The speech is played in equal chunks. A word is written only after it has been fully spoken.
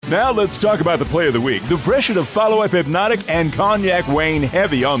Now let's talk about the play of the week. The pressure to follow up Hypnotic and Cognac weighing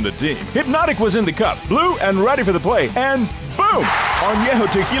heavy on the team. Hypnotic was in the cup, blue and ready for the play, and boom!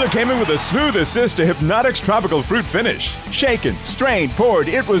 Añejo Tequila came in with a smooth assist to Hypnotic's tropical fruit finish. Shaken, strained, poured,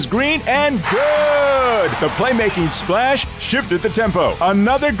 it was green and good! The playmaking splash shifted the tempo.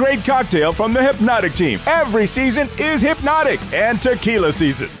 Another great cocktail from the Hypnotic team. Every season is Hypnotic and tequila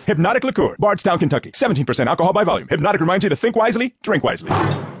season. Hypnotic Liqueur, Bardstown, Kentucky. 17% alcohol by volume. Hypnotic reminds you to think wisely, drink wisely.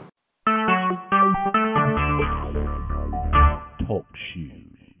 Talk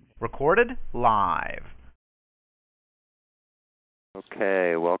shoes. Recorded live.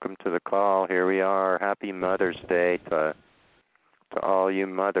 Okay, welcome to the call. Here we are. Happy Mother's Day to all you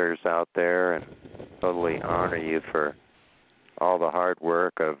mothers out there, and totally honor you for all the hard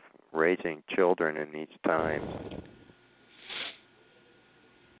work of raising children in these times.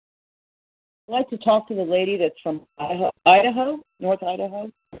 I'd like to talk to the lady that's from Idaho, North Idaho.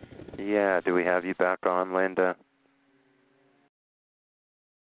 Yeah, do we have you back on, Linda?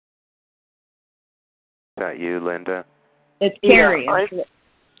 Is that you, Linda? It's Carrie. Yeah,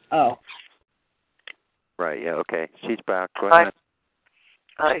 Oh. Right, yeah, okay. She's back. Go ahead.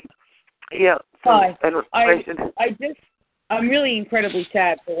 Hi. Yeah. So, Hi. I'm really incredibly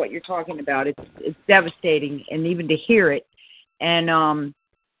sad for what you're talking about. It's devastating, and even to hear it. And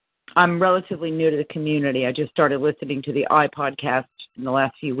I'm relatively new to the community. I just started listening to the iPodcast in the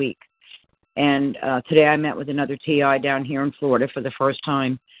last few weeks. And today I met with another TI down here in Florida for the first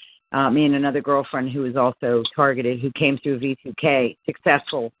time. Me and another girlfriend who was also targeted, who came through V2K,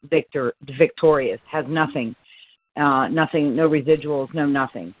 successful, victorious, has nothing, no residuals, no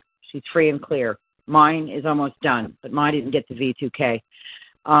nothing. She's free and clear. Mine is almost done, but mine didn't get to V2K.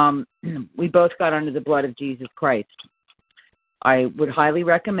 We both got under the blood of Jesus Christ. I would highly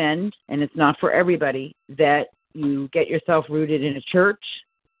recommend, and it's not for everybody, that you get yourself rooted in a church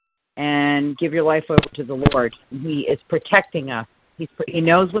and give your life over to the Lord. He is protecting us. He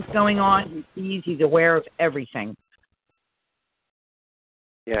knows what's going on. He sees. He's aware of everything.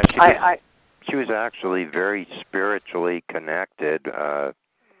 Yeah, she was actually very spiritually connected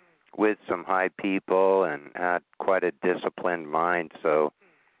with some high people and had quite a disciplined mind. So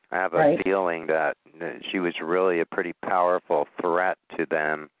I have a feeling that she was really a pretty powerful threat to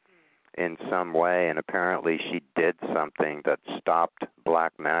them in some way. And apparently she did something that stopped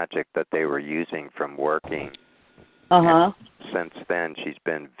black magic that they were using from working. And since then, she's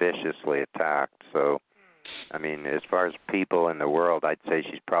been viciously attacked. So, I mean, as far as people in the world, I'd say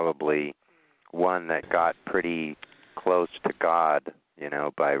she's probably one that got pretty close to God, you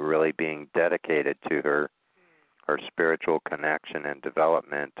know, by really being dedicated to her spiritual connection and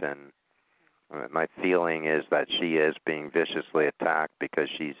development. And my feeling is that she is being viciously attacked because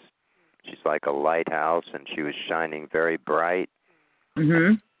she's like a lighthouse, and she was shining very bright.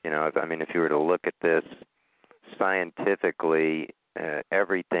 You know, I mean, if you were to look at this scientifically,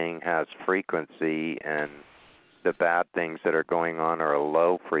 everything has frequency, and the bad things that are going on are a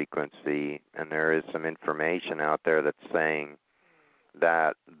low frequency, and there is some information out there that's saying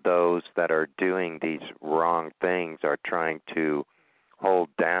that those that are doing these wrong things are trying to hold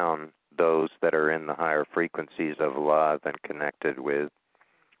down those that are in the higher frequencies of love and connected with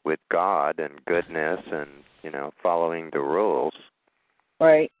God and goodness and, you know, following the rules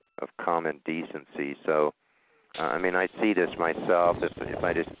of common decency. So I mean, I see this myself. If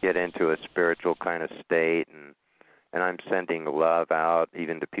I just get into a spiritual kind of state, and I'm sending love out,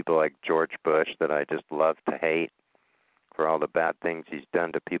 even to people like George Bush, that I just love to hate for all the bad things he's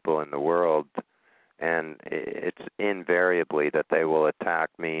done to people in the world, and it's invariably that they will attack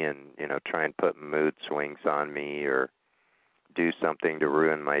me and, you know, try and put mood swings on me or do something to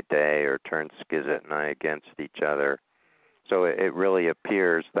ruin my day or turn Skizit and I against each other. So it really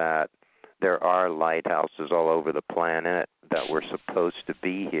appears that there are lighthouses all over the planet that were supposed to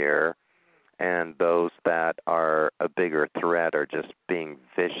be here, and those that are a bigger threat are just being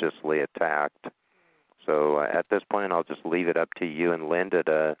viciously attacked. So at this point, I'll just leave it up to you and Linda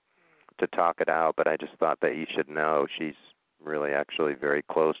to talk it out, but I just thought that you should know she's really actually very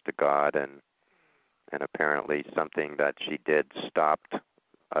close to God, and apparently something that she did stopped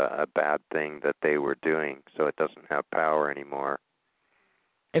a bad thing that they were doing, so it doesn't have power anymore.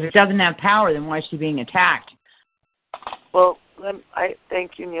 If it doesn't have power, then why is she being attacked? Well, I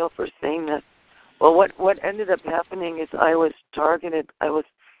thank you, Neil, for saying that. Well, what ended up happening is I was targeted. I was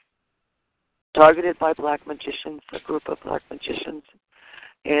targeted by black magicians, a group of black magicians,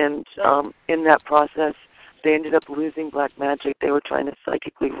 and in that process, they ended up losing black magic. They were trying to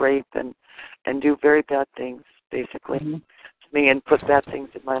psychically rape and do very bad things, basically, to me, and put bad things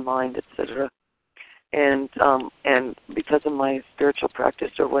in my mind, etc. and because of my spiritual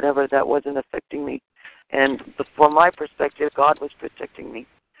practice or whatever, that wasn't affecting me. And from my perspective, God was protecting me.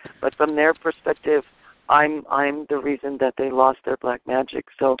 But from their perspective, I'm the reason that they lost their black magic.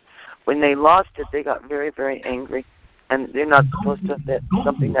 So when they lost it, they got very, very angry, and they're not supposed to. That's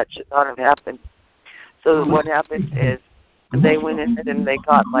something that should not have happened. So what happened is they went in and they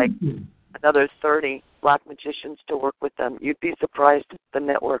got like another 30 black magicians to work with them. You'd be surprised at the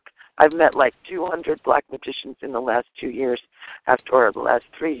network. I've met like 200 black magicians in the last 2 years, or the last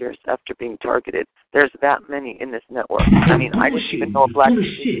 3 years after being targeted. There's that many in this network. I mean, I didn't even know a black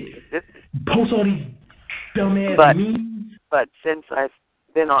magician existed. Post all these dumbass memes. But since I've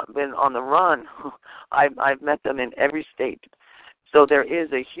been on the run, I've met them in every state. So there is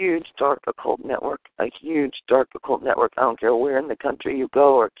a huge dark occult network, I don't care where in the country you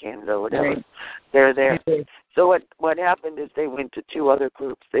go or Canada or whatever. Right. They're there. So what happened is they went to 2 other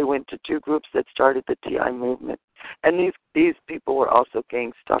groups. They went to 2 groups that started the TI movement. And these people were also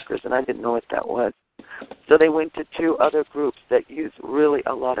gang stalkers, and I didn't know what that was. So they went to 2 other groups that use really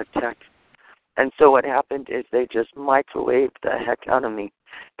a lot of tech. And so what happened is they just microwaved the heck out of me,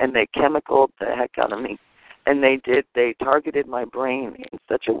 and they chemicaled the heck out of me. And they targeted my brain in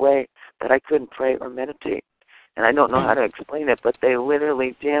such a way that I couldn't pray or meditate. And I don't know how to explain it, but they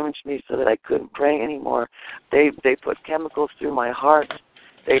literally damaged me so that I couldn't pray anymore. They put chemicals through my heart.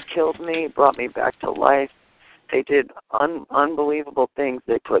 They killed me, brought me back to life. They did unbelievable things.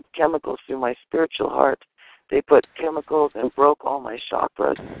 They put chemicals through my spiritual heart. They put chemicals and broke all my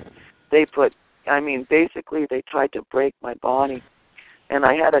chakras. Basically they tried to break my body. And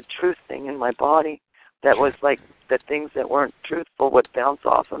I had a truth thing in my body that was like the things that weren't truthful would bounce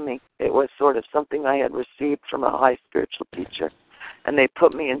off of me. It was sort of something I had received from a high spiritual teacher. And they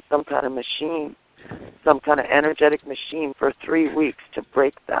put me in some kind of machine, some kind of energetic machine for 3 weeks to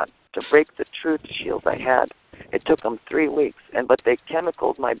break that, to break the truth shield I had. It took them 3 weeks, but they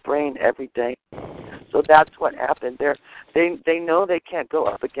chemicaled my brain every day. So that's what happened. They know they can't go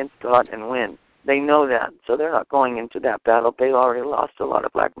up against God and win. They know that, so they're not going into that battle. They already lost a lot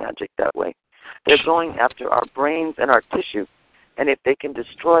of black magic that way. They're going after our brains and our tissue. And if they can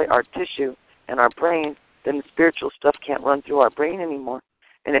destroy our tissue and our brain, then the spiritual stuff can't run through our brain anymore.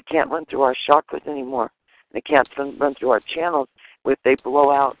 And it can't run through our chakras anymore. And it can't run through our channels if they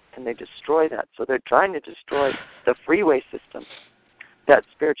blow out and they destroy that. So they're trying to destroy the freeway system that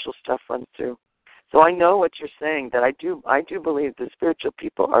spiritual stuff runs through. So I know what you're saying, that I do believe the spiritual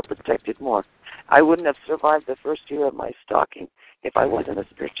people are protected more. I wouldn't have survived the first year of my stalking if I wasn't a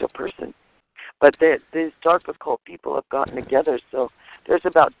spiritual person. But these dark occult people have gotten together, so there's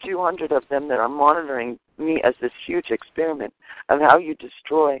about 200 of them that are monitoring me as this huge experiment of how you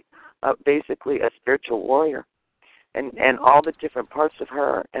destroy basically a spiritual warrior and all the different parts of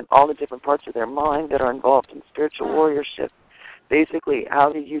her and all the different parts of their mind that are involved in spiritual warriorship. Basically,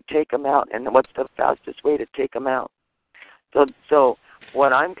 how do you take them out, and what's the fastest way to take them out? So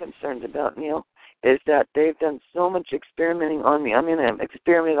what I'm concerned about, Neil, is that they've done so much experimenting on me. I mean, I'm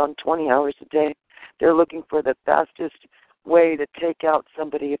experimenting on 20 hours a day. They're looking for the fastest way to take out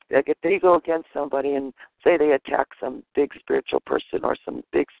somebody. If they go against somebody and say they attack some big spiritual person or some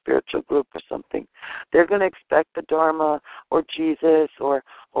big spiritual group or something, they're going to expect the Dharma or Jesus or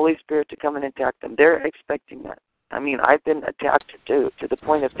Holy Spirit to come and attack them. They're expecting that. I mean, I've been attacked to the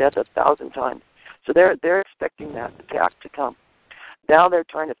point of death 1,000 times. So they're expecting that attack to come. Now they're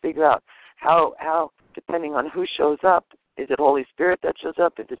trying to figure out how, depending on who shows up, is it Holy Spirit that shows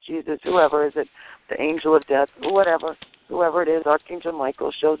up? Is it Jesus? Whoever? Is it the angel of death? Whoever it is, Archangel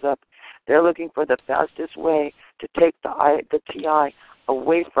Michael shows up. They're looking for the fastest way to take the TI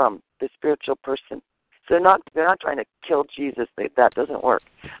away from the spiritual person. So they're not trying to kill Jesus. That doesn't work.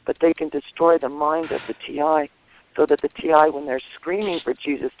 But they can destroy the mind of the TI so that the TI, when they're screaming for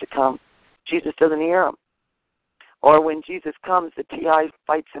Jesus to come, Jesus doesn't hear them. Or when Jesus comes, the TI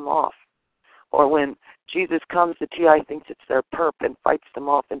fights him off. Or when Jesus comes, the TI thinks it's their perp and fights them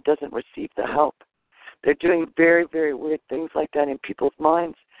off and doesn't receive the help. They're doing very, very weird things like that in people's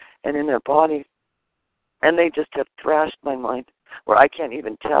minds and in their bodies. And they just have thrashed my mind where I can't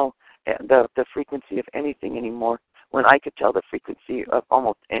even tell the frequency of anything anymore, when I could tell the frequency of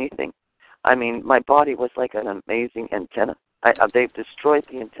almost anything. I mean, my body was like an amazing antenna. They've destroyed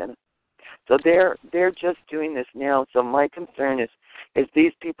the antenna. So they're just doing this now. So my concern is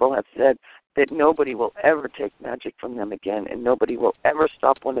these people have said that nobody will ever take magic from them again, and nobody will ever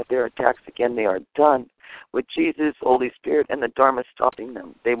stop one of their attacks again. They are done with Jesus, Holy Spirit, and the Dharma stopping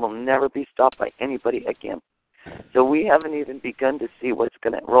them. They will never be stopped by anybody again. So we haven't even begun to see what's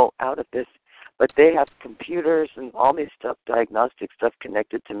going to roll out of this. But they have computers and all this stuff, diagnostic stuff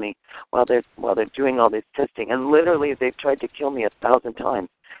connected to me while they're doing all this testing. And literally they've tried to kill me 1,000 times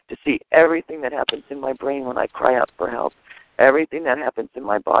to see everything that happens in my brain when I cry out for help, everything that happens in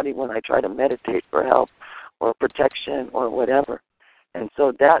my body when I try to meditate for help or protection or whatever. And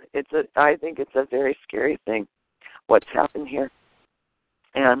so I think it's a very scary thing what's happened here.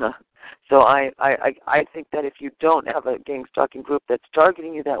 And so I think that if you don't have a gang stalking group that's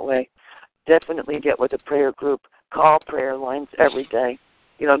targeting you that way, definitely get with a prayer group, call prayer lines every day,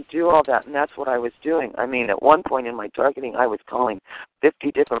 do all that. And that's what I was doing. I mean, at one point in my targeting, I was calling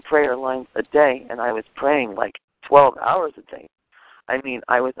 50 different prayer lines a day, and I was praying like 12 hours a day. I mean,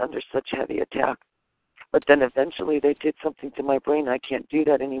 I was under such heavy attack. But then eventually they did something to my brain. I can't do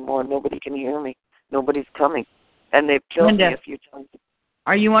that anymore. Nobody can hear me. Nobody's coming. And they've killed me a few times.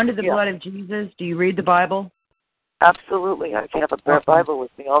 Are you under the blood of Jesus? Do you read the Bible? Absolutely. I have a Bible with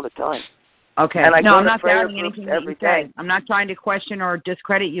me all the time. Okay. And I'm not doubting anything that you say. I'm not trying to question or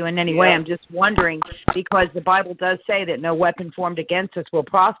discredit you in any way. I'm just wondering, because the Bible does say that no weapon formed against us will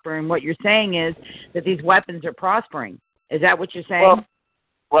prosper, and what you're saying is that these weapons are prospering. Is that what you're saying?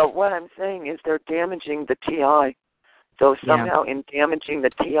 Well, what I'm saying is they're damaging the TI. So somehow in damaging the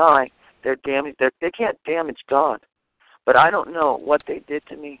TI, they can't damage God. But I don't know what they did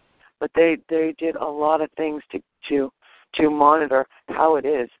to me. But they did a lot of things to monitor how it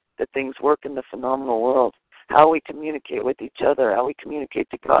is that things work in the phenomenal world, how we communicate with each other, how we communicate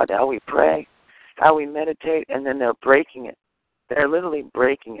to God, how we pray, how we meditate, and then they're breaking it. They're literally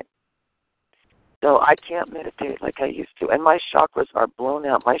breaking it. So I can't meditate like I used to. And my chakras are blown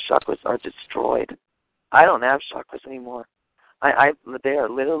out. My chakras are destroyed. I don't have chakras anymore. They are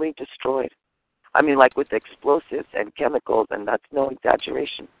literally destroyed. I mean, like with explosives and chemicals, and that's no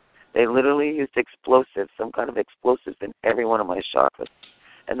exaggeration. They literally used explosives, some kind of explosives in every one of my chakras.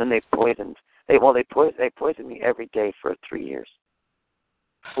 And then they poisoned. They poisoned me every day for 3 years.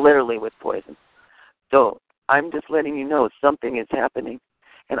 Literally with poison. So I'm just letting you know something is happening.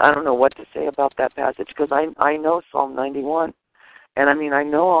 And I don't know what to say about that passage because I know Psalm 91. And I mean, I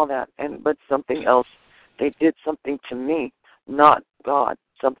know all that. But something else, they did something to me, not God,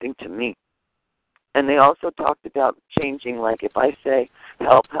 something to me. And they also talked about changing, like if I say,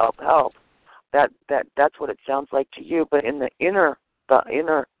 help, help, help, that's what it sounds like to you. But in the inner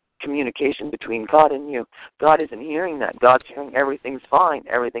communication between God and you, God isn't hearing that. God's hearing everything's fine,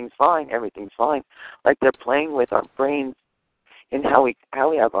 everything's fine, everything's fine. Like they're playing with our brains and how we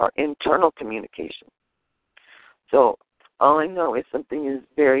have our internal communication. So all I know is something is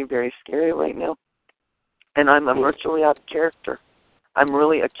very, very scary right now. And I'm virtually out of character. I'm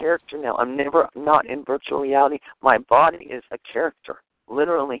really a character now. I'm never not in virtual reality. My body is a character,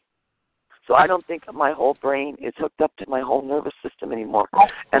 literally. So I don't think my whole brain is hooked up to my whole nervous system anymore.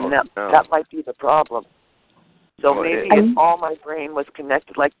 And that might be the problem. So maybe if all my brain was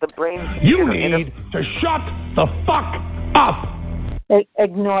connected, like the brain... You need to shut the fuck up!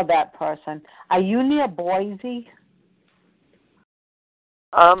 Ignore that person. Are you near Boise?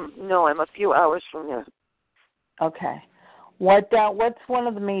 No, I'm a few hours from there. Okay. What's one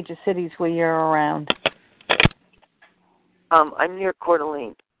of the major cities where you're around? I'm near Coeur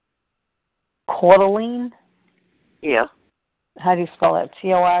d'Alene. Coeur d'Alene? Yeah. How do you spell it?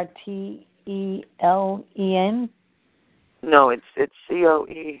 Cortelen? No, it's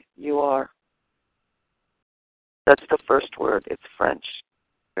Coeur. That's the first word. It's French.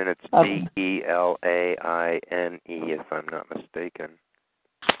 And it's Delaine, if I'm not mistaken.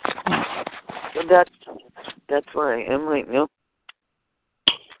 So that's where I am right now.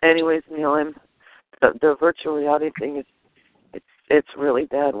 Anyways, Neil, the virtual reality thing is it's really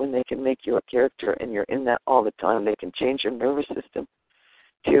bad when they can make you a character and you're in that all the time. They can change your nervous system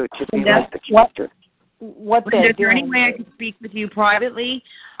to be like the character. Is there any way I could speak with you privately,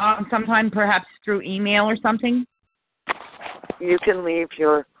 sometime perhaps through email or something? You can leave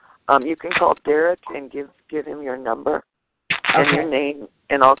your, you can call Derek and give him your number and your name,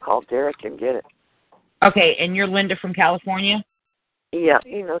 and I'll call Derek and get it. Okay, and you're Linda from California? Yeah,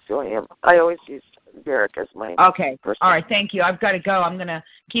 he knows who I am. I always use Derek as my person. All right, thank you. I've got to go. I'm going to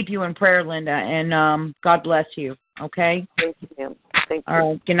keep you in prayer, Linda, and God bless you, okay? Thank you, ma'am. Thank you.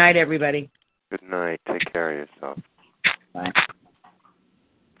 All right, good night, everybody. Good night. Take care of yourself. Bye.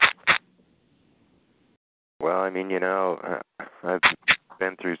 Well, I mean, I've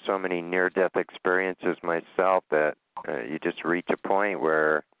been through so many near-death experiences myself that you just reach a point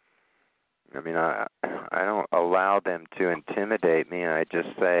where, I don't allow them to intimidate me. I just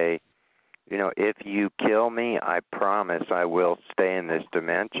say, if you kill me, I promise I will stay in this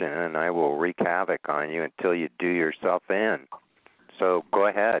dimension and I will wreak havoc on you until you do yourself in. So go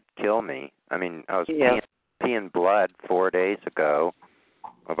ahead, kill me. I mean, I was peeing blood 4 days ago.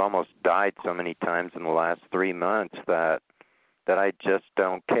 I've almost died so many times in the last 3 months that I just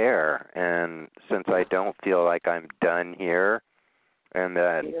don't care. And since I don't feel like I'm done here, and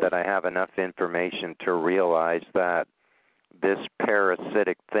that I have enough information to realize that this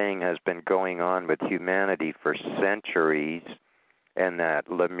parasitic thing has been going on with humanity for centuries, and that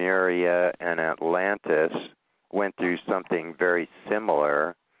Lemuria and Atlantis went through something very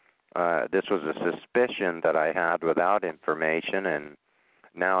similar. This was a suspicion that I had without information, and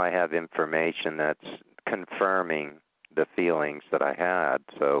now I have information that's confirming the feelings that I had.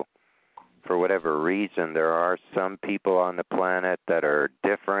 So for whatever reason, there are some people on the planet that are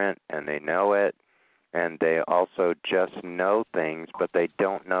different, and they know it, and they also just know things, but they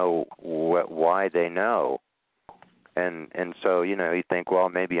don't know why they know. And so, you think, well,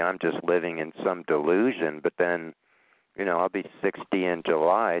 maybe I'm just living in some delusion, but then, I'll be 60 in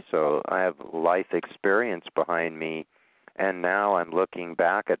July, so I have life experience behind me, and now I'm looking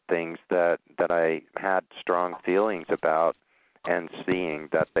back at things that I had strong feelings about and seeing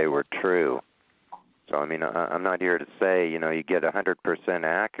that they were true. So, I mean, I'm not here to say, you get 100%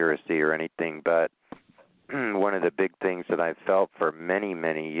 accuracy or anything, but one of the big things that I felt for many,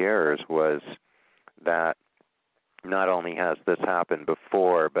 many years was that not only has this happened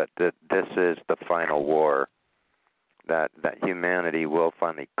before, but that this is the final war, that humanity will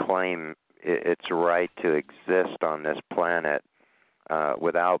finally claim its right to exist on this planet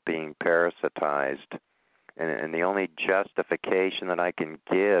without being parasitized. And the only justification that I can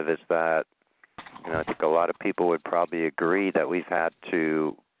give is that, I think a lot of people would probably agree that we've had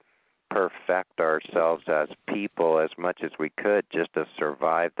to perfect ourselves as people as much as we could just to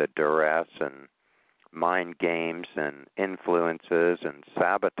survive the duress and mind games and influences and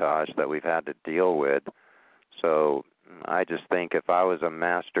sabotage that we've had to deal with. So I just think if I was a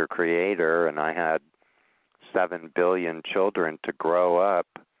master creator and I had 7 billion children to grow up,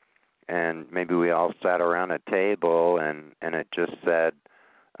 and maybe we all sat around a table and it just said,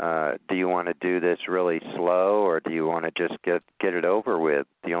 do you want to do this really slow, or do you want to just get it over with?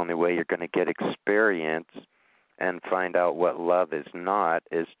 The only way you're going to get experience and find out what love is not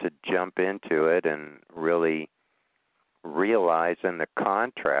is to jump into it and really realize in the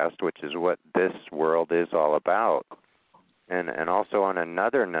contrast, which is what this world is all about. And also on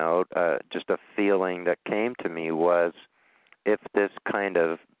another note, just a feeling that came to me was if this kind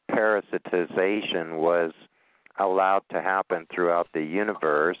of parasitization was allowed to happen throughout the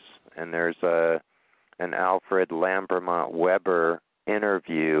universe, and there's an Alfred Lambermont Weber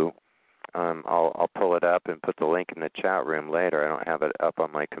interview. I'll pull it up and put the link in the chat room later. I don't have it up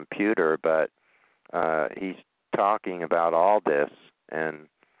on my computer, but he's talking about all this, and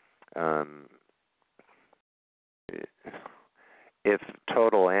if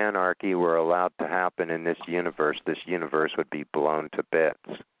total anarchy were allowed to happen in this universe would be blown to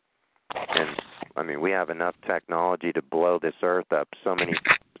bits. And, I mean, we have enough technology to blow this Earth up so many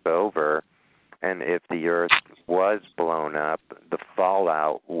times over, and if the Earth was blown up, the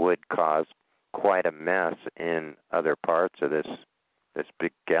fallout would cause quite a mess in other parts of this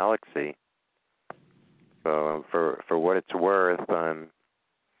big galaxy. So for what it's worth,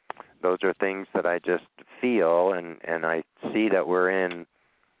 those are things that I just feel, and I see that we're in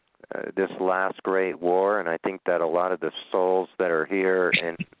this last great war, and I think that a lot of the souls that are here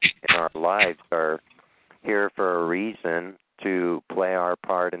in our lives are here for a reason to play our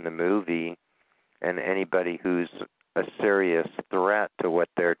part in the movie, and anybody who's a serious threat to what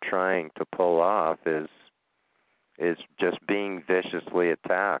they're trying to pull off is just being viciously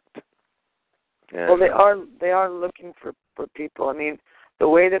attacked. And well, they are looking for people. I mean, the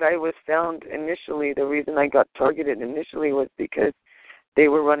way that I was found initially, the reason I got targeted initially was because they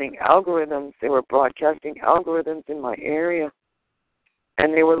were running algorithms. They were broadcasting algorithms in my area,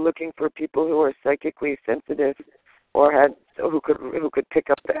 and they were looking for people who were psychically sensitive or who could pick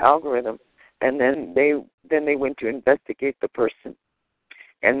up the algorithm. And then they went to investigate the person,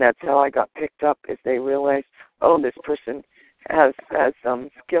 and that's how I got picked up. Is they realized, oh, this person has some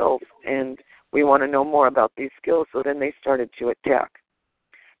skills, and we want to know more about these skills. So then they started to attack.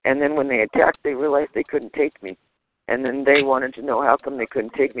 And then when they attacked, they realized they couldn't take me. And then they wanted to know how come they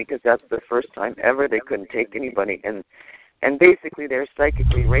couldn't take me, because that's the first time ever they couldn't take anybody. And basically they're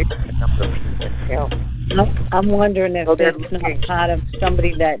psychically raping a number of people in hell. I'm wondering if that's not part of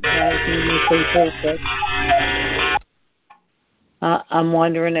somebody that has uniquely focused. I'm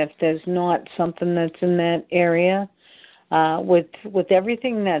wondering if there's not something that's in that area. With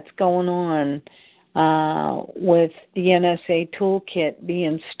everything that's going on, with the NSA toolkit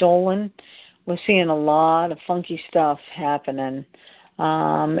being stolen, we're seeing a lot of funky stuff happening.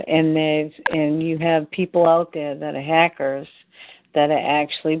 and you have people out there that are hackers that are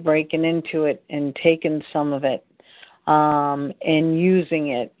actually breaking into it and taking some of it and using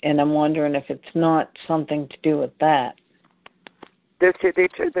it. And I'm wondering if it's not something to do with that. They're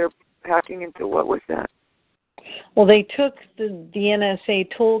hacking into what was that? Well, they took the NSA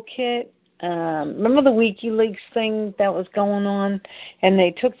toolkit. Remember the WikiLeaks thing that was going on? And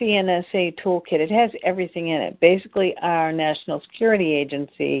they took the NSA toolkit. It has everything in it. Basically, our National Security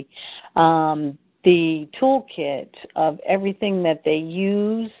Agency, the toolkit of everything that they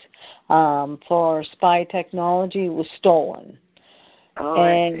use for spy technology was stolen. Oh,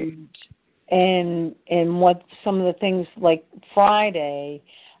 and what some of the things like Friday,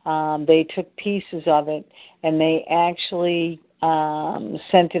 they took pieces of it and they actually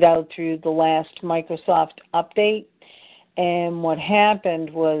sent it out through the last Microsoft update. And what happened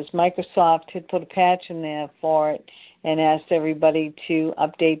was Microsoft had put a patch in there for it and asked everybody to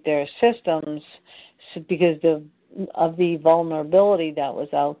update their systems because of the vulnerability that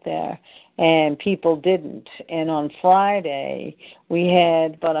was out there, and people didn't. And on Friday, we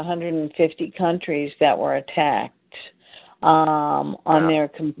had about 150 countries that were attacked on their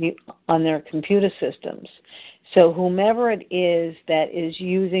computer systems. So whomever it is that is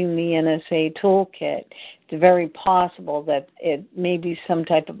using the NSA toolkit, it's very possible that it may be some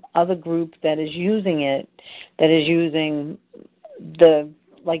type of other group that is using it, that is using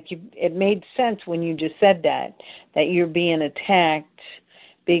it made sense when you just said that you're being attacked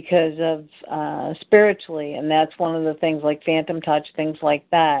because of spiritually, and that's one of the things like Phantom Touch, things like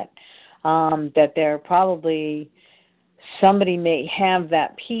that, that they're probably, somebody may have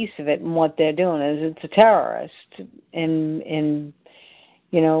that piece of it, and what they're doing is it's a terrorist, and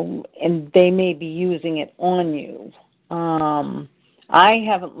they may be using it on you. I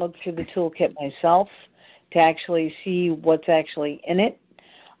haven't looked through the toolkit myself to actually see what's actually in it,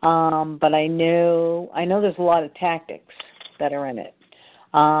 but I know there's a lot of tactics that are in it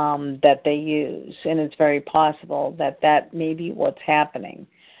that they use, and it's very possible that may be what's happening.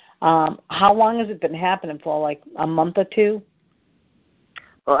 How long has it been happening for? Like a month or two?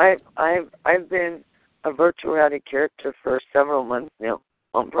 Well, I've been a virtual reality character for several months now,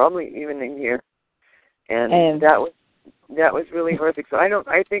 probably even a year, and that was really horrific. So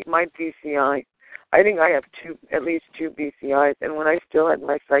I think my BCI, I think I have at least two BCIs, and when I still had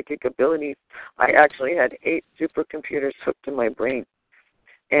my psychic abilities, I actually had 8 supercomputers hooked to my brain.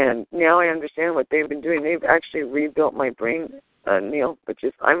 And now I understand what they've been doing. They've actually rebuilt my brain, Neil, which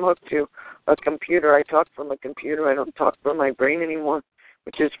is I'm hooked to a computer. I talk from a computer. I don't talk from my brain anymore,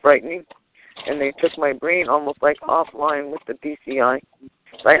 which is frightening. And they took my brain almost like offline with the BCI.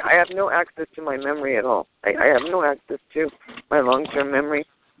 I have no access to my memory at all. I have no access to my long-term memory.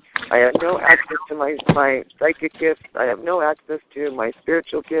 I have no access to my psychic gifts. I have no access to my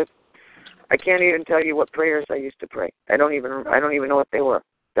spiritual gifts. I can't even tell you what prayers I used to pray. I don't even know what they were.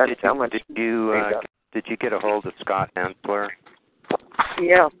 That's how much. Did you get a hold of Scott Ansler?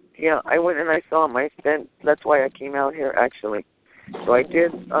 Yeah. I went and I saw him. That's why I came out here actually. So I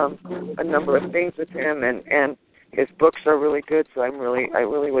did a number of things with him, and his books are really good. So I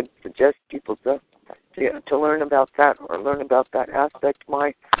really would suggest people to learn about that or learn about that aspect.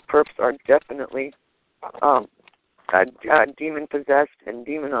 My perps are definitely demon possessed and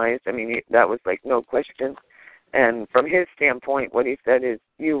demonized. I mean, that was like no question. And from his standpoint, what he said is,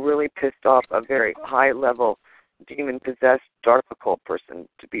 you really pissed off a very high-level, demon-possessed, dark occult person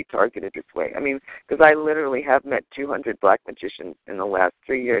to be targeted this way. I mean, because I literally have met 200 black magicians in the last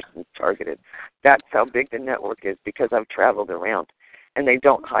 3 years since targeted. That's how big the network is, because I've traveled around, and they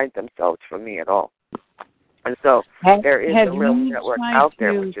don't hide themselves from me at all. And so there is a real network out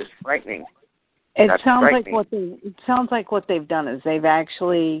there, which is frightening. It sounds like what they've done is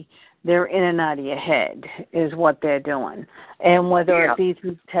they're in and out of your head is what they're doing. And whether it be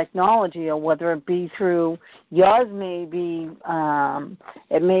through technology or whether it be through, yours may be,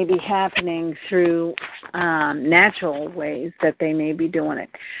 it may be happening through natural ways that they may be doing it.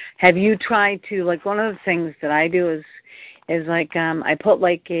 Have you tried to, like one of the things that I do is like I put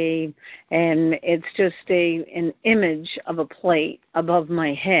like and it's just an image of a plate above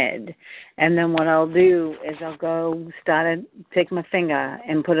my head, and then what I'll do is I'll take my finger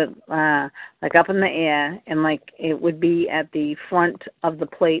and put it like up in the air, and like it would be at the front of the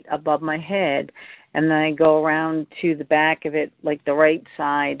plate above my head, and then I go around to the back of it, like the right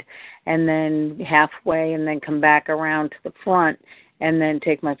side, and then halfway, and then come back around to the front, and then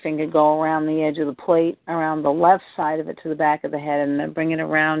take my finger, go around the edge of the plate, around the left side of it to the back of the head, and then bring it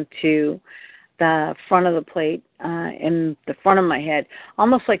around to the front of the plate in the front of my head,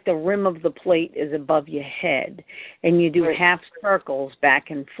 almost like the rim of the plate is above your head, and you do half circles back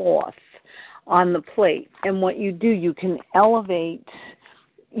and forth on the plate. And what you do, you can elevate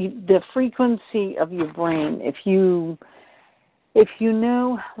the frequency of your brain. If you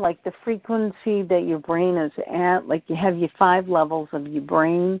know, like, the frequency that your brain is at, like, you have your 5 levels of your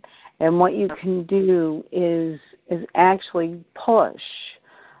brain, and what you can do is actually push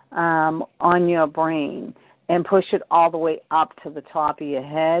on your brain and push it all the way up to the top of your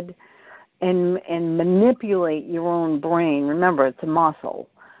head and manipulate your own brain. Remember, it's a muscle.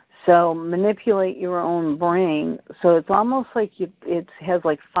 So manipulate your own brain. So it's almost like it has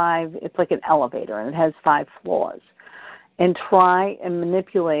like 5, it's like an elevator, and it has 5 floors. And try and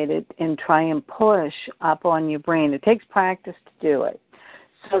manipulate it and try and push up on your brain. It takes practice to do it,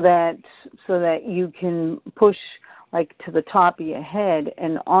 so that you can push like to the top of your head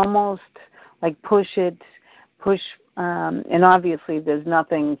and almost like push, and obviously there's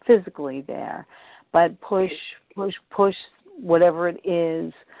nothing physically there, but push whatever it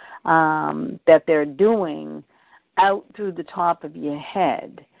is that they're doing out through the top of your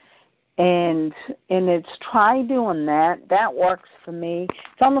head. And it's try doing that. That works for me.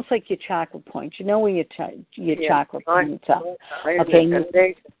 It's almost like your chakra points. You know where your chakra points are.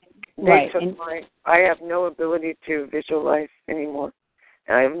 Okay. Right. I have no ability to visualize anymore.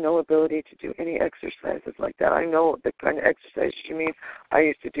 And I have no ability to do any exercises like that. I know the kind of exercises you mean. I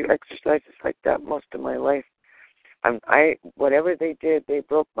used to do exercises like that most of my life. Whatever they did, they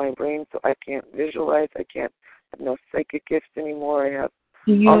broke my brain, so I can't visualize. I have no psychic gifts anymore. I have.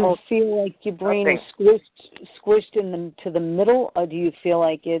 Do you feel like your brain is squished to the middle, or do you feel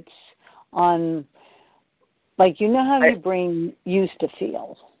like it's on, like, you know how your brain used to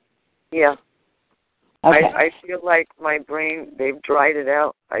feel? Yeah. Okay. I feel like my brain, they've dried it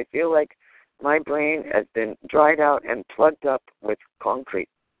out. I feel like my brain has been dried out and plugged up with concrete.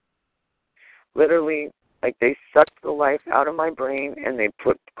 Literally, like they sucked the life out of my brain and they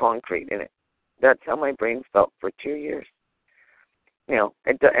put concrete in it. That's how my brain felt for 2 years. You know,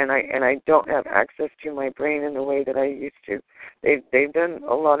 and I don't have access to my brain in the way that I used to. They've done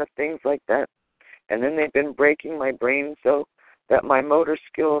a lot of things like that, and then they've been breaking my brain so that my motor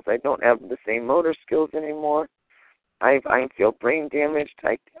skills, I don't have the same motor skills anymore. I feel brain damaged.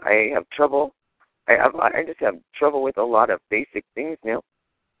 I have trouble. I just have trouble with a lot of basic things now.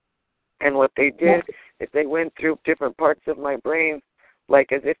 And what they did is they went through different parts of my brain,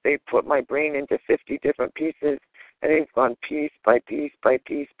 like as if they put my brain into 50 different pieces. And they've gone piece by piece by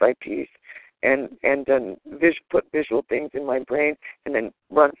piece by piece, and done put visual things in my brain, and then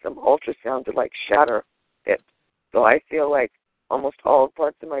run some ultrasound to like shatter it. So I feel like almost all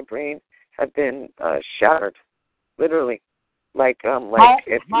parts of my brain have been shattered, literally. How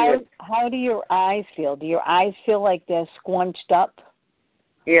do your eyes feel? Do your eyes feel like they're squunched up?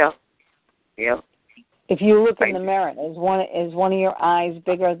 Yeah. If you look in the mirror, is one of your eyes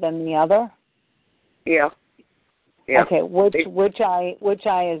bigger than the other? Yeah. Yeah. Okay, which eye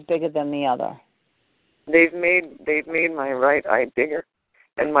is bigger than the other? They've made my right eye bigger,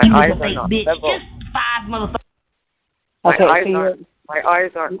 and my eyes are not level. My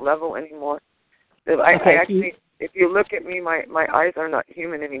eyes aren't level anymore. If you look at me, my eyes are not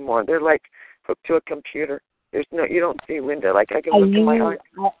human anymore. They're like hooked to a computer. You don't see Linda. Like I can look in my eyes.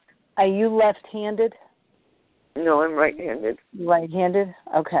 Are you left-handed? No, I'm right-handed. Right-handed?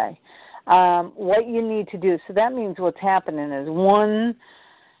 Okay. What you need to do, so that means what's happening is one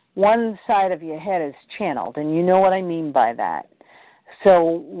side of your head is channeled, and you know what I mean by that. So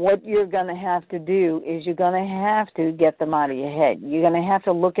what you're going to have to do is you're going to have to get them out of your head. You're going to have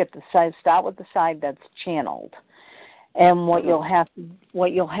to look at the side, start with the side that's channeled. And what you'll have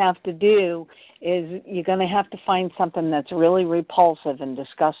to do is you're going to have to find something that's really repulsive and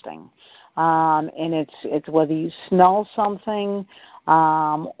disgusting. And it's whether you smell something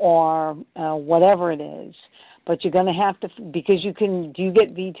or whatever it is. But you're going to have to, because do you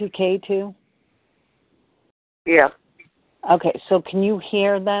get V2K too? Yeah. Okay, so can you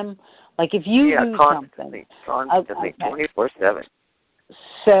hear them? Like if you do constantly, something. 24/7.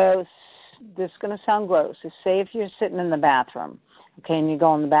 So this is going to sound gross. So say if you're sitting in the bathroom, okay, and you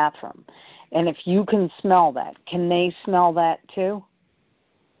go in the bathroom, and if you can smell that, can they smell that too?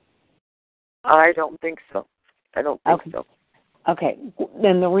 I don't think so. I don't think so. Okay,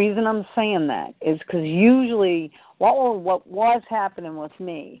 and the reason I'm saying that is because usually what was happening with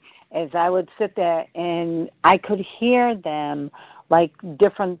me is I would sit there and I could hear them like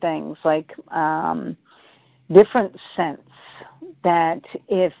different things, like different scents that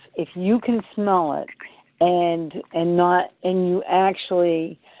if you can smell it and you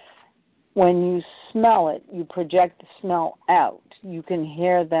actually when you smell it, you project the smell out. You can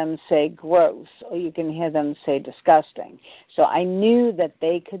hear them say gross, or you can hear them say disgusting. So I knew that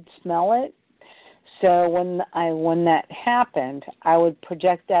they could smell it. So when that happened, I would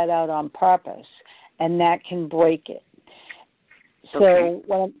project that out on purpose, and that can break it.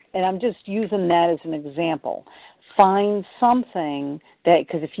 So, and I'm just using that as an example. Find something that,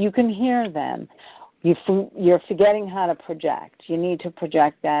 because if you can hear them, you're forgetting how to project. You need to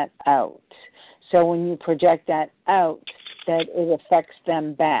project that out. So when you project that out, that it affects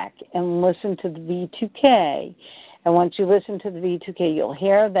them back. And listen to the V2K. And once you listen to the V2K, you'll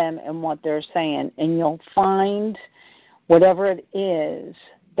hear them and what they're saying, and you'll find whatever it is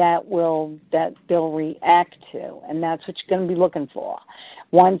that they'll react to, and that's what you're going to be looking for.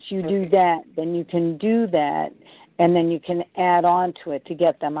 Once you do that, then you can do that, and then you can add on to it to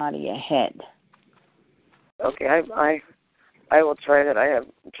get them out of your head. Okay, I will try that. I have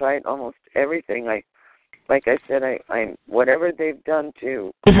tried almost everything. Like I said, I whatever they've done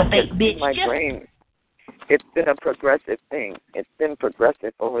to my brain, it's been a progressive thing. It's been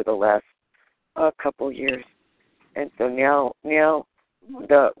progressive over the last couple years, and so now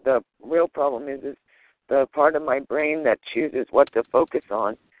the real problem is the part of my brain that chooses what to focus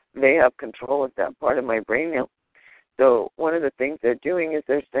on. They have control of that part of my brain now. So one of the things they're doing is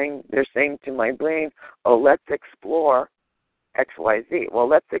they're saying to my brain, oh, let's explore XYZ. Well,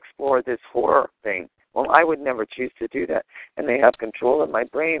 let's explore this horror thing. Well, I would never choose to do that. And they have control of my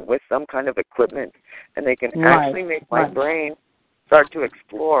brain with some kind of equipment, and they can actually make my brain start to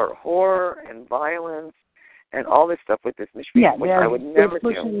explore horror and violence and all this stuff with this machine, which I would never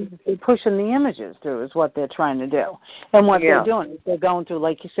do. They're pushing the images through is what they're trying to do. And what they're doing is they're going through,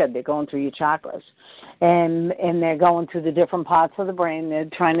 like you said, they're going through your chakras. And they're going through the different parts of the brain. They're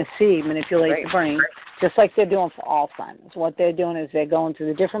trying to manipulate the brain, just like they're doing for Alzheimer's. What they're doing is they're going through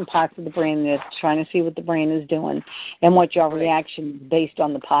the different parts of the brain. They're trying to see what the brain is doing and what your reaction is based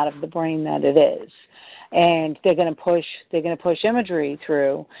on the part of the brain that it is. And they're going to push imagery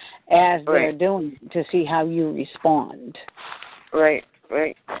through as they're doing to see how you respond. Right.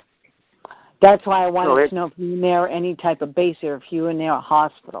 That's why I wanted to know if you're near any type of base or if you were near a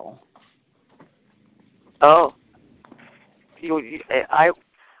hospital. Oh. Do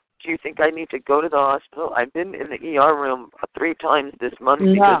you think I need to go to the hospital? I've been in the ER room 3 times this month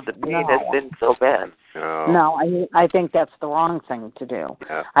because the pain has been so bad. No, I think that's the wrong thing to do.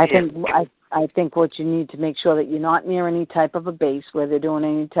 Yeah. I think what you need to make sure that you're not near any type of a base where they're doing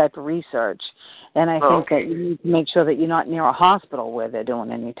any type of research. And I think that you need to make sure that you're not near a hospital where they're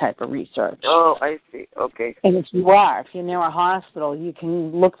doing any type of research. Oh, I see. Okay. And if you're near a hospital, you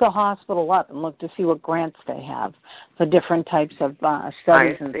can look the hospital up and look to see what grants they have for different types of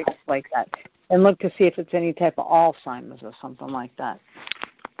studies and stuff like that. And look to see if it's any type of Alzheimer's or something like that.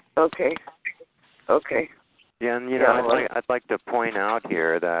 Okay. Yeah, and I'd like to point out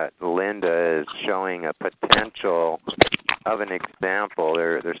here that Linda is showing a potential of an example.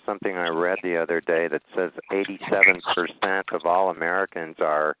 There's something I read the other day that says 87% of all Americans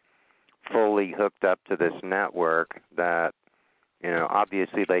are fully hooked up to this network. That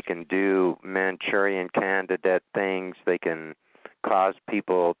obviously they can do Manchurian Candidate things. They can cause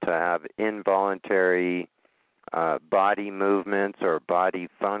people to have involuntary body movements or body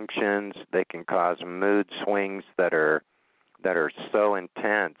functions. They can cause mood swings that are so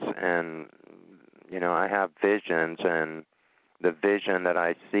intense. And I have visions, and the vision that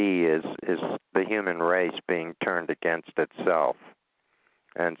I see is the human race being turned against itself.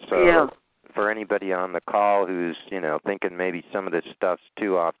 And so for anybody on the call who's thinking maybe some of this stuff's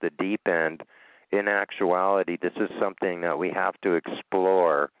too off the deep end, in actuality this is something that we have to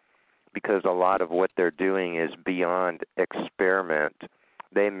explore, because a lot of what they're doing is beyond experiment.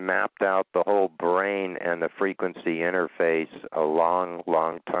 They mapped out the whole brain and the frequency interface a long,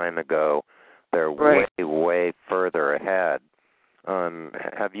 long time ago. They're way further ahead.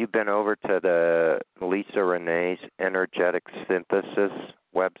 Have you been over to the Lisa Renee's Energetic Synthesis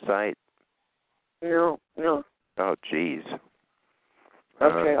website? No. Oh, geez.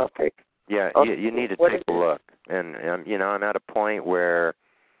 Okay, I'll take. Yeah, you need to take a look. And I'm at a point where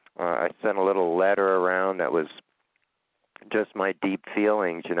I sent a little letter around that was just my deep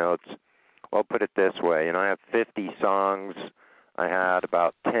feelings. I'll put it this way. I have 50 songs. I had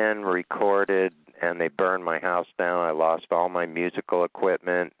about 10 recorded, and they burned my house down. I lost all my musical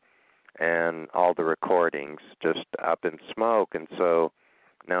equipment and all the recordings just up in smoke. And so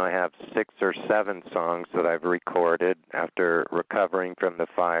now I have 6 or 7 songs that I've recorded after recovering from the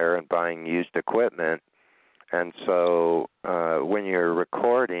fire and buying used equipment. And so when you're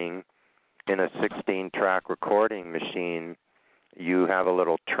recording in a 16-track recording machine, you have a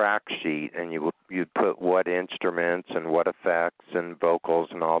little track sheet, and you'd put what instruments and what effects and vocals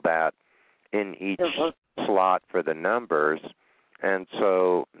and all that in each slot for the numbers. And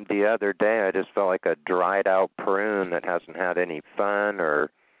so the other day I just felt like a dried out prune that hasn't had any fun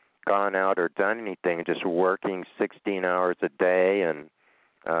or gone out or done anything, just working 16 hours a day and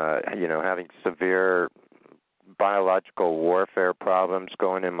having severe biological warfare problems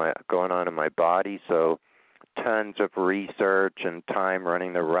going on in my body. So tons of research and time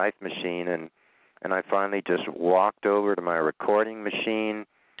running the Rife machine, and I finally just walked over to my recording machine,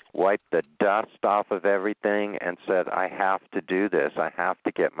 wiped the dust off of everything, and said, I have to do this. I have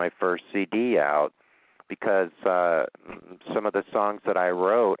to get my first CD out, because some of the songs that I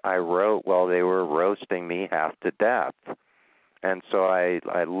wrote while they were roasting me half to death. And so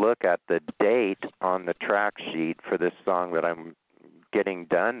I look at the date on the track sheet for this song that I'm getting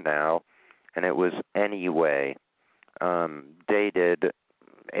done now, and it was Anyway, dated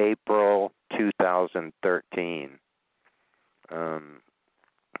April 2013. God,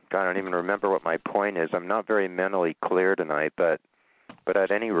 I don't even remember what my point is. I'm not very mentally clear tonight, but at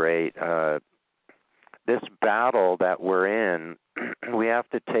any rate, this battle that we're in, we have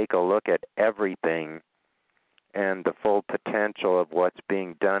to take a look at everything and the full potential of what's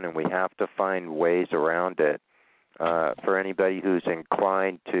being done, and we have to find ways around it. For anybody who's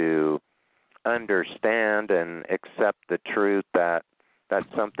inclined to understand and accept the truth that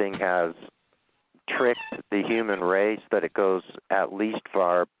something has tricked the human race, that it goes at least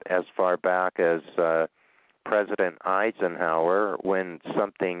as far back as President Eisenhower, when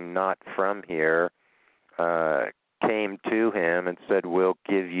something not from here came to him and said, we'll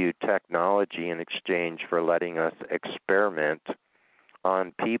give you technology in exchange for letting us experiment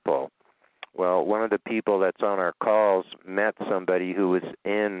on people. Well, one of the people that's on our calls met somebody who was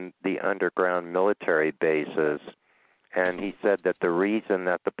in the underground military bases, and he said that the reason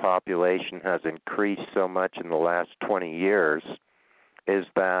that the population has increased so much in the last 20 years is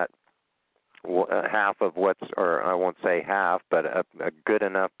that half of or I won't say half, but a good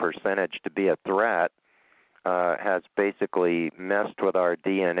enough percentage to be a threat, has basically messed with our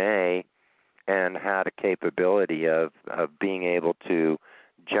DNA and had a capability of being able to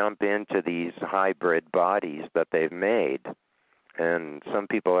jump into these hybrid bodies that they've made. And some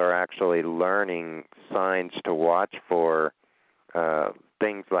people are actually learning signs to watch for,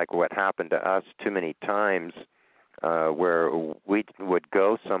 things like what happened to us too many times, where we would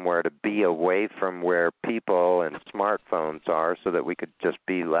go somewhere to be away from where people and smartphones are so that we could just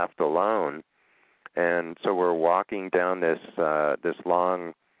be left alone. And so we're walking down this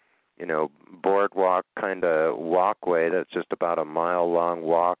long, boardwalk kind of walkway that's just about a mile-long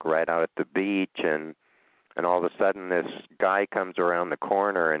walk right out at the beach, and all of a sudden this guy comes around the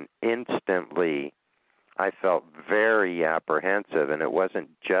corner, and instantly I felt very apprehensive, and it wasn't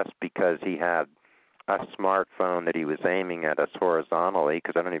just because he had a smartphone that he was aiming at us horizontally,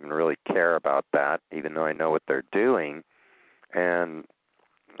 because I don't even really care about that, even though I know what they're doing. And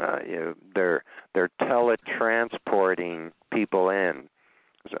they're teletransporting people in,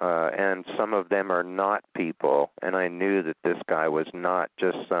 and some of them are not people, and I knew that this guy was not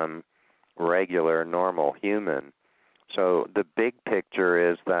just some regular, normal human. So the big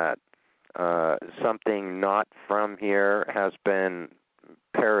picture is that something not from here has been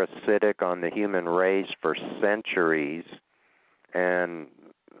parasitic on the human race for centuries, and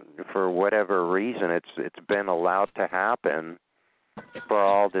for whatever reason it's been allowed to happen for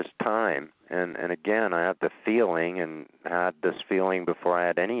all this time. And again, I had the feeling, and had this feeling before I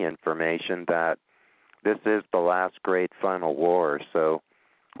had any information, that this is the last great final war. So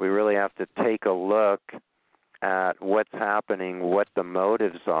we really have to take a look at what's happening, what the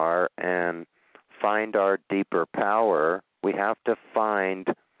motives are, and find our deeper power. We have to find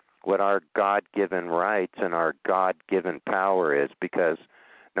what our God-given rights and our God-given power is, because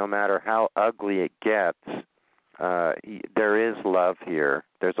no matter how ugly it gets, there is love here.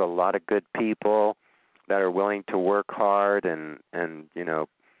 There's a lot of good people that are willing to work hard and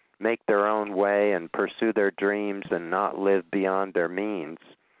make their own way and pursue their dreams and not live beyond their means.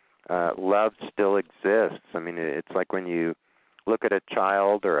 Love still exists. I mean, it's like when you look at a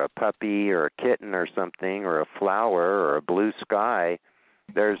child or a puppy or a kitten or something, or a flower or a blue sky,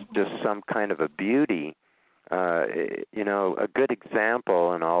 there's just some kind of a beauty. A good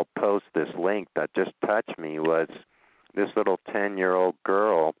example, and I'll post this link that just touched me, was this little 10-year-old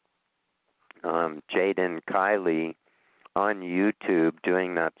girl, Jaden Kylie, on YouTube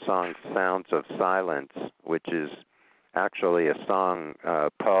doing that song Sounds of Silence, which is actually a song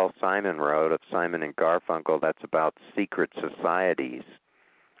Paul Simon wrote of Simon and Garfunkel that's about secret societies.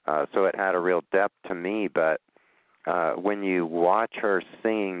 So it had a real depth to me, but when you watch her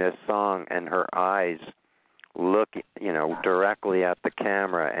singing this song and her eyes look, directly at the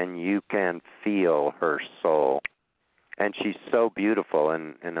camera, and you can feel her soul. And she's so beautiful,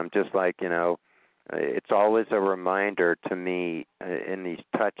 and I'm just like, it's always a reminder to me in these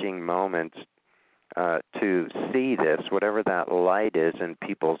touching moments to see this, whatever that light is in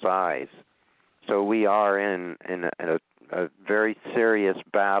people's eyes. So we are in a very serious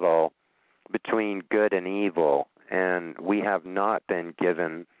battle between good and evil, and we have not been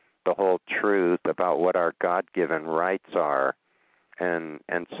given the whole truth about what our God-given rights are, and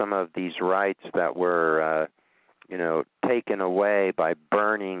some of these rights that were taken away by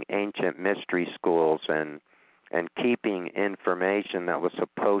burning ancient mystery schools and keeping information that was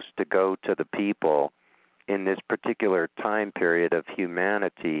supposed to go to the people in this particular time period of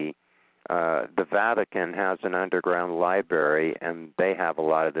humanity. The Vatican has an underground library, and they have a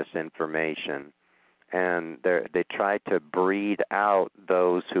lot of this information. And they try to breed out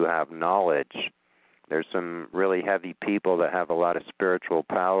those who have knowledge. There's some really heavy people that have a lot of spiritual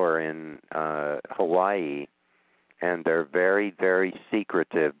power in Hawaii, and they're very, very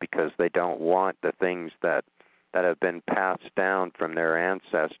secretive because they don't want the things that have been passed down from their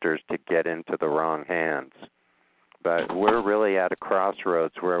ancestors to get into the wrong hands. But we're really at a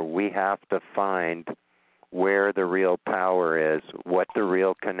crossroads where we have to find where the real power is, what the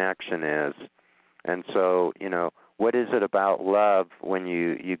real connection is. And so, what is it about love when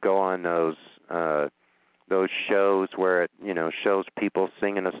you go on those shows where it, shows people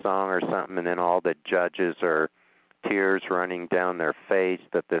singing a song or something, and then all the judges are tears running down their face,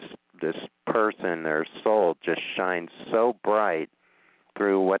 that this person, their soul, just shines so bright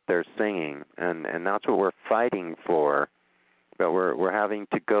through what they're singing, and that's what we're fighting for. But we're having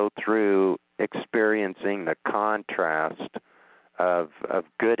to go through experiencing the contrast of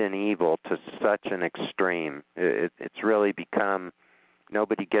good and evil to such an extreme. It's really become,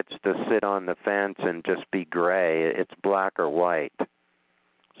 nobody gets to sit on the fence and just be gray. It's black or white.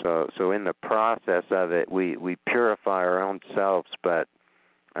 So in the process of it, we purify our own selves, but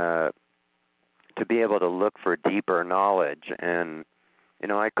to be able to look for deeper knowledge. And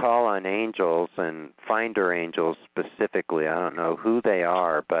I call on angels and finder angels specifically. I don't know who they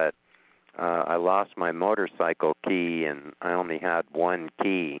are, but I lost my motorcycle key, and I only had one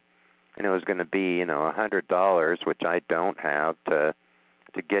key, and it was going to be, $100, which I don't have, to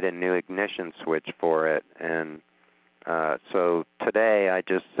get a new ignition switch for it. And so today I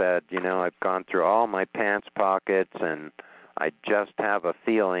just said, I've gone through all my pants pockets, and I just have a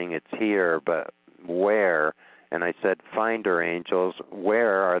feeling it's here, but where? And I said, finder angels,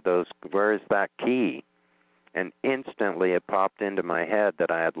 where is that key? And instantly it popped into my head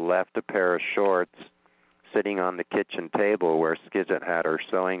that I had left a pair of shorts sitting on the kitchen table where Skizit had her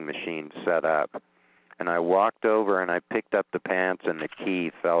sewing machine set up. And I walked over and I picked up the pants, and the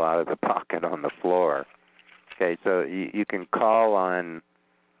key fell out of the pocket on the floor. Okay, so you can call on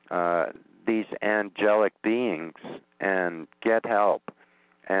these angelic beings and get help.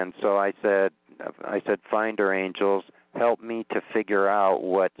 And so I said, finder angels, help me to figure out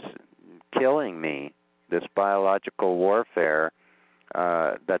what's killing me, this biological warfare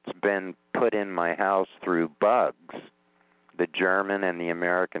that's been put in my house through bugs, the German and the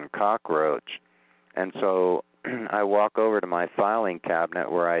American cockroach. And so I walk over to my filing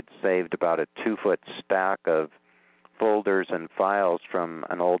cabinet where I'd saved about a 2-foot stack of folders and files from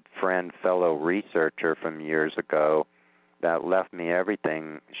an old friend, fellow researcher from years ago, that left me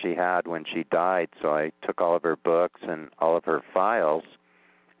everything she had when she died. So I took all of her books and all of her files,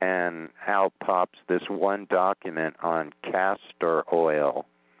 and out pops this one document on castor oil.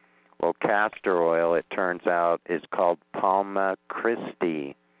 Well, castor oil, it turns out, is called Palma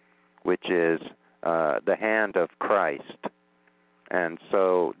Christi, which is the hand of Christ. And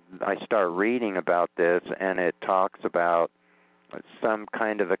so I start reading about this, and it talks about some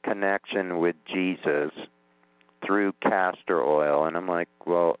kind of a connection with Jesus through castor oil. And I'm like,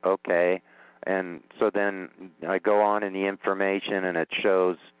 well, okay. And so then I go on in the information, and it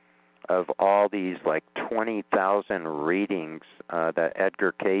shows of all these 20,000 readings that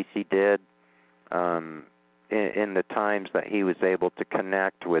Edgar Cayce did in the times that he was able to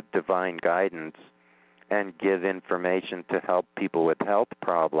connect with divine guidance and give information to help people with health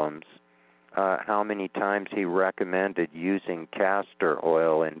problems, how many times he recommended using castor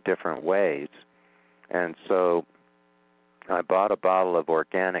oil in different ways. And so I bought a bottle of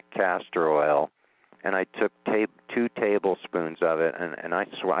organic castor oil, and I took 2 tablespoons of it, and I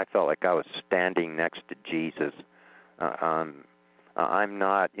swear I felt like I was standing next to Jesus. I'm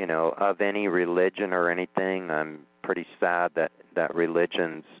not, of any religion or anything. I'm pretty sad that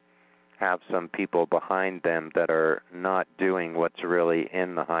religions have some people behind them that are not doing what's really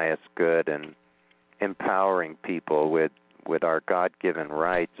in the highest good and empowering people with our God-given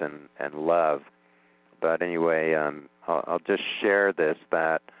rights and love. But anyway, I'll just share this,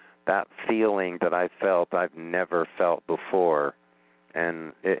 that feeling that I felt I've never felt before.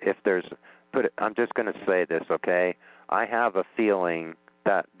 And if there's, I'm just going to say this, okay? I have a feeling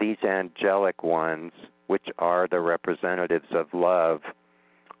that these angelic ones, which are the representatives of love,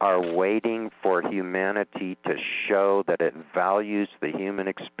 are waiting for humanity to show that it values the human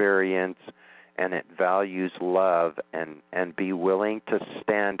experience and it values love, and be willing to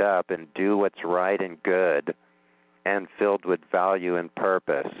stand up and do what's right and good and filled with value and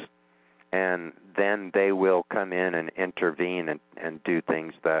purpose. And then they will come in and intervene and do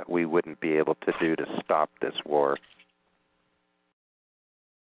things that we wouldn't be able to do to stop this war.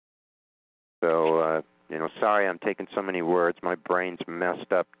 So, sorry I'm taking so many words. My brain's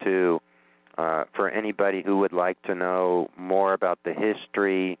messed up too. For anybody who would like to know more about the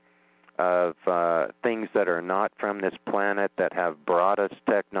history of things that are not from this planet that have brought us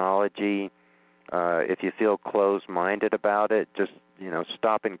technology, if you feel closed-minded about it, just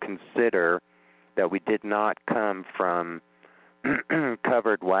stop and consider that we did not come from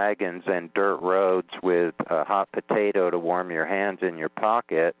covered wagons and dirt roads with a hot potato to warm your hands in your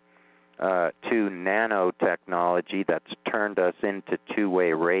pocket, to nanotechnology that's turned us into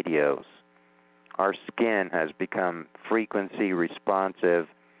two-way radios. Our skin has become frequency responsive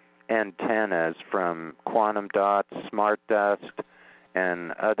antennas from quantum dots, smart dust,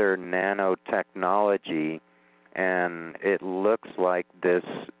 and other nanotechnology, and it looks like this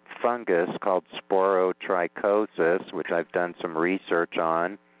fungus called sporotrichosis, which I've done some research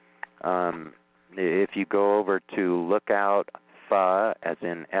on. If you go over to Lookout FA, as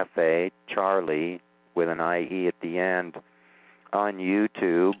in F-A, Charlie, with an I-E at the end, on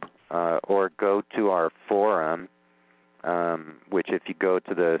YouTube, or go to our forum, which if you go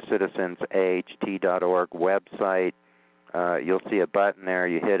to the citizensaht.org website, you'll see a button there.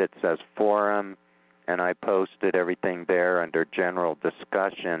 You hit it, says forum, and I posted everything there under general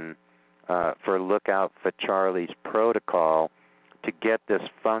discussion for Lookout for Charlie's protocol to get this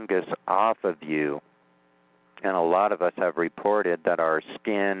fungus off of you. And a lot of us have reported that our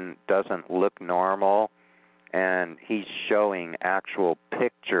skin doesn't look normal, and he's showing actual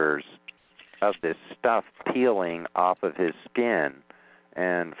pictures of this stuff peeling off of his skin.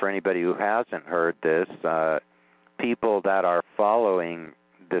 And for anybody who hasn't heard this, people that are following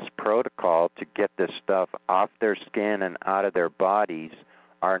this protocol to get this stuff off their skin and out of their bodies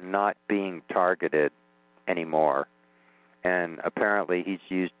are not being targeted anymore. And apparently he's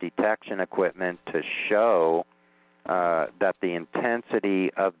used detection equipment to show that the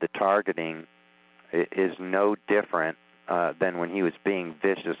intensity of the targeting is no different than when he was being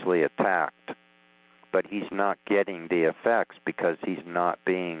viciously attacked. But he's not getting the effects because he's not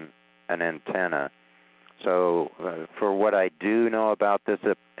being an antenna. So for what I do know about this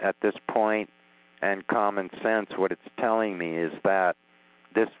at this point, and common sense, what it's telling me is that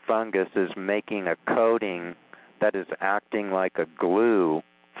this fungus is making a coating that is acting like a glue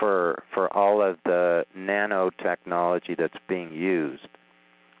for all of the nanotechnology that's being used.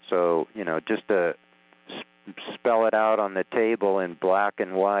 So, just to spell it out on the table in black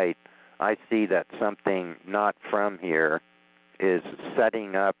and white, I see that something not from here is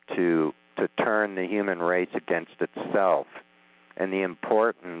setting up to turn the human race against itself. And the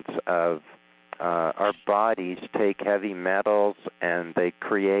importance of our bodies take heavy metals and they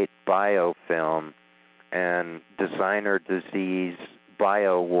create biofilm, and designer disease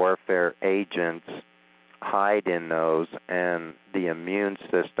biowarfare agents hide in those, and the immune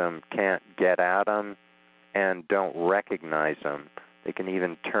system can't get at them and don't recognize them. They can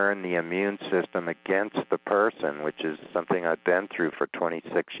even turn the immune system against the person, which is something I've been through for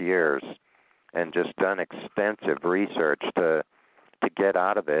 26 years and just done extensive research to get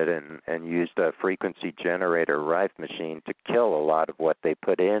out of it, and used a frequency generator Rife machine to kill a lot of what they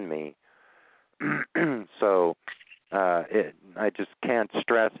put in me. So I just can't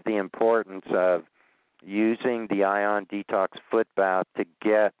stress the importance of using the ion detox foot bath to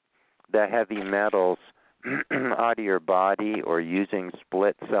get the heavy metals out of your body, or using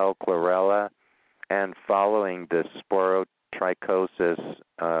split cell chlorella and following the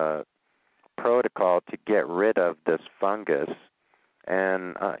sporotrichosis protocol to get rid of this fungus.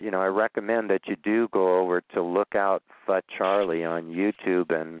 And, I recommend that you do go over to Lookout for Charlie on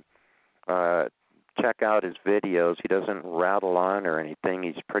YouTube and check out his videos. He doesn't rattle on or anything.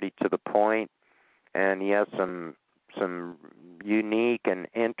 He's pretty to the point, and he has some unique and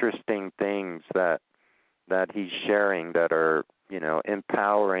interesting things that he's sharing that are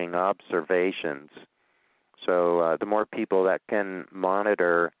empowering observations. So the more people that can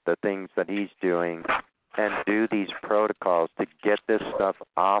monitor the things that he's doing and do these protocols to get this stuff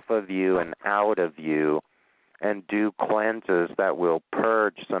off of you and out of you, and do cleanses that will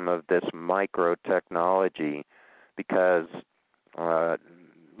purge some of this micro-technology, because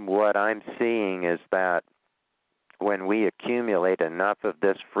what I'm seeing is that when we accumulate enough of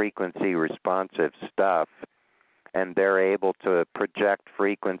this frequency-responsive stuff, and they're able to project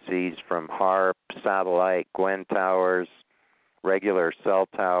frequencies from HAARP, satellite, Gwen towers, regular cell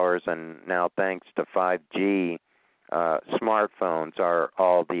towers, and now thanks to 5G, smartphones are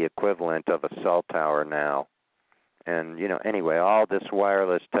all the equivalent of a cell tower now. And, anyway, all this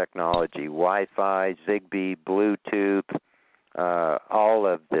wireless technology, Wi-Fi, Zigbee, Bluetooth, all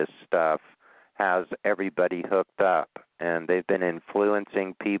of this stuff has everybody hooked up. And they've been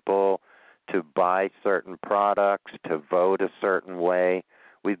influencing people to buy certain products, to vote a certain way.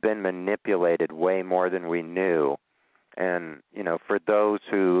 We've been manipulated way more than we knew. And, for those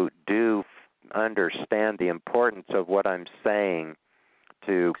who do understand the importance of what I'm saying,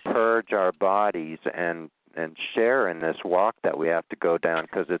 to purge our bodies and share in this walk that we have to go down,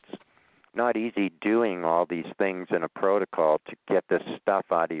 because it's not easy doing all these things in a protocol to get this stuff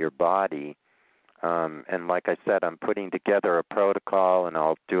out of your body. And like I said, I'm putting together a protocol, and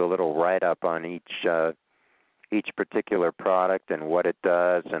I'll do a little write-up on each particular product and what it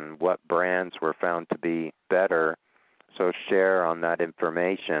does and what brands were found to be better. So share on that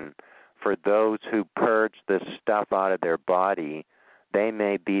information. For those who purge this stuff out of their body, they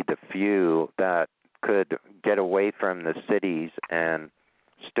may be the few that could get away from the cities and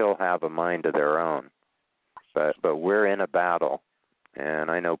still have a mind of their own. But we're in a battle. And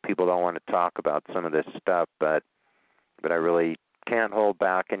I know people don't want to talk about some of this stuff, but I really can't hold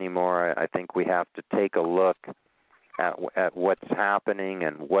back anymore. I think we have to take a look at what's happening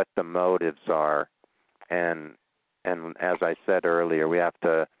and what the motives are. And as I said earlier, we have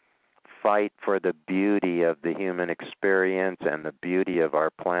to fight for the beauty of the human experience and the beauty of our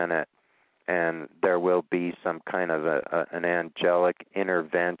planet. And there will be some kind of an angelic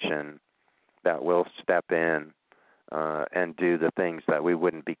intervention that will step in and do the things that we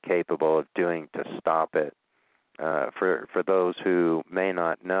wouldn't be capable of doing to stop it. For those who may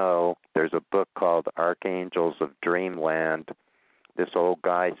not know, there's a book called Archangels of Dreamland. This old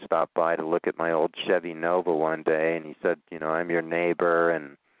guy stopped by to look at my old Chevy Nova one day, and he said, I'm your neighbor,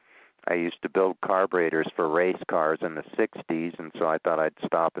 and I used to build carburetors for race cars in the 60s, and so I thought I'd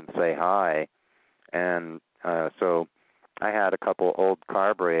stop and say hi. And so I had a couple old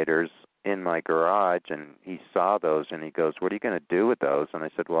carburetors in my garage, and he saw those, and he goes, what are you going to do with those? And I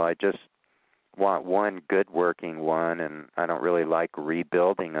said, well, I just want one good working one, and I don't really like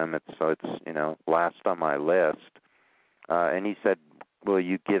rebuilding them. It's last on my list. And he said, will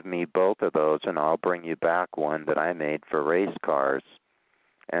you give me both of those, and I'll bring you back one that I made for race cars.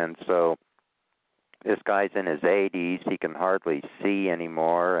 And so this guy's in his 80s. He can hardly see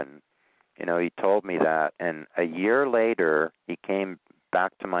anymore, and he told me that. And a year later, he came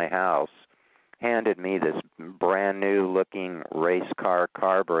back to my house, handed me this brand new looking race car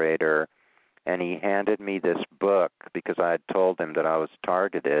carburetor, and he handed me this book because I had told him that I was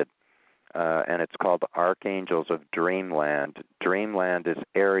targeted, and it's called Archangels of Dreamland. Dreamland is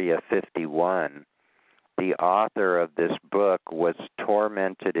Area 51. The author of this book was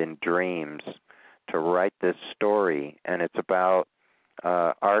tormented in dreams to write this story, and it's about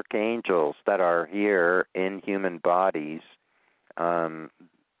archangels that are here in human bodies, and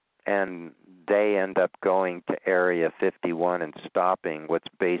they end up going to Area 51 and stopping what's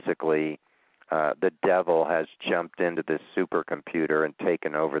basically the devil has jumped into this supercomputer and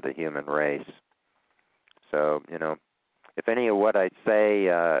taken over the human race. So, if any of what I say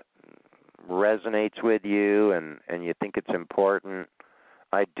resonates with you and you think it's important,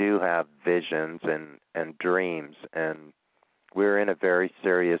 I do have visions and dreams, and we're in a very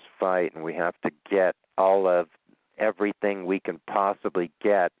serious fight, and we have to get all of everything we can possibly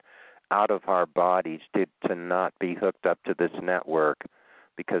get out of our bodies to not be hooked up to this network,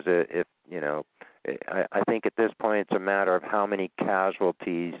 because if I think at this point it's a matter of how many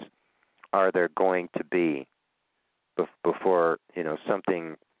casualties are there going to be before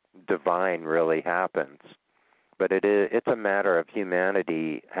something divine really happens. But it's a matter of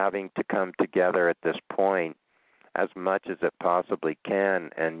humanity having to come together at this point as much as it possibly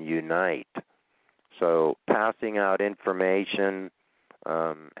can and unite. So passing out information,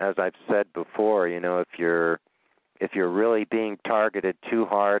 as I've said before, if you're really being targeted too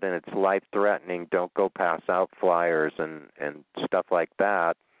hard and it's life-threatening, don't go pass out flyers and stuff like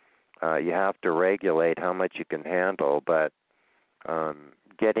that. You have to regulate how much you can handle, but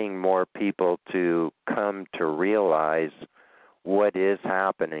getting more people to come to realize what is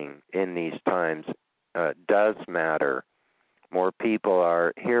happening in these times does matter. More people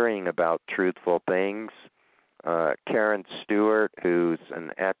are hearing about truthful things. Karen Stewart, who's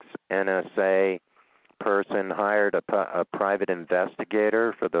an ex-NSA person, hired a private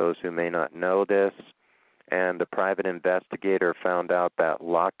investigator, for those who may not know this, and the private investigator found out that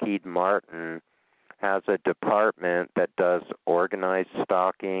Lockheed Martin has a department that does organized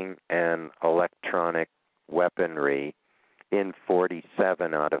stalking and electronic weaponry in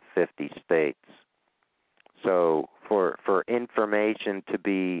 47 out of 50 states. So for information to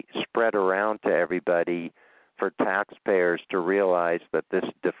be spread around to everybody, for taxpayers to realize that this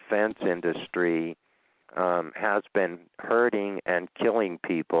defense industry has been hurting and killing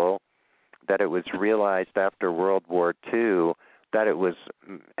people, that it was realized after World War II that it was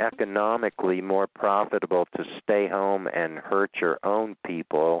economically more profitable to stay home and hurt your own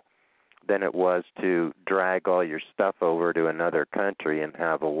people than it was to drag all your stuff over to another country and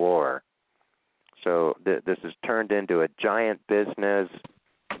have a war. So this has turned into a giant business.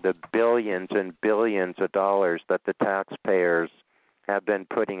 The billions and billions of dollars that the taxpayers have been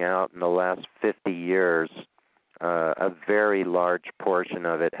putting out in the last 50 years, a very large portion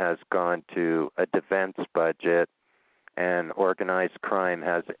of it has gone to a defense budget, and organized crime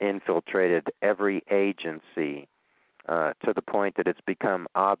has infiltrated every agency to the point that it's become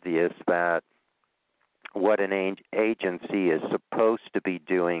obvious that what an agency is supposed to be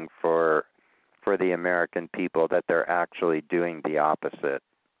doing for the American people, that they're actually doing the opposite.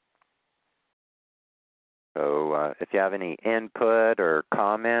 So if you have any input or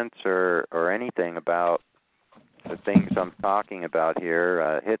comments or anything about the things I'm talking about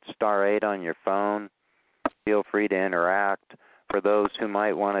here, hit *8 on your phone. Feel free to interact. For those who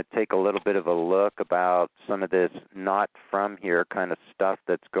might want to take a little bit of a look about some of this not from here kind of stuff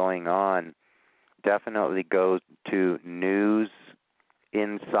that's going on, definitely go to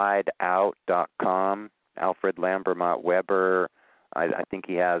newsinsideout.com. Alfred Lambermont Weber, I think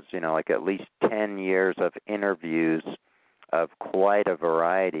he has, like at least 10 years of interviews of quite a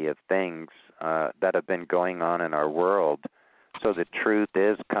variety of things that have been going on in our world. So the truth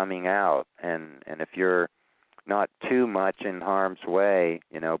is coming out. And if you're not too much in harm's way,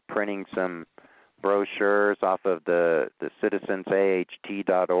 printing some brochures off of the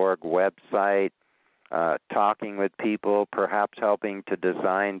citizensaht.org website, talking with people, perhaps helping to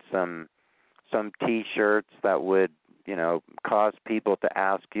design some T-shirts that would, cause people to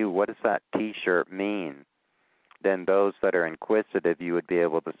ask you, what does that T-shirt mean? Then those that are inquisitive, you would be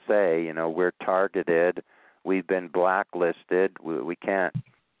able to say, we're targeted, we've been blacklisted, we can't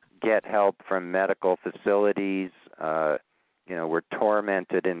get help from medical facilities, we're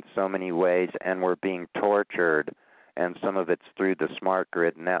tormented in so many ways, and we're being tortured, and some of it's through the Smart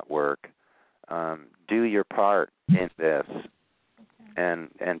Grid network. Do your part in this, and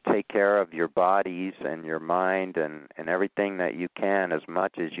take care of your bodies and your mind and everything that you can as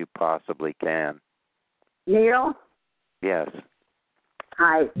much as you possibly can. Neil? Yes.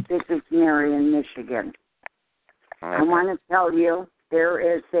 Hi, this is Mary in Michigan. Okay. I want to tell you there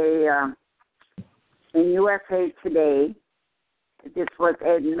is in USA Today, this was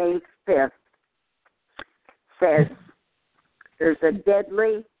on May 5th, says there's a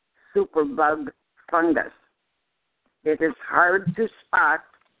deadly superbug fungus. It is hard to spot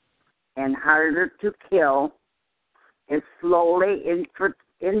and harder to kill. It's slowly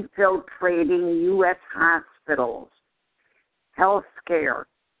infiltrating U.S. hospitals, healthcare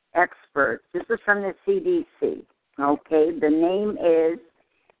experts. This is from the CDC. Okay, the name is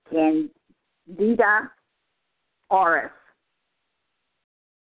Candida auris.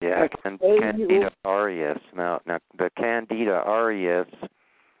 Yeah, Candida auris. Now, the Candida auris,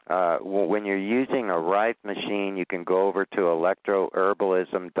 when you're using a Rife machine, you can go over to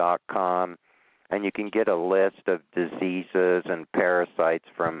electroherbalism.com, and you can get a list of diseases and parasites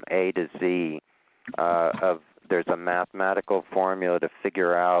from A to Z. There's a mathematical formula to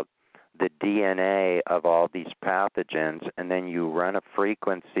figure out the DNA of all these pathogens, and then you run a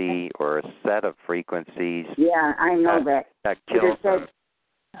frequency or a set of frequencies. Yeah, I know that. That kills them.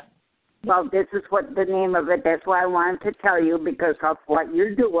 Well, this is what the name of it. That's why I wanted to tell you, because of what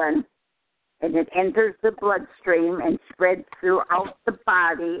you're doing. And it enters the bloodstream and spreads throughout the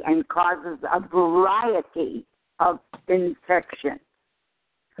body and causes a variety of infections.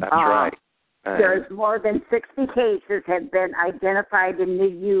 That's right. There's more than 60 cases have been identified in the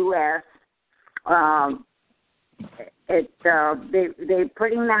U.S. They're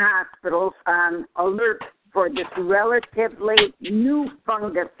putting the hospitals on alert for this relatively new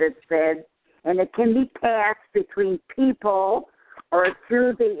fungus, it said, and it can be passed between people or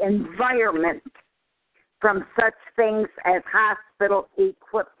through the environment from such things as hospital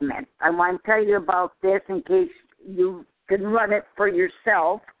equipment. I want to tell you about this in case you can run it for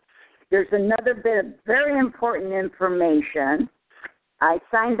yourself. There's another bit of very important information. I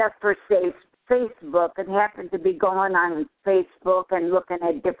signed up for Facebook and happened to be going on Facebook and looking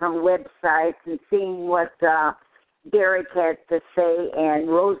at different websites and seeing what Derek had to say, and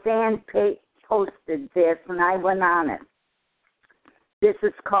Roseanne posted this, and I went on it. This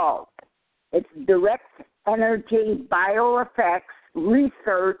is called, it's Direct Energy Bioeffects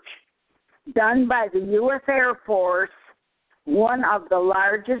Research done by the U.S. Air Force, one of the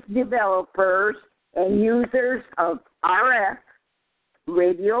largest developers and users of RF,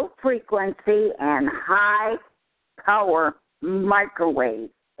 radio frequency, and high-power microwave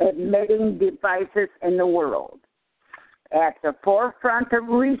emitting devices in the world. At the forefront of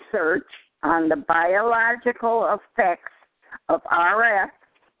research on the biological effects of RF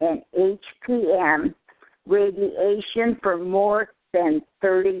and HPM radiation for more than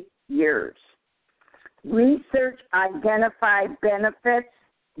 30 years. Research identified benefits,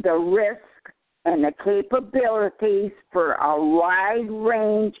 the risk, and the capabilities for a wide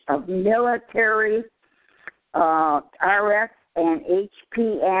range of military RF and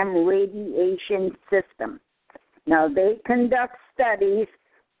HPM radiation systems. Now, they conduct studies,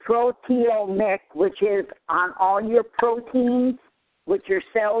 proteomic, which is on all your proteins, which your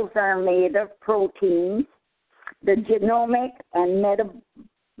cells are made of proteins, the genomic and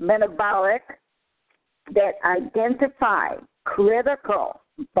metabolic, that identify critical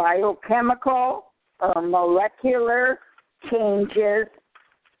biochemical or molecular changes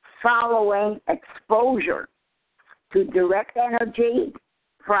following exposure to direct energy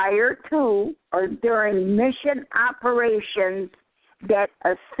prior to or during mission operations that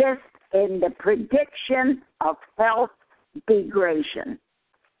assist in the prediction of health degradation.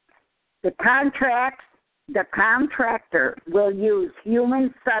 The contractor will use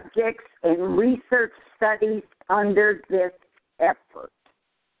human subjects in research studies under this effort.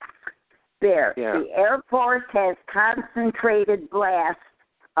 The Air Force has concentrated blasts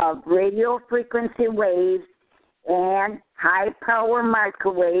of radio frequency waves and high-power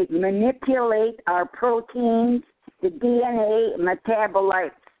microwave manipulate our proteins, the DNA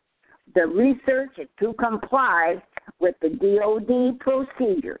metabolites. The research is to comply with the DoD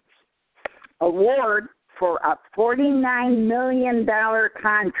procedures. Award for a $49 million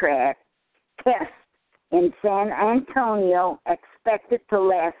contract test in San Antonio expected to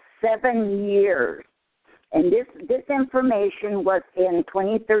last 7 years. And this information was in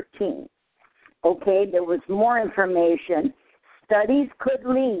 2013. Okay, there was more information. Studies could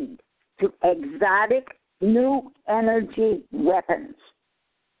lead to exotic new energy weapons.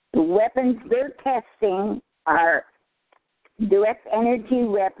 The weapons they're testing are direct energy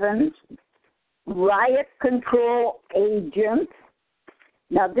weapons, riot control agents.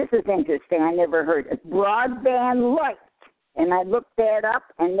 Now, this is interesting. I never heard it. Broadband light. And I looked that up,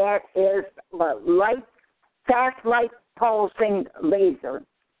 and that is fast light pulsing laser.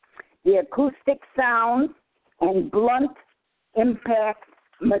 The acoustic sound and blunt impact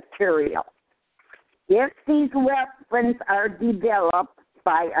material. If these weapons are developed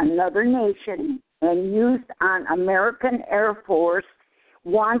by another nation and used on American Air Force,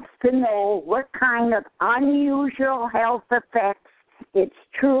 wants to know what kind of unusual health effects its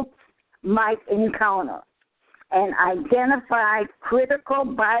troops might encounter and identify critical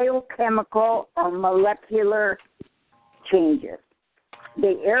biochemical or molecular changes.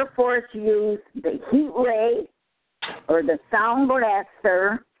 The Air Force used the heat ray or the sound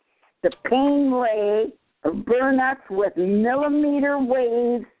blaster, the pain ray, or burn us with millimeter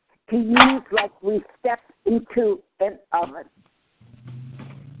waves to use like we step into an oven.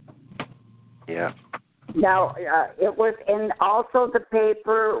 Yeah. Now, it was in also the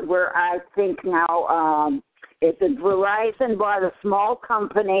paper where I think now it's Verizon bought a small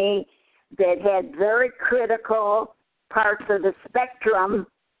company that had very critical parts of the spectrum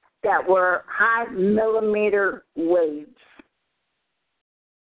that were high millimeter waves.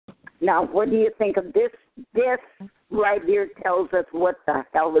 Now, what do you think of this? This right here tells us what the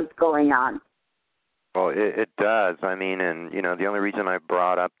hell is going on. Well, it does. I mean, and, the only reason I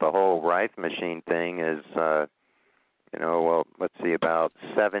brought up the whole Rife machine thing is, let's see, about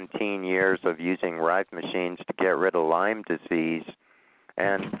 17 years of using Rife machines to get rid of Lyme disease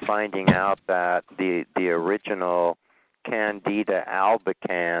and finding out that the original Candida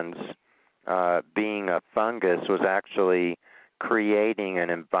albicans, being a fungus, was actually creating an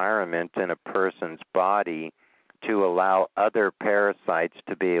environment in a person's body to allow other parasites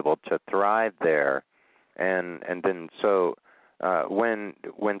to be able to thrive there. And then so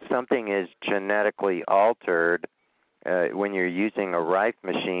when something is genetically altered, when you're using a Rife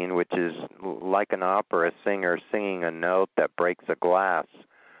machine, which is like an opera singer singing a note that breaks a glass,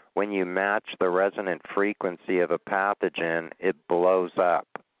 when you match the resonant frequency of a pathogen, it blows up.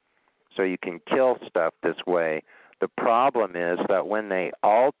 So you can kill stuff this way. The problem is that when they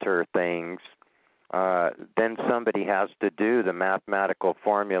alter things, then somebody has to do the mathematical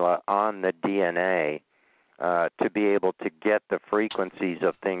formula on the DNA to be able to get the frequencies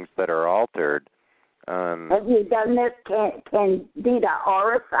of things that are altered. Have you done this, Candida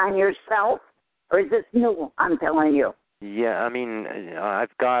auris, on yourself? Or is this new, I'm telling you? Yeah, I mean,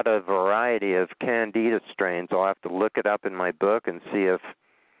 I've got a variety of Candida strains. I'll have to look it up in my book and see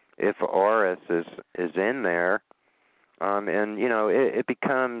if auris is in there. And, you know, it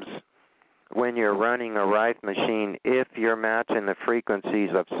becomes, when you're running a Rife machine, if you're matching the frequencies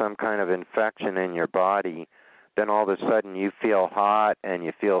of some kind of infection in your body, then all of a sudden you feel hot and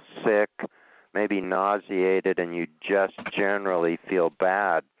you feel sick, maybe nauseated, and you just generally feel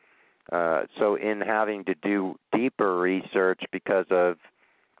bad. So in having to do deeper research because of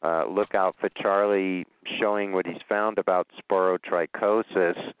Look Out for Charlie showing what he's found about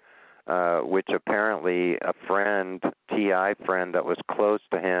sporotrichosis, which apparently a friend, TI friend that was close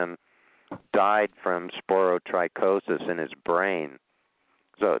to him, died from sporotrichosis in his brain.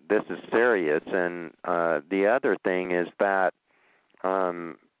 So this is serious. And the other thing is that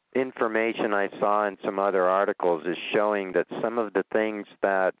information I saw in some other articles is showing that some of the things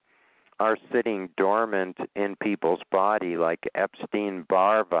that are sitting dormant in people's body, like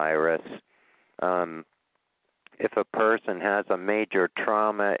Epstein-Barr virus, if a person has a major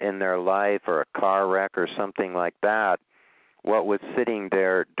trauma in their life or a car wreck or something like that, what was sitting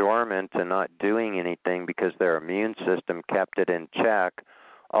there dormant and not doing anything because their immune system kept it in check,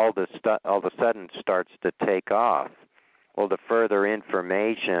 all of a sudden starts to take off. Well, the further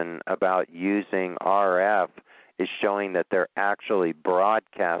information about using RF is showing that they're actually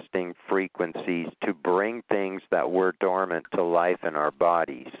broadcasting frequencies to bring things that were dormant to life in our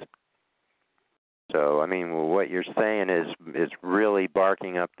bodies. So, I mean, what you're saying is really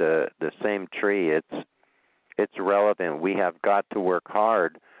barking up the same tree. It's relevant. We have got to work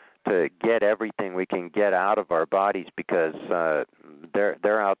hard to get everything we can get out of our bodies because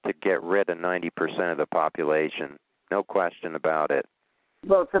they're out to get rid of 90% of the population. No question about it.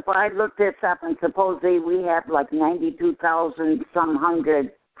 Well, if I look this up, and supposedly we have like 92,000 some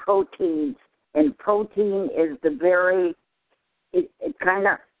hundred proteins, and protein is the very, it kind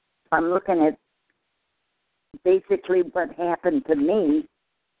of, I'm looking at basically what happened to me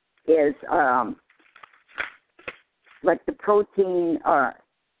is like the protein,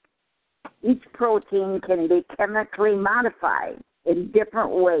 each protein can be chemically modified in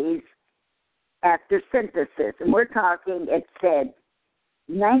different ways after synthesis. And we're talking, it said,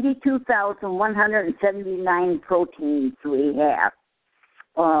 92,179 proteins we have.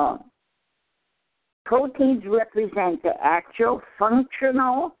 Proteins represent the actual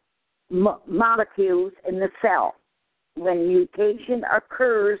functional molecules in the cell. When mutation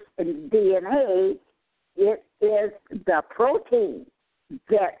occurs in DNA, it is the proteins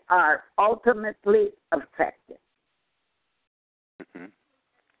that are ultimately affected. Mm-hmm.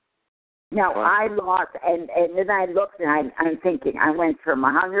 Now, I lost, and then I looked, and I'm thinking, I went from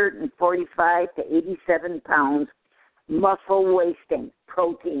 145 to 87 pounds, muscle wasting,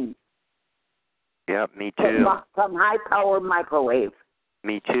 protein. Yep, me too. From high-power microwave.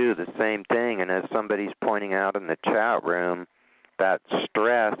 Me too, the same thing. And as somebody's pointing out in the chat room, that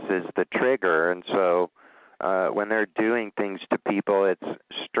stress is the trigger. And so when they're doing things to people, it's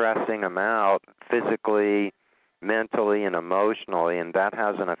stressing them out physically, mentally, and emotionally, and that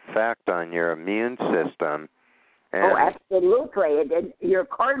has an effect on your immune system. And absolutely. And your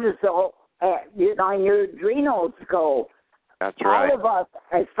cortisol, your adrenals go. That's right. All of us,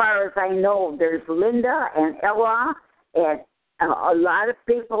 as far as I know, there's Linda and Ella, and a lot of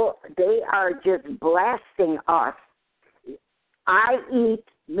people, they are just blasting us. I eat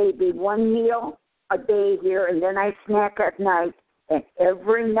maybe one meal a day here, and then I snack at night, and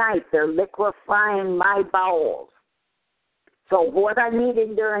every night they're liquefying my bowels. So what I'm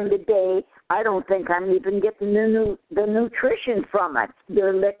eating during the day, I don't think I'm even getting the nutrition from it.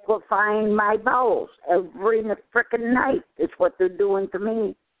 They're liquefying my bowels every frickin' night. It's what they're doing to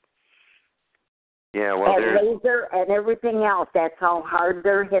me. Yeah, well, and laser and everything else. That's how hard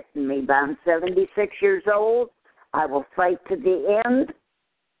they're hitting me. But I'm 76 years old. I will fight to the end.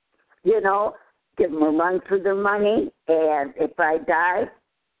 Give them a run for their money. And if I die,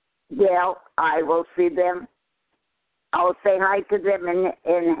 well, I will see them. I'll say hi to them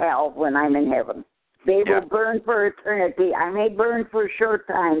in hell when I'm in heaven. They will burn for eternity. I may burn for a short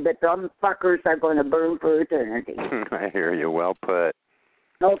time, but them fuckers are going to burn for eternity. I hear you. Well put.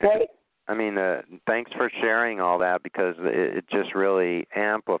 Okay. I mean, thanks for sharing all that, because it just really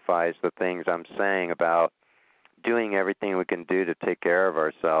amplifies the things I'm saying about doing everything we can do to take care of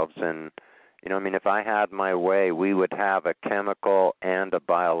ourselves. And, you know, I mean, if I had my way, we would have a chemical and a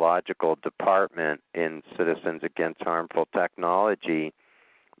biological department in Citizens Against Harmful Technology.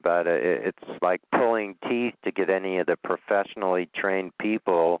 But it's like pulling teeth to get any of the professionally trained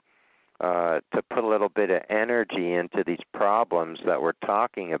people to put a little bit of energy into these problems that we're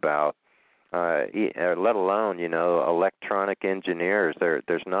talking about. Let alone, you know, electronic engineers.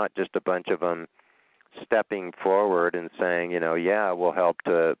 There's not just a bunch of them stepping forward and saying, you know, yeah, we'll help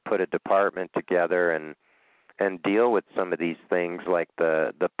to put a department together and deal with some of these things, like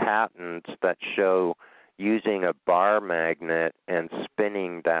the patents that show using a bar magnet and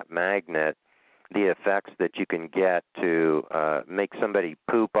spinning that magnet, the effects that you can get to make somebody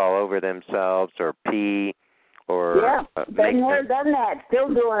poop all over themselves or pee or been there, done that, still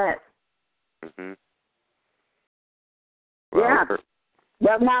doing it. Mm-hmm.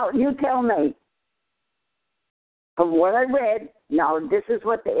 Well, now you tell me. From what I read, now this is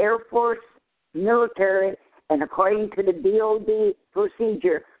what the Air Force, military, and according to the DOD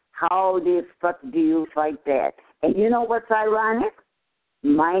procedure, how the fuck do you fight that? And you know what's ironic?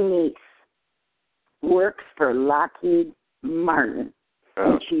 My niece works for Lockheed Martin,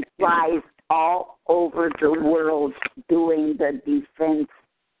 and she flies all over the world doing the defense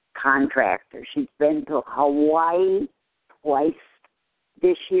contractor. She's been to Hawaii twice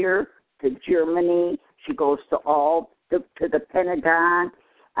this year, to Germany. She goes to to the Pentagon.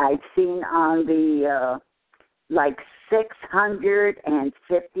 I've seen on the like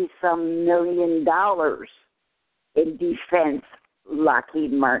 $650-some million in defense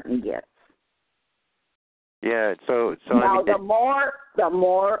Lockheed Martin gets. Yeah, so now I mean, the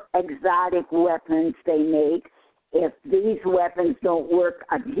more exotic weapons they make, if these weapons don't work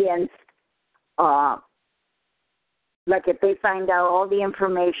against, like if they find out all the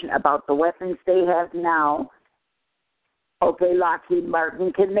information about the weapons they have now, okay, Lockheed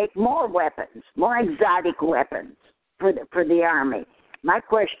Martin can make more weapons, more exotic weapons for the Army. My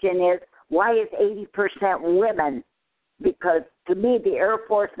question is, why is 80% women? Because to me, the Air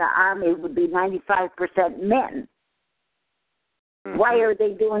Force and the Army would be 95% men. Mm-hmm. Why are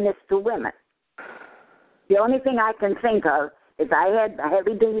they doing this to women? The only thing I can think of is I had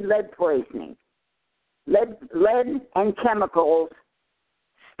heavy-duty lead poisoning. Lead and chemicals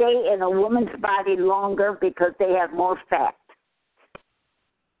stay in a woman's body longer because they have more fat.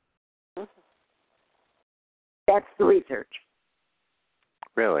 That's the research.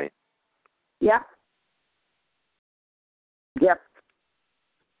 Really? Yep.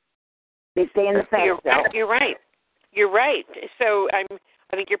 They stay in the fat cell. You're right. You're right. So I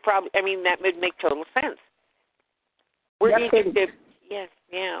think you're probably. I mean, that would make total sense. We're interested. Yes.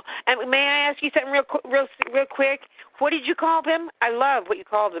 Yeah. And may I ask you something real quick? What did you call them? I love what you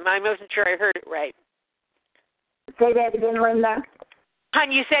called them. I wasn't sure I heard it right. Say that again, Linda.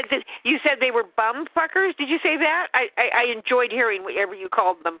 Hon, you said they were bum fuckers. Did you say that? I enjoyed hearing whatever you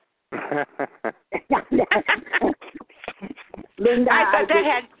called them. Linda, I thought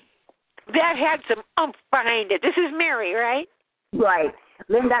that had some oomph behind it. This is Mary, right? Right.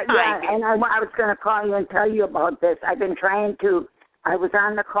 Linda, yeah, and I was going to call you and tell you about this. I was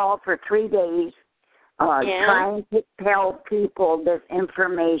on the call for 3 days trying to tell people this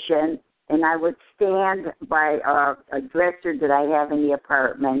information, and I would stand by a dresser that I have in the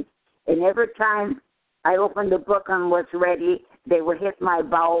apartment, and every time I opened the book and was ready, they would hit my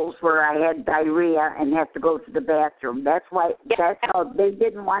bowels where I had diarrhea and have to go to the bathroom. That's how they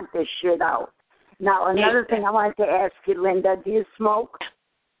didn't want this shit out. Now, another thing I wanted to ask you, Linda, do you smoke?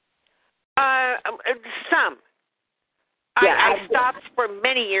 Some. Yeah, I stopped for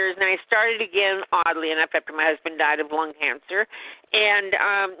many years, and I started again, oddly enough, after my husband died of lung cancer. And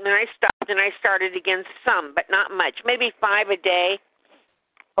then I stopped, and I started again some, but not much, maybe 5 a day.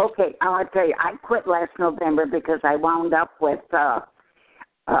 Okay, I want to tell you, I quit last November because I wound up with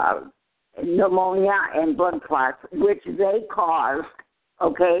pneumonia and blood clots, which they caused,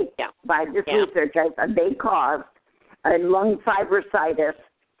 by this research. They caused lung fibrositis.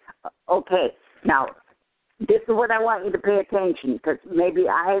 Okay, now, this is what I want you to pay attention, because maybe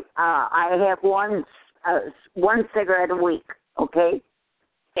I have one cigarette a week, okay?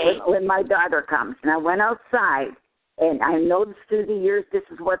 When my daughter comes. And I went outside, and I noticed through the years this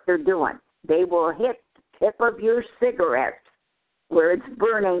is what they're doing. They will hit the tip of your cigarette where it's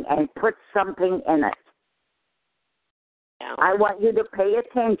burning and put something in it. Yeah. I want you to pay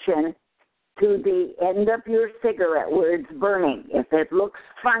attention to the end of your cigarette where it's burning. If it looks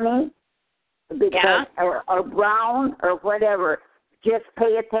funny, because or brown or whatever, just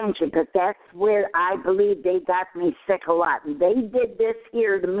pay attention, because that's where I believe they got me sick a lot. And they did this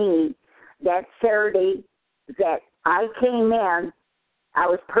here to me that Saturday that I came in. I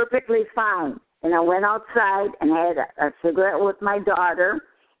was perfectly fine, and I went outside and had a cigarette with my daughter,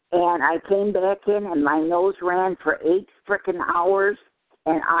 and I came back in, and my nose ran for 8 frickin' hours,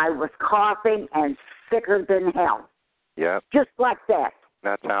 and I was coughing and sicker than hell. Yep. Just like that.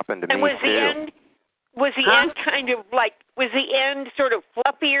 That's happened to me, and was too. Was the end kind of like, was the end sort of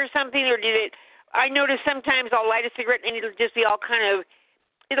fluffy or something, or did it, I notice sometimes I'll light a cigarette and it'll just be all kind of,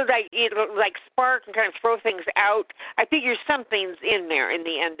 it'll like spark and kind of throw things out. I figure something's in there in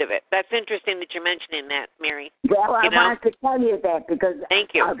the end of it. That's interesting that you're mentioning that, Mary. Well, I wanted to tell you that because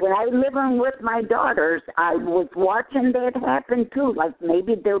Thank you. When I was living with my daughters, I was watching that happen too. Like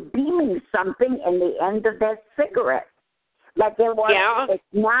maybe they're beaming something in the end of that cigarette. Like it was, it's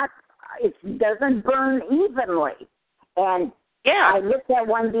not, it doesn't burn evenly. And I looked at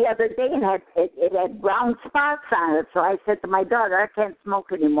one the other day and it had brown spots on it. So I said to my daughter, I can't smoke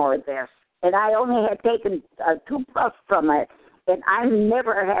any more of this. And I only had taken 2 puffs from it. And I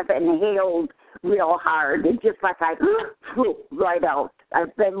never have inhaled real hard. It's just like I flew right out.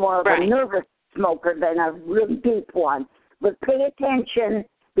 I've been more of a nervous smoker than a real deep one. But pay attention,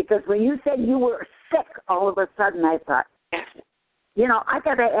 because when you said you were sick, all of a sudden I thought, you know, I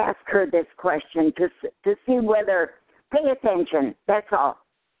got to ask her this question to see whether, pay attention, that's all.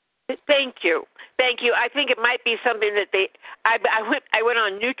 Thank you. I think it might be something that I went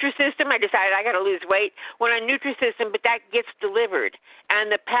on Nutrisystem. I decided I got to lose weight. Went on Nutrisystem, but that gets delivered,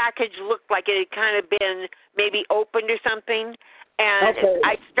 and the package looked like it had kind of been maybe opened or something. And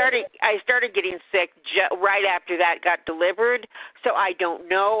I started getting sick right after that got delivered. So I don't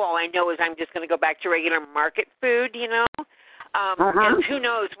know. All I know is I'm just going to go back to regular market food, you know. And who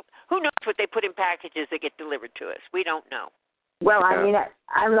knows what they put in packages that get delivered to us. We don't know. Well, I mean,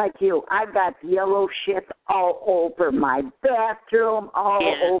 I'm like you. I got yellow shit all over my bathroom, all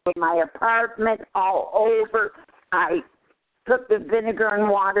over my apartment, all over. I took the vinegar and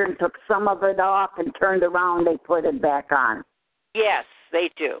water and took some of it off and turned around. They put it back on. Yes, they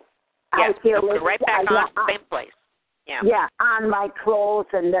do. Yes, I feel it right back on the same place. Yeah, on my clothes,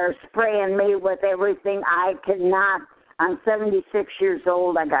 and they're spraying me with everything. I cannot. I'm 76 years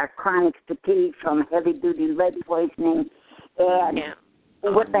old. I got chronic fatigue from heavy-duty lead poisoning. And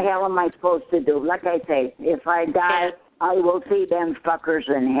what the hell am I supposed to do? Like I say, if I die, I will see them fuckers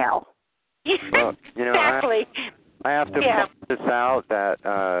in hell. Well, you know, exactly. I have to point this out that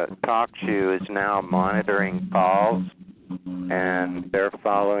TalkShoe is now monitoring calls, and they're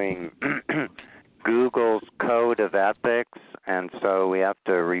following Google's code of ethics, and so we have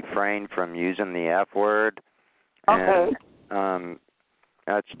to refrain from using the F word. Okay. And,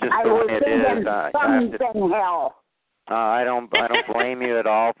 that's just I the will way it is. In hell. I don't blame you at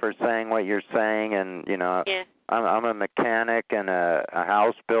all for saying what you're saying, and you know, I'm a mechanic and a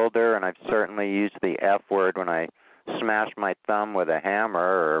house builder, and I've certainly used the F word when I smash my thumb with a hammer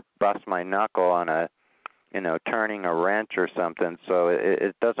or bust my knuckle on turning a wrench or something. So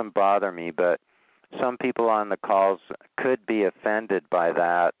it doesn't bother me, but some people on the calls could be offended by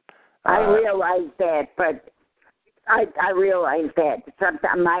that. I realize that, but I realize that.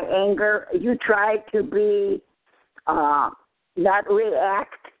 Sometimes my anger, you try to be not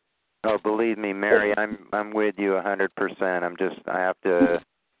react. Oh, believe me, Mary, I'm with you 100%. I have to,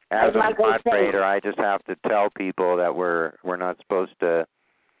 as a moderator, I just have to tell people that we're not supposed to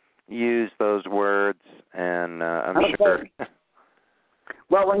use those words, and I'm sure.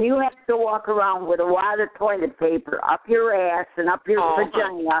 Well, when you have to walk around with a wad of toilet paper up your ass and up your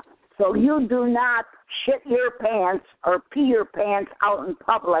vagina, so you do not shit your pants or pee your pants out in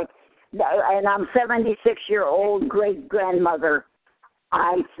public, and I'm 76-year-old great-grandmother,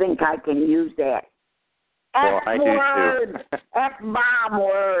 I think I can use that. F-word, F-bomb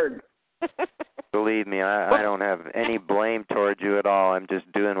word. Believe me, I don't have any blame towards you at all. I'm just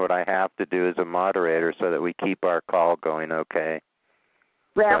doing what I have to do as a moderator so that we keep our call going okay.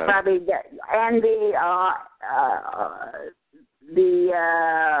 Well, probably, and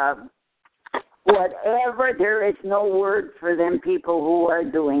whatever, there is no word for them people who are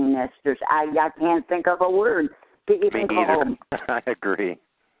doing this. I can't think of a word to even call them. I agree.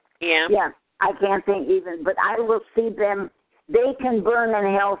 Yeah. Yeah, I can't think even, but I will see them. They can burn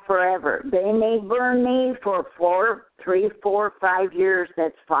in hell forever. They may burn me for 3, 4, 5 years.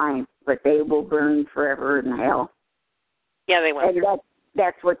 That's fine, but they will burn forever in hell. Yeah, they will. And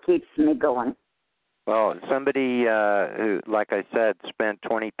that's what keeps me going. Well, somebody who, like I said, spent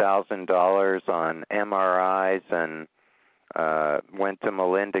 $20,000 on MRIs and went to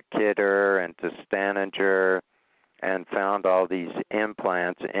Melinda Kidder and to Staninger and found all these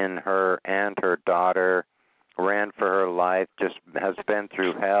implants in her and her daughter, ran for her life, just has been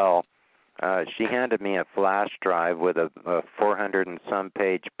through hell. She handed me a flash drive with a 400 and some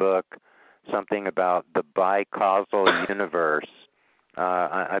page book, something about the bicausal universe.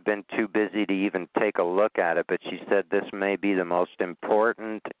 I've been too busy to even take a look at it, but she said this may be the most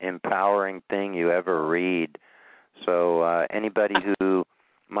important, empowering thing you ever read. So anybody who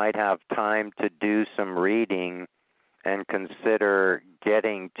might have time to do some reading and consider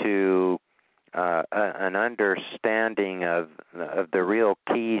getting to an understanding of the real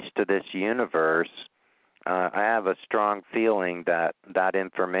keys to this universe, I have a strong feeling that that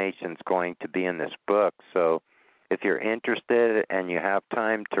information is going to be in this book. So if you're interested and you have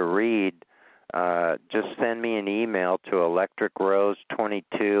time to read, just send me an email to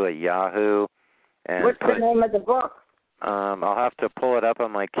electricrose22@yahoo. And what's the name of the book? I'll have to pull it up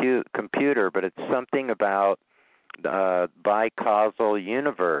on my computer, but it's something about bicausal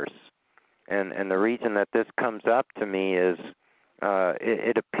universe. And the reason that this comes up to me is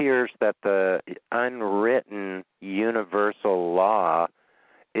it appears that the unwritten universal law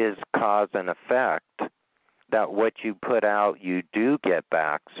is cause and effect, that what you put out, you do get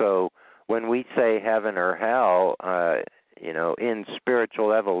back. So when we say heaven or hell, in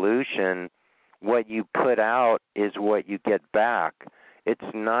spiritual evolution, what you put out is what you get back.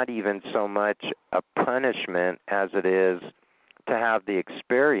 It's not even so much a punishment as it is to have the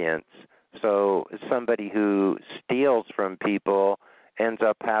experience. So somebody who steals from people ends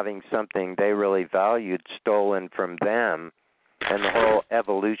up having something they really valued stolen from them. And the whole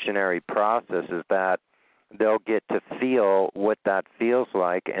evolutionary process is that they'll get to feel what that feels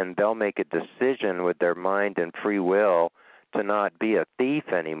like, and they'll make a decision with their mind and free will to not be a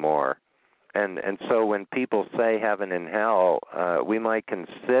thief anymore. And so when people say heaven and hell, we might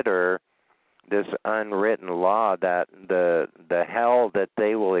consider this unwritten law that the hell that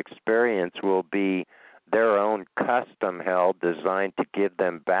they will experience will be their own custom hell designed to give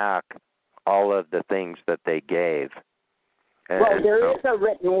them back all of the things that they gave. Well, there is a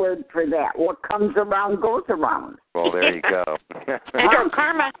written word for that. What comes around goes around. Well, there you go.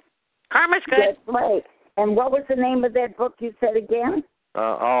 Karma. Karma's good. That's right. And what was the name of that book you said again?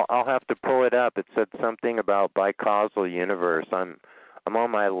 I'll have to pull it up. It said something about bicausal universe. I'm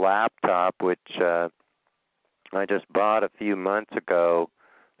on my laptop, which I just bought a few months ago,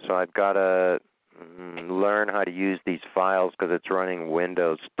 so I've got to learn how to use these files because it's running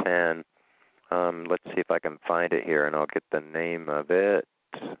Windows 10. Let's see if I can find it here, and I'll get the name of it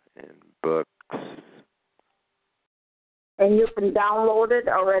in books. And you can download it,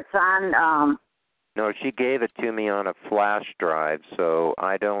 or it's on... No, she gave it to me on a flash drive, so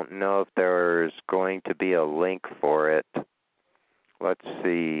I don't know if there's going to be a link for it. Let's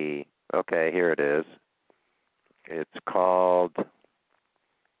see. Okay, here it is. It's called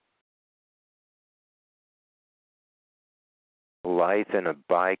Life in a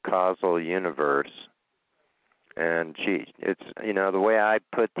Bicausal Universe. And the way I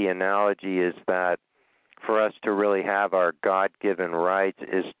put the analogy is that for us to really have our God-given rights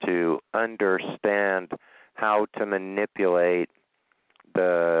is to understand how to manipulate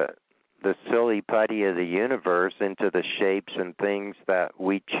the silly putty of the universe into the shapes and things that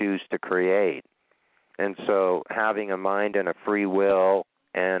we choose to create. And so having a mind and a free will,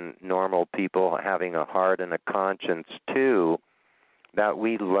 and normal people having a heart and a conscience too, that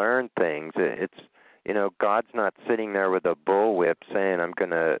we learn things. It's God's not sitting there with a bullwhip saying, I'm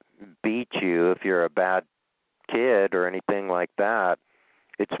going to beat you if you're a bad kid or anything like that.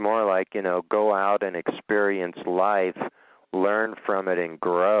 It's more like, go out and experience life, learn from it, and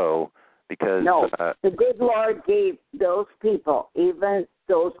grow. Because no, the good Lord gave those people, even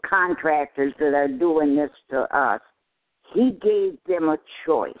those contractors that are doing this to us, He gave them a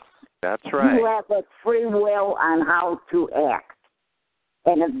choice. That's right. You have a free will on how to act.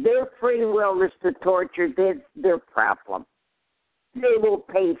 And if their free will is to torture, that's their problem. They will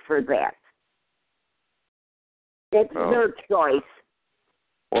pay for that. It's their choice.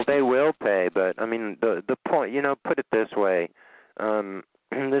 Well, they will pay, but, the point, put it this way.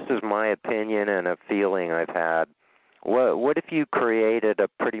 This is my opinion and a feeling I've had. What if you created a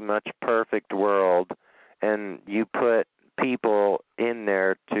pretty much perfect world and you put people in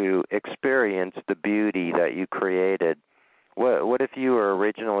there to experience the beauty that you created? What if you were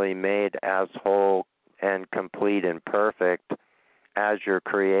originally made as whole and complete and perfect as your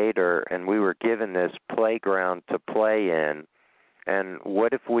creator, and we were given this playground to play in? And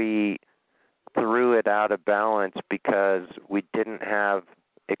what if we threw it out of balance because we didn't have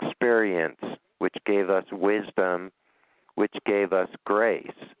experience, which gave us wisdom, which gave us grace,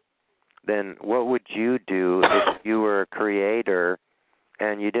 then what would you do if you were a creator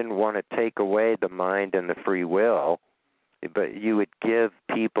and you didn't want to take away the mind and the free will, but you would give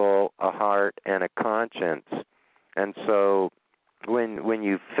people a heart and a conscience? And so when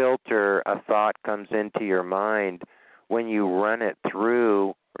you filter, a thought comes into your mind, when you run it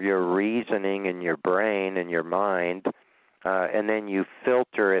through your reasoning in your brain and your mind, and then you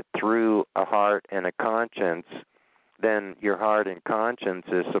filter it through a heart and a conscience, then your heart and conscience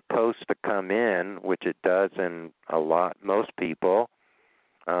is supposed to come in, which it does in most people,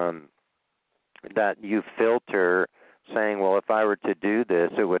 that you filter saying, well, if I were to do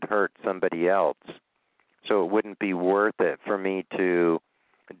this, it would hurt somebody else. So it wouldn't be worth it for me to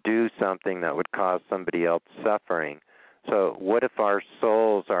do something that would cause somebody else suffering. So what if our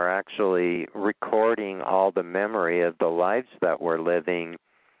souls are actually recording all the memory of the lives that we're living,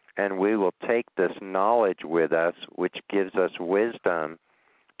 and we will take this knowledge with us, which gives us wisdom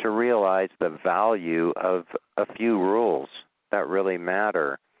to realize the value of a few rules that really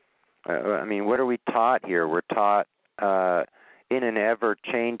matter. I mean, what are we taught here? We're taught in an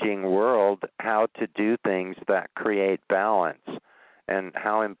ever-changing world how to do things that create balance, and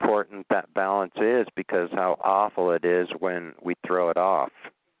how important that balance is, because how awful it is when we throw it off.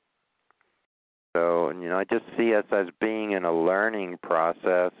 So, I just see us as being in a learning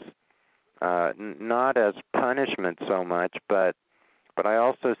process, not as punishment so much, but I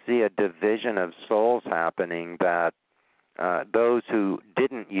also see a division of souls happening, that those who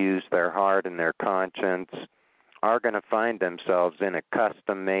didn't use their heart and their conscience are going to find themselves in a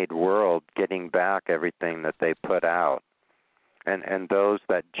custom-made world getting back everything that they put out. And those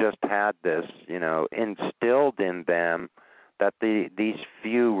that just had this, instilled in them that these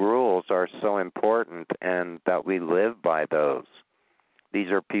few rules are so important and that we live by those. These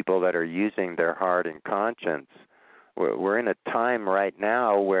are people that are using their heart and conscience. We're in a time right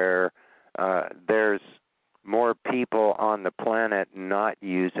now where there's more people on the planet not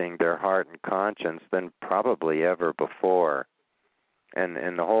using their heart and conscience than probably ever before. And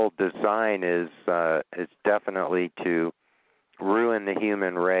the whole design is definitely to ruin the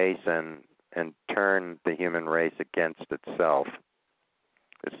human race and turn the human race against itself.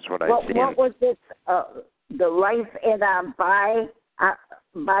 This is what I see. What was this? The life in a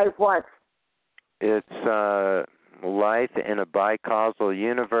by what? It's life in a bicausal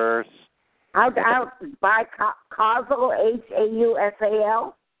universe. Bicausal,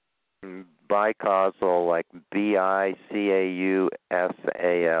 H-A-U-S-A-L? Bicausal, like B-I-C-A-U-S-A-L.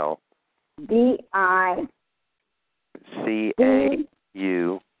 B-I-C-A-U.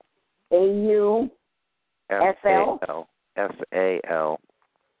 A-U-S-L? S-A-L.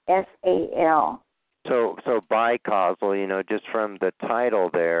 S-A-L. So bicausal, just from the title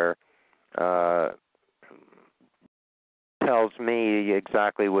there, tells me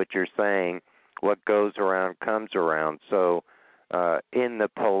exactly what you're saying. What goes around comes around. So in the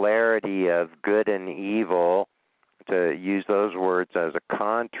polarity of good and evil, to use those words as a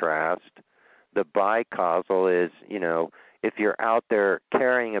contrast, the bicausal is, if you're out there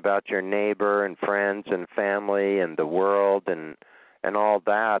caring about your neighbor and friends and family and the world and all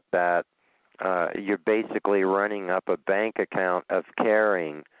that you're basically running up a bank account of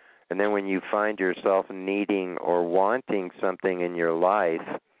caring. And then when you find yourself needing or wanting something in your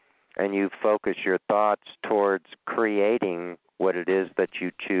life, and you focus your thoughts towards creating what it is that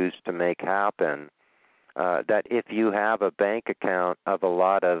you choose to make happen, that if you have a bank account of a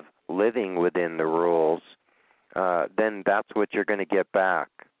lot of living within the rules, then that's what you're going to get back.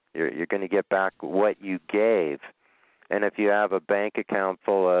 You're going to get back what you gave. And if you have a bank account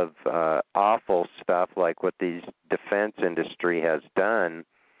full of awful stuff like what the defense industry has done,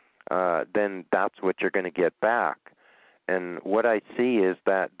 then that's what you're going to get back. And what I see is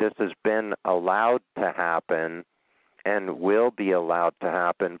that this has been allowed to happen and will be allowed to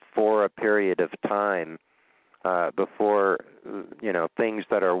happen for a period of time before, things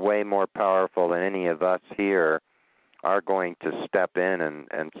that are way more powerful than any of us here are going to step in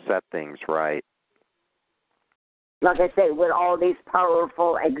and set things right. Like I say, with all these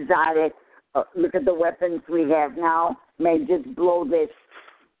powerful, exotic, look at the weapons we have now, may just blow this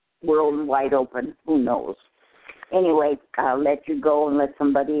world wide open. Who knows? Anyway, I'll let you go and let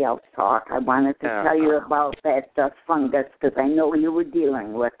somebody else talk. I wanted to tell you about that fungus because I know you were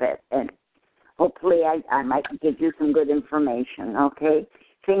dealing with it. And hopefully I might give you some good information, okay?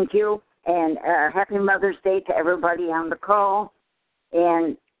 Thank you. And happy Mother's Day to everybody on the call.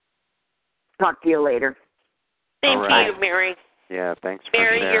 And talk to you later. Same to you, Mary. Yeah, thanks for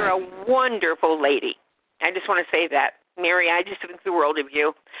Mary, sharing. you're a wonderful lady. I just want to say that. Mary, I just think the world of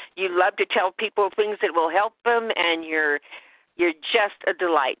you. You love to tell people things that will help them, and you're just a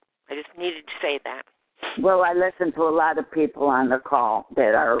delight. I just needed to say that. Well, I listen to a lot of people on the call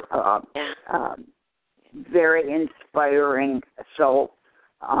that are very inspiring. So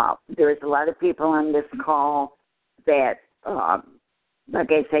there's a lot of people on this call that,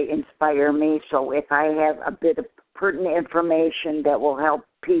 like I say, inspire me. So if I have a bit of pertinent information that will help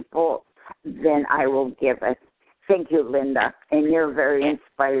people, then I will give it. Thank you, Linda. And you're very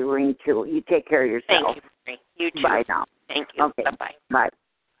inspiring, too. You take care of yourself. Thank you, Mary. You too. Bye now. Thank you. Okay. Bye-bye. Bye.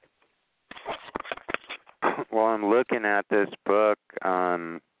 Well, I'm looking at this book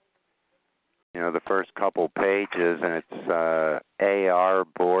on, the first couple pages, and it's A.R.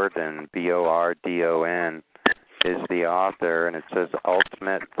 Borden, Bordon, is the author, and it says,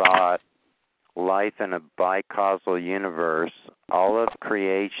 Ultimate Thought, Life in a Bicausal Universe. All of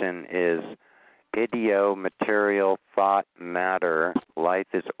creation is idiomaterial thought matter. Life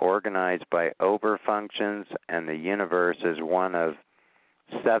is organized by overfunctions, and the universe is one of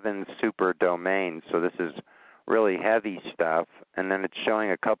 7 super domains. So this is really heavy stuff. And then it's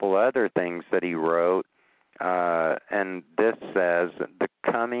showing a couple other things that he wrote. And this says, the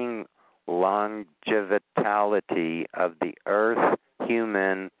coming longevitality of the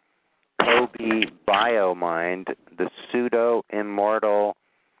Earth-human Kobe biomind, the pseudo-immortal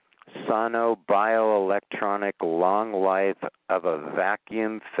sono-bioelectronic long life of a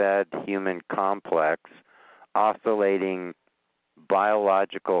vacuum-fed human complex, oscillating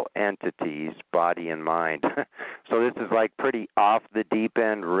biological entities, body and mind. So this is like pretty off the deep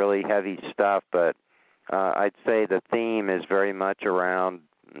end, really heavy stuff, but I'd say the theme is very much around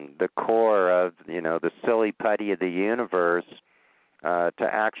the core of, the silly putty of the universe, to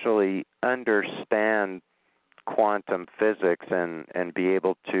actually understand quantum physics and be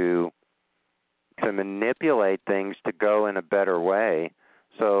able to manipulate things to go in a better way.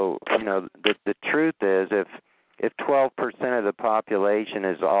 So, the truth is, if 12% of the population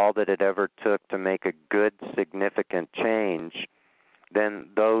is all that it ever took to make a good, significant change, then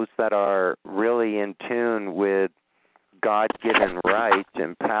those that are really in tune with God-given rights,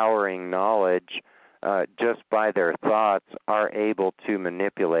 empowering knowledge, just by their thoughts, are able to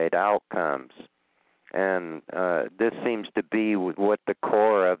manipulate outcomes. And this seems to be what the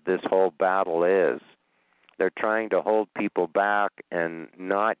core of this whole battle is. They're trying to hold people back and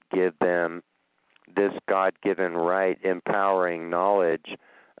not give them this God-given right, empowering knowledge.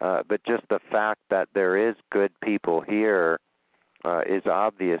 But just the fact that there is good people here is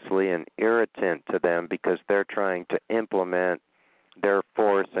obviously an irritant to them, because they're trying to implement their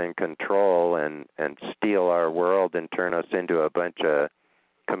force and control and steal our world and turn us into a bunch of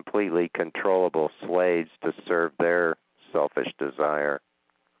completely controllable slaves to serve their selfish desire.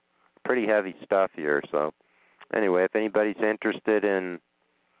 Pretty heavy stuff here. So anyway, if anybody's interested in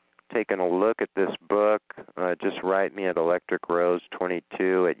taking a look at this book, just write me at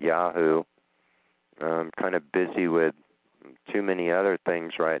electricrose22@yahoo. I'm kind of busy with too many other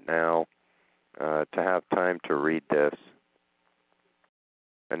things right now to have time to read this.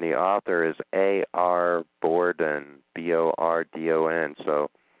 And the author is A.R. Borden, Bordon. So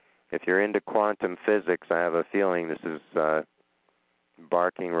if you're into quantum physics, I have a feeling this is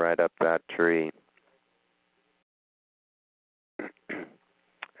barking right up that tree.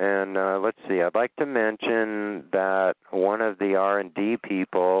 And let's see, I'd like to mention that one of the R&D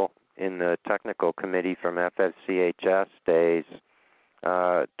people in the technical committee from FFCHS days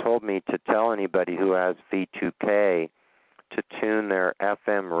told me to tell anybody who has V2K to tune their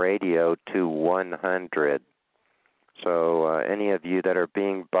FM radio to 100. So any of you that are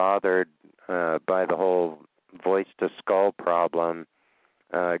being bothered by the whole voice-to-skull problem,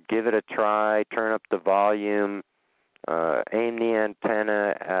 give it a try, turn up the volume, aim the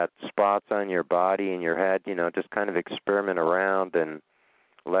antenna at spots on your body and your head, just kind of experiment around and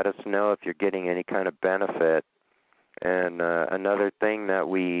let us know if you're getting any kind of benefit. And another thing that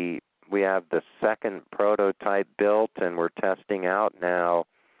we have the second prototype built and we're testing out now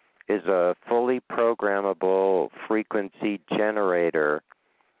is a fully programmable frequency generator.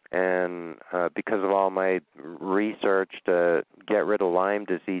 And because of all my research to get rid of Lyme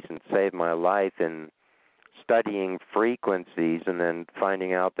disease and save my life in studying frequencies and then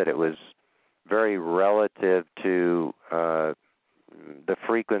finding out that it was very relative to the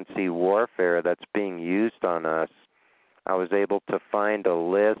frequency warfare that's being used on us, I was able to find a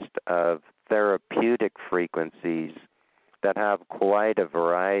list of therapeutic frequencies that have quite a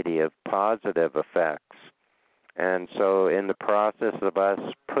variety of positive effects. And so in the process of us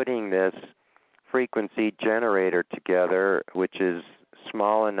putting this frequency generator together, which is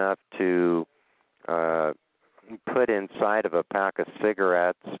small enough to put inside of a pack of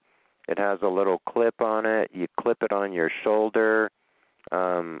cigarettes. It has a little clip on it. You clip it on your shoulder.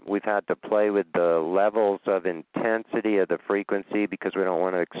 We've had to play with the levels of intensity of the frequency because we don't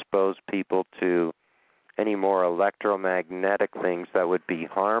want to expose people to any more electromagnetic things that would be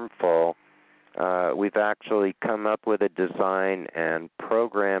harmful. We've actually come up with a design and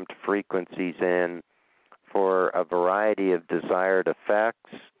programmed frequencies in for a variety of desired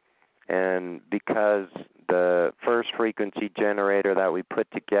effects. And because the first frequency generator that we put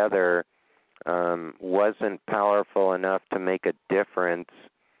together wasn't powerful enough to make a difference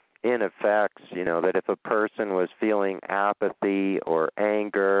in effects, that if a person was feeling apathy or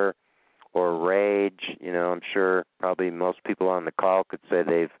anger or rage, I'm sure probably most people on the call could say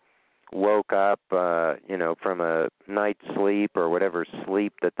they've woke up, from a night's sleep or whatever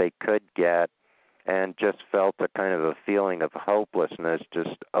sleep that they could get and just felt a kind of a feeling of hopelessness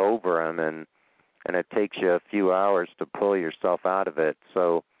just over them, and it takes you a few hours to pull yourself out of it.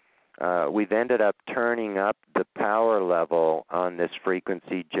 So we've ended up turning up the power level on this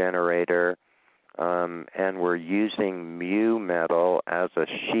frequency generator, and we're using mu metal as a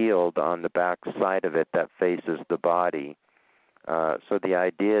shield on the back side of it that faces the body. So the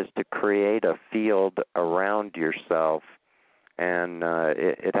idea is to create a field around yourself, and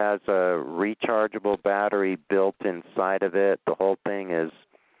it has a rechargeable battery built inside of it. The whole thing is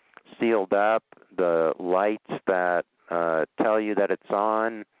sealed up. The lights that tell you that it's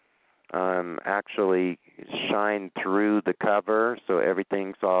on actually shine through the cover, so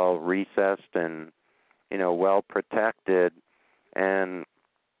everything's all recessed and well protected. And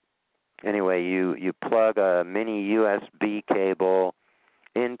anyway, you plug a mini USB cable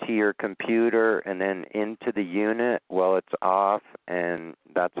into your computer and then into the unit while it's off, and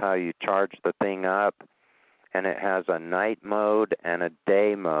that's how you charge the thing up. And it has a night mode and a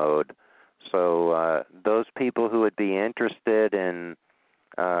day mode. So those people who would be interested in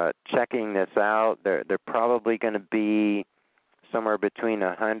checking this out, they're probably going to be somewhere between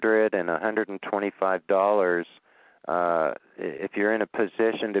 $100 and $125. If you're in a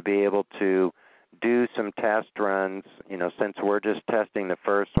position to be able to do some test runs, since we're just testing the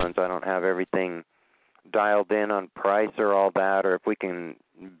first ones, I don't have everything dialed in on price or all that, or if we can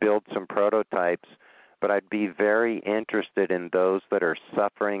build some prototypes, but I'd be very interested in those that are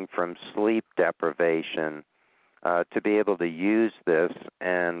suffering from sleep deprivation to be able to use this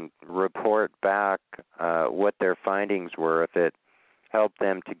and report back what their findings were, if it helped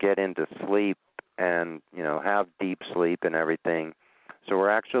them to get into sleep and have deep sleep and everything. So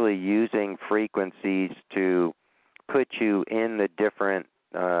we're actually using frequencies to put you in the different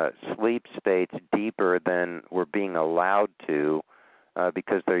sleep states deeper than we're being allowed to,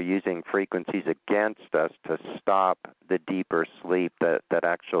 because they're using frequencies against us to stop the deeper sleep that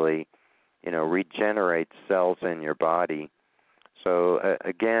actually regenerates cells in your body. So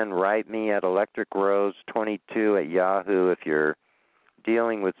again, write me at electricrose22@yahoo if you're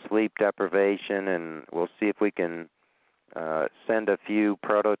dealing with sleep deprivation, and we'll see if we can send a few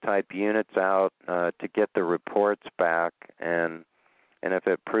prototype units out to get the reports back, and if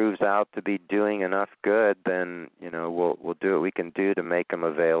it proves out to be doing enough good, then we'll do what we can do to make them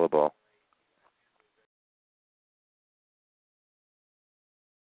available.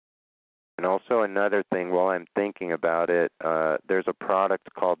 And also another thing, while I'm thinking about it, there's a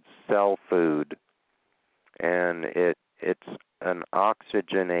product called Cell Food, and it's an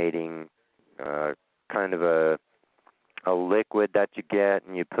oxygenating kind of a liquid that you get,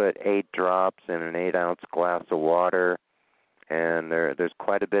 and you put 8 drops in an 8-ounce glass of water, and there's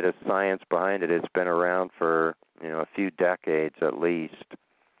quite a bit of science behind it. It's been around for a few decades at least.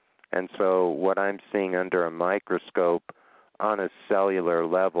 And so what I'm seeing under a microscope on a cellular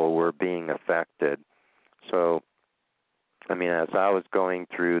level, we're being affected. So, as I was going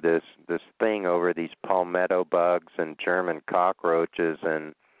through this thing over these palmetto bugs and German cockroaches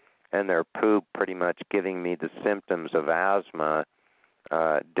and their poop pretty much giving me the symptoms of asthma,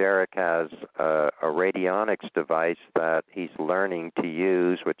 Derek has a radionics device that he's learning to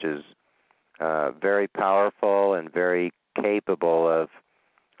use, which is very powerful and very capable of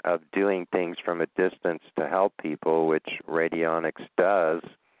doing things from a distance to help people, which radionics does.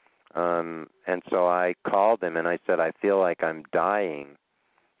 And so I called him and I said, I feel like I'm dying.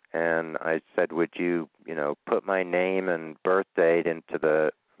 And I said, would you, put my name and birth date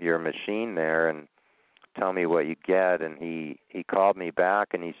into your machine there and tell me what you get? And he called me back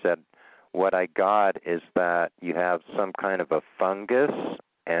and he said, what I got is that you have some kind of a fungus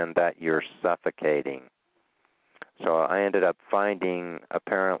and that you're suffocating. So I ended up finding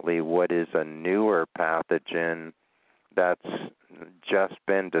apparently what is a newer pathogen that's just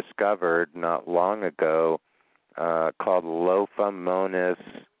been discovered not long ago, called Lophomonas.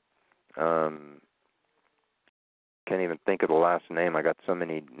 Can't even think of the last name. I got so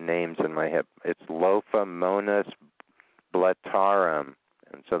many names in my head. It's Lophomonas blattarum,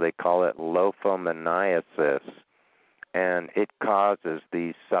 and so they call it lophomoniasis. And it causes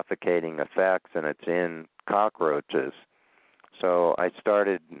these suffocating effects, and it's in cockroaches. So I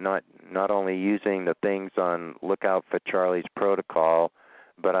started not only using the things on Lookout for Charlie's Protocol,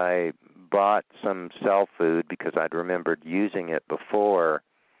 but I bought some cell food because I'd remembered using it before.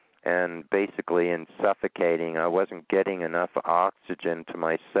 And basically in suffocating, I wasn't getting enough oxygen to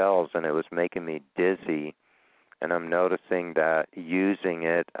my cells, and it was making me dizzy. And I'm noticing that using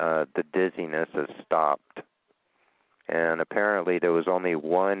it, the dizziness has stopped. And apparently there was only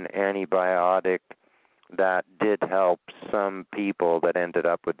one antibiotic that did help some people that ended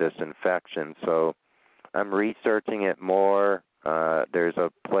up with this infection. So I'm researching it more. There's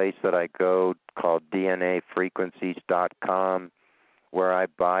a place that I go called DNAfrequencies.com, where I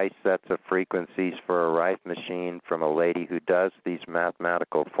buy sets of frequencies for a Rife machine from a lady who does these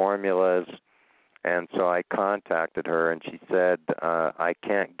mathematical formulas. And so I contacted her, and she said, I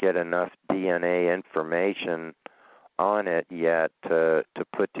can't get enough DNA information on it yet to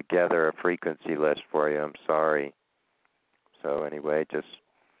put together a frequency list for you. I'm sorry. So anyway, just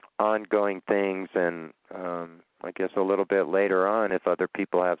ongoing things, and I guess a little bit later on, if other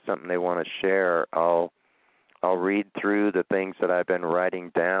people have something they want to share, I'll read through the things that I've been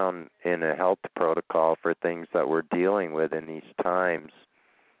writing down in a health protocol for things that we're dealing with in these times.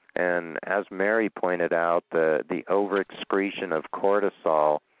 And as Mary pointed out, the overexcretion of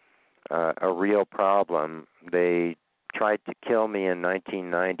cortisol, a real problem. They tried to kill me in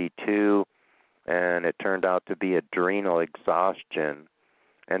 1992, and it turned out to be adrenal exhaustion.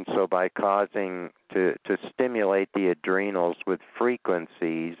 And so by causing to stimulate the adrenals with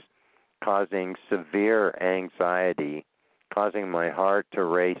frequencies, causing severe anxiety, causing my heart to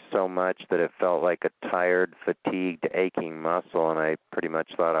race so much that it felt like a tired, fatigued, aching muscle, and I pretty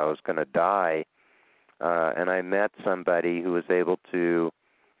much thought I was going to die. And I met somebody who was able to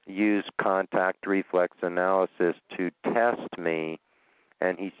use contact reflex analysis to test me,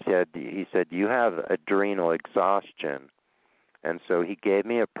 and he said, you have adrenal exhaustion. And so he gave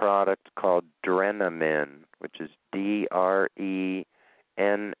me a product called Drenamin, which is DRENAM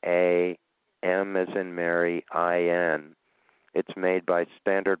as in Mary, IN. It's made by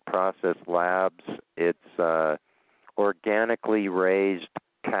Standard Process Labs. It's organically raised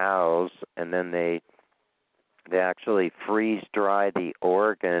cows, and then they actually freeze dry the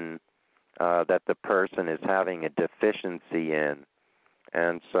organ that the person is having a deficiency in.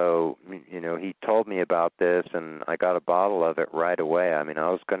 And so, he told me about this, and I got a bottle of it right away. I mean, I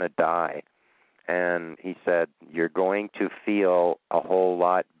was going to die. And he said, you're going to feel a whole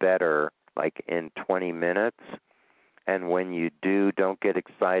lot better, like in 20 minutes. And when you do, don't get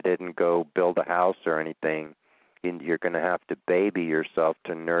excited and go build a house or anything. You're going to have to baby yourself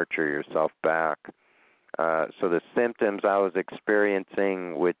to nurture yourself back. So the symptoms I was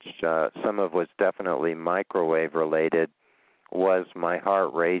experiencing, which some of was definitely microwave related, was my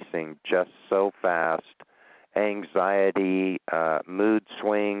heart racing just so fast, anxiety, mood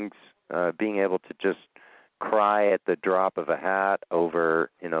swings, being able to just cry at the drop of a hat over,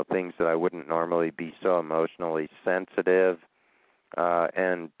 things that I wouldn't normally be so emotionally sensitive,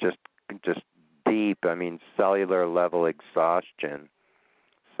 and just deep, cellular level exhaustion.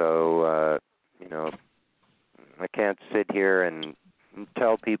 So, I can't sit here and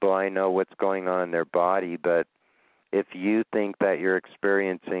tell people I know what's going on in their body, but if you think that you're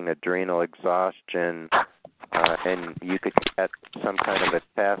experiencing adrenal exhaustion, and you could get some kind of a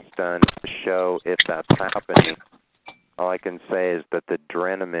test done to show if that's happening, all I can say is that the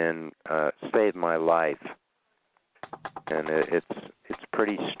Drenamin saved my life, and it's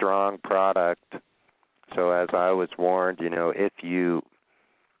pretty strong product. So as I was warned,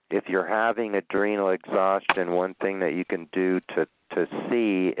 if you're having adrenal exhaustion, one thing that you can do to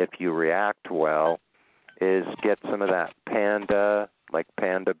see if you react well is get some of that Panda, like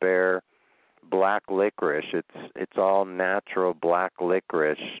Panda Bear, black licorice. It's all natural black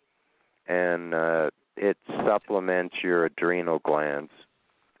licorice, and it supplements your adrenal glands.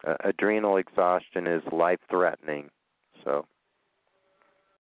 Adrenal exhaustion is life-threatening, so.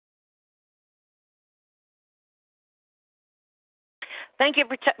 Thank you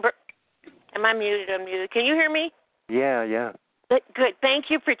for am I muted? I'm muted. Can you hear me? Yeah. Good. Thank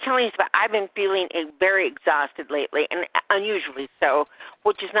you for telling us about. I've been feeling very exhausted lately, and unusually so,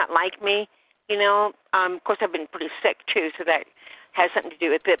 which is not like me. Of course, I've been pretty sick too, so that has something to do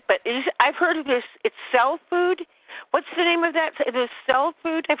with it. But I've heard of this. It's cell food. What's the name of that? It is cell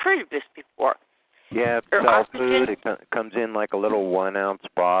food. I've heard of this before. Yeah, it's Or cell oxygen. food. It comes in like a little 1-ounce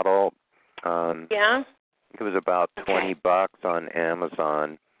bottle. Yeah. It was about $20 on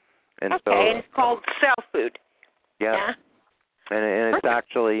Amazon. And okay, so, and it's called cell food. Yeah. And it's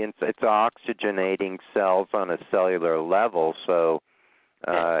actually it's oxygenating cells on a cellular level. So,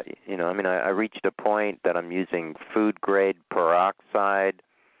 I reached a point that I'm using food grade peroxide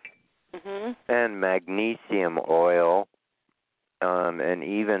and magnesium oil, and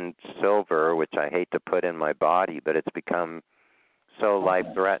even silver, which I hate to put in my body, but it's become so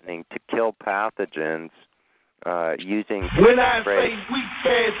life-threatening to kill pathogens. Using when I say weak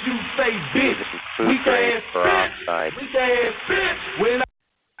ass, you say bitch. Weak ass peroxide. Weak ass bitch. When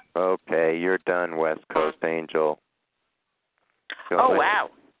Okay, you're done, West Coast Angel. Wow.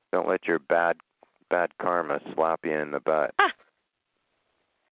 Don't let your bad karma slap you in the butt.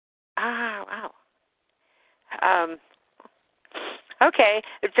 Wow. Okay,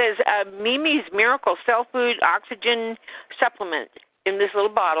 it says Mimi's Miracle Cell Food Oxygen Supplement in this little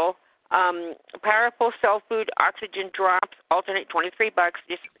bottle. Powerful cell food oxygen drops, alternate $23.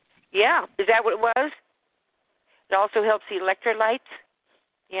 Is that what it was? It also helps electrolytes.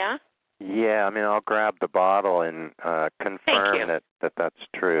 Yeah. Yeah, I'll grab the bottle and confirm that that's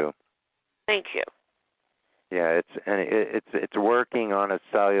true. Thank you. Yeah, it's working on a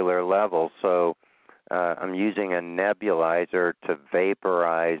cellular level. So I'm using a nebulizer to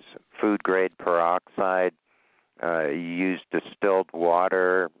vaporize food grade peroxide. Use distilled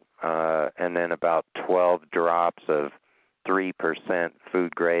water. And then about 12 drops of 3%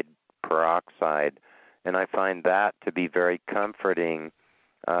 food-grade peroxide. And I find that to be very comforting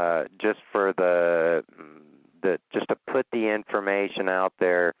just for just to put the information out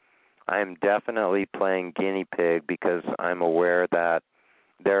there. I'm definitely playing guinea pig because I'm aware that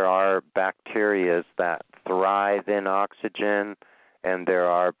there are bacteria that thrive in oxygen and there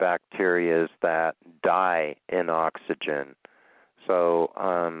are bacteria that die in oxygen. So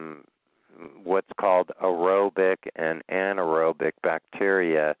what's called aerobic and anaerobic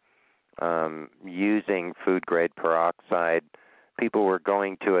bacteria, using food-grade peroxide, people were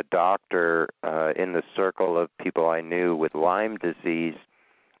going to a doctor in the circle of people I knew with Lyme disease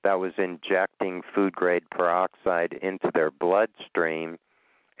that was injecting food-grade peroxide into their bloodstream,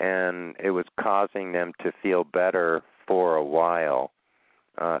 and it was causing them to feel better for a while.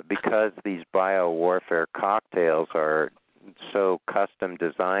 Because these biowarfare cocktails are so custom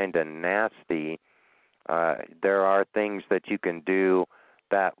designed and nasty, there are things that you can do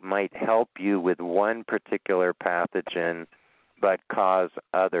that might help you with one particular pathogen but cause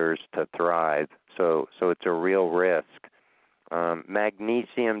others to thrive. So it's a real risk.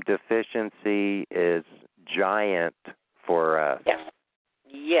 Magnesium deficiency is giant for us.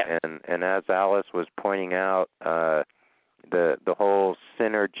 Yeah. And as Alice was pointing out, the whole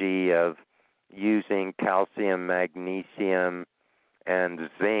synergy of using calcium, magnesium, and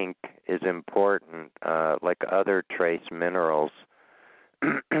zinc is important, like other trace minerals.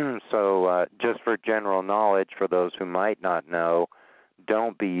 So just for general knowledge, for those who might not know,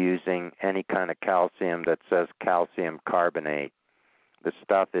 don't be using any kind of calcium that says calcium carbonate. The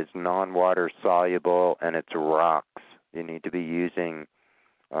stuff is non-water soluble and it's rocks. You need to be using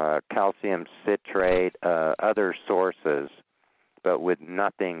calcium citrate, other sources, but with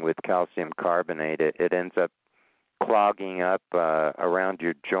nothing with calcium carbonate. It ends up clogging up around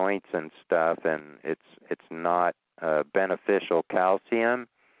your joints and stuff, and it's not beneficial calcium.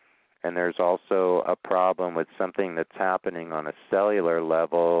 And there's also a problem with something that's happening on a cellular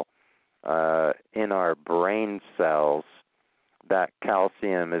level in our brain cells, that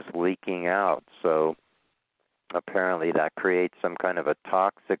calcium is leaking out. So apparently that creates some kind of a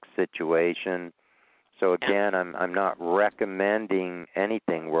toxic situation. So again, I'm not recommending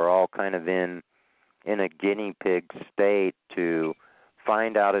anything. We're all kind of in a guinea pig state to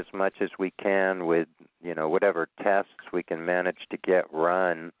find out as much as we can with, whatever tests we can manage to get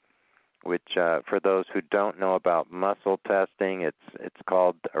run, which for those who don't know about muscle testing, it's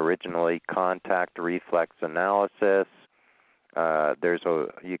called originally contact reflex analysis.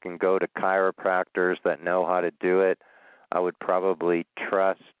 You can go to chiropractors that know how to do it. I would probably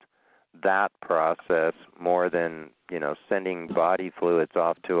trust that process more than, sending body fluids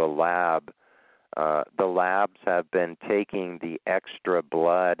off to a lab. The labs have been taking the extra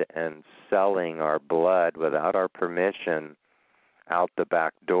blood and selling our blood without our permission out the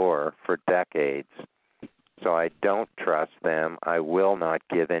back door for decades. So I don't trust them. I will not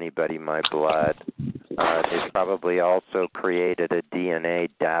give anybody my blood. They probably also created a DNA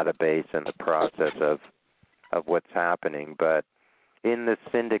database in the process of what's happening. But in the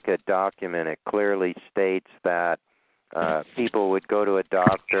syndicate document, it clearly states that people would go to a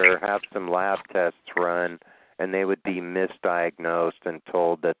doctor, have some lab tests run, and they would be misdiagnosed and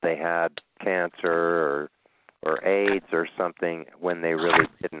told that they had cancer or AIDS or something when they really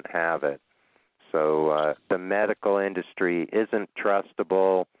didn't have it. So the medical industry isn't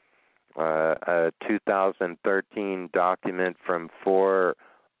trustable. A 2013 document from 4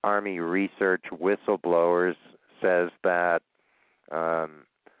 Army research whistleblowers says that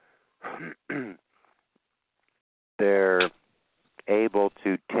they're able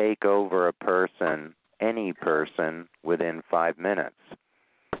to take over a person, any person, within 5 minutes.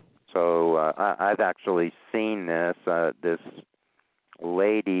 So I've actually seen this. This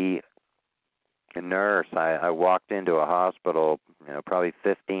lady, a nurse, I walked into a hospital, probably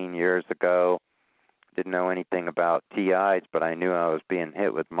 15 years ago. Didn't know anything about TIs, but I knew I was being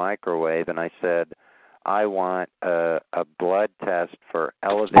hit with microwave, and I said, I want a blood test for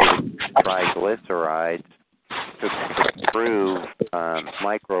elevated triglycerides to prove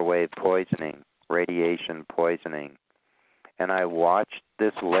microwave poisoning, radiation poisoning. And I watched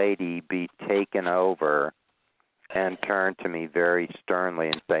this lady be taken over and turn to me very sternly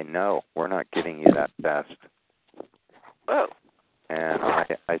and say, no, we're not giving you that test. Whoa. And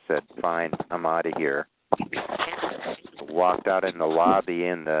I said, fine, I'm out of here. Walked out in the lobby,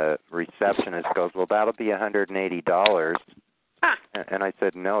 and the receptionist goes, well, that'll be $180. Huh. And I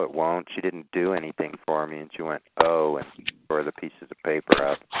said, no, it won't. She didn't do anything for me. And she went, oh, and tore the pieces of paper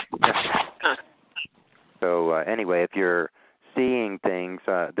up. So anyway, if you're seeing things,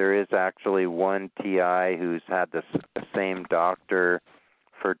 there is actually one TI who's had the same doctor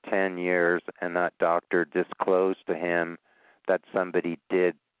for 10 years, and that doctor disclosed to him that somebody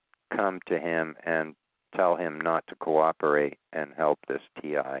did come to him and tell him not to cooperate and help this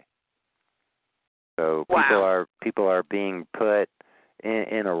TI. So wow. people are being put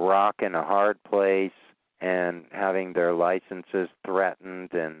in a rock and a hard place and having their licenses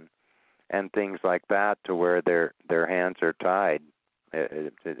threatened and things like that, to where their hands are tied.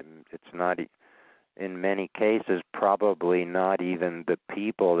 It's not, in many cases, probably not even the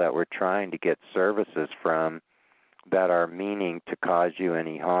people that we're trying to get services from that are meaning to cause you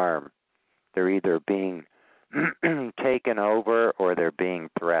any harm. They're either being taken over or they're being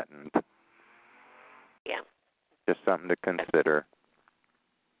threatened. Yeah. Just something to consider.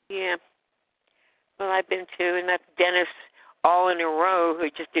 Yeah. Well, I've been to enough dentists all in a row who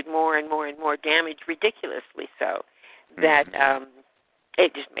just did more and more and more damage, ridiculously so, that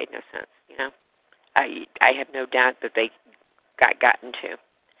it just made no sense, I have no doubt that they got gotten to.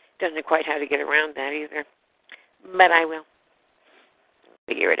 Don't know quite how to get around that either, but I will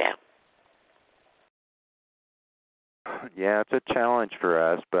figure it out. Yeah, it's a challenge for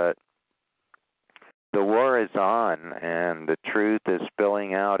us, but the war is on, and the truth is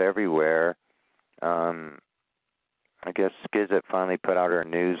spilling out everywhere. I guess Skizit finally put out her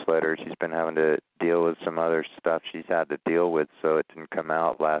newsletter. She's been having to deal with some other stuff she's had to deal with, so it didn't come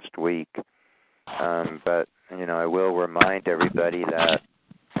out last week. But, I will remind everybody that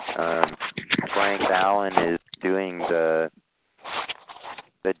Frank Allen is doing the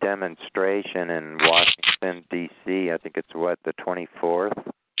demonstration in Washington, D.C. I think it's, the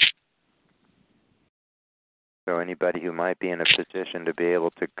 24th? So anybody who might be in a position to be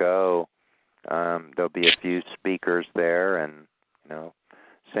able to go, there'll be a few speakers there, and,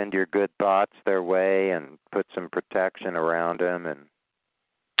 send your good thoughts their way and put some protection around them, and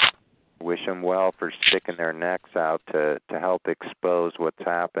wish them well for sticking their necks out to help expose what's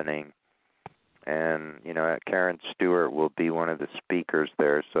happening. And, Karen Stewart will be one of the speakers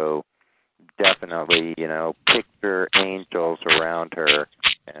there, so definitely, picture angels around her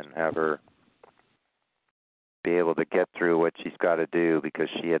and have her be able to get through what she's got to do, because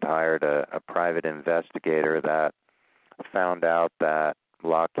she had hired a private investigator that found out that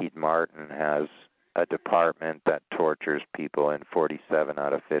Lockheed Martin has a department that tortures people in 47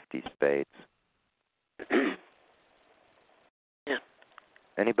 out of 50 states. Yeah.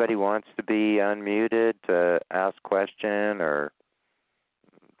 Anybody wants to be unmuted to ask question or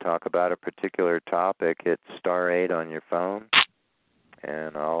talk about a particular topic, hit *8 on your phone,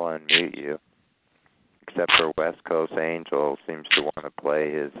 and I'll unmute you. Except for West Coast Angel seems to want to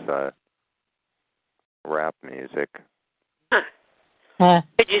play his rap music. Huh.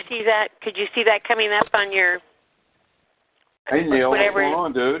 Could you see that? Could you see that coming up on your? Hey Neil, whatever? What's going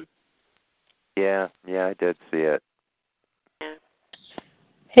on, dude? Yeah, I did see it. Yeah.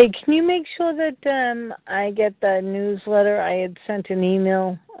 Hey, can you make sure that I get the newsletter? I had sent an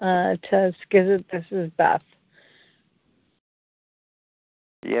email to Skizit. This is Beth.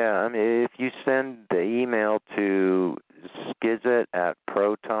 Yeah, I mean, if you send the email to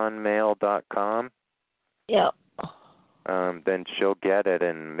skizit@protonmail.com, yeah, then she'll get it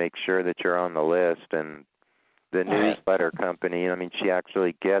and make sure that you're on the list. And the newsletter company, I mean, she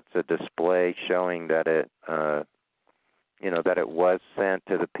actually gets a display showing that it, that it was sent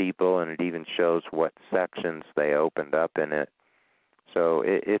to the people, and it even shows what sections they opened up in it. So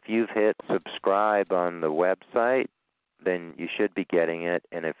if you've hit subscribe on the website, then you should be getting it.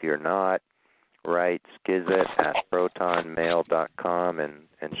 And if you're not, write skizit@protonmail.com, and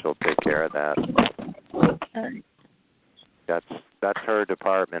she'll take care of that. That's her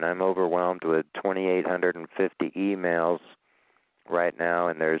department. I'm overwhelmed with 2,850 emails right now,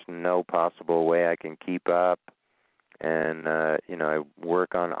 and there's no possible way I can keep up. And I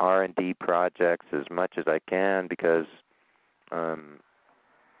work on R&D projects as much as I can because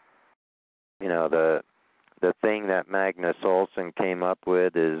the thing that Magnus Olson came up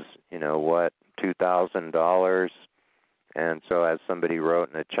with is $2,000. And so, as somebody wrote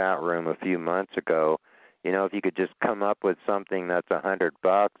in the chat room a few months ago, if you could just come up with something that's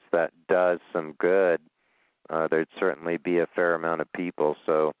 $100 that does some good, there'd certainly be a fair amount of people.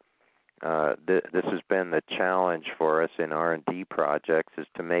 So this has been the challenge for us in R&D projects, is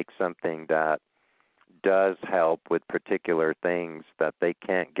to make something that does help with particular things that they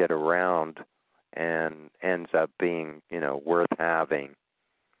can't get around and ends up being, worth having.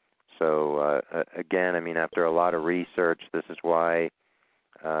 So, again, I mean, after a lot of research, this is why,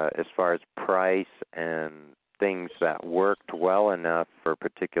 as far as price and things that worked well enough for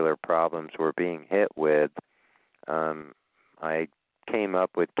particular problems we're being hit with, I came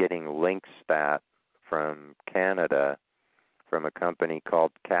up with getting LinkStat from Canada, from a company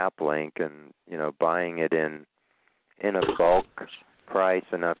called CapLink, and buying it in a bulk price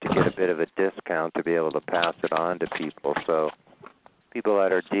enough to get a bit of a discount to be able to pass it on to people. So people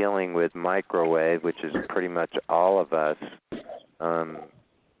that are dealing with microwave, which is pretty much all of us, the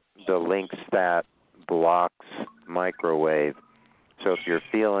LinkStat blocks microwave. So if you're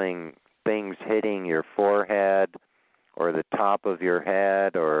feeling things hitting your forehead or the top of your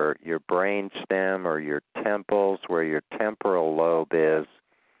head or your brain stem or your temples where your temporal lobe is,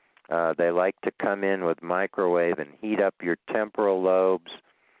 they like to come in with microwave and heat up your temporal lobes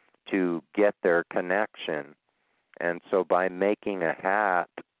to get their connection. And so by making a hat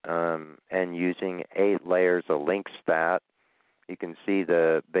and using 8 layers of LinkStat, you can see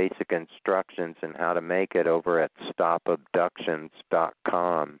the basic instructions in how to make it over at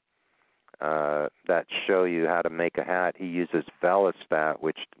stopabductions.com. That show you how to make a hat. He uses Velostat,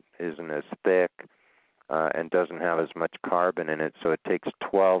 which isn't as thick and doesn't have as much carbon in it, so it takes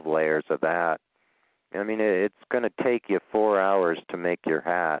 12 layers of that. I mean, it's going to take you 4 hours to make your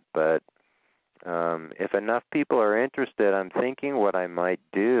hat, but if enough people are interested, I'm thinking what I might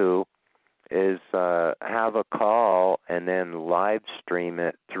do is have a call and then live stream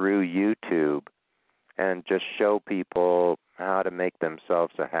it through YouTube and just show people how to make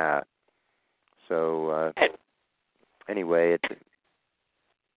themselves a hat. So anyway,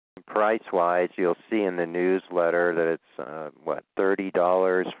 price-wise, you'll see in the newsletter that it's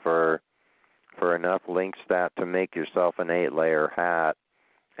 $30 for enough LinkStat to make yourself an 8-layer hat,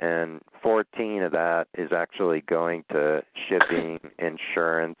 and 14 of that is actually going to shipping,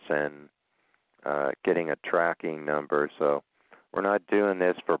 insurance, and getting a tracking number. So we're not doing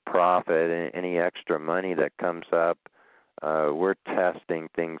this for profit. Any extra money that comes up, we're testing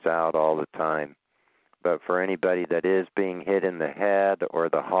things out all the time. But for anybody that is being hit in the head or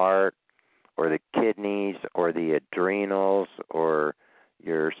the heart or the kidneys or the adrenals or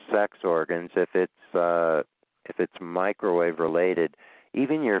your sex organs, if it's microwave related,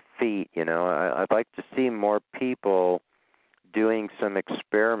 even your feet, I'd like to see more people doing some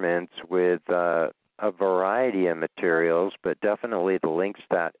experiments with a variety of materials, but definitely the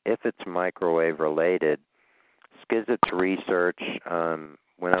LinkStat if it's microwave related. Skizit's research,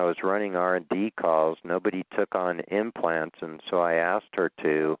 when I was running R&D calls, nobody took on implants, and so I asked her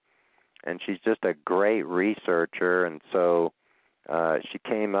to, and she's just a great researcher, and so she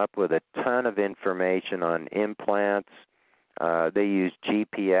came up with a ton of information on implants. They use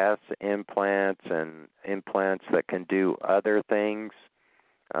GPS implants and implants that can do other things.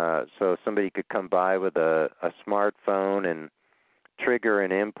 So somebody could come by with a smartphone and trigger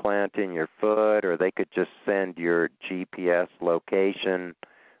an implant in your foot, or they could just send your GPS location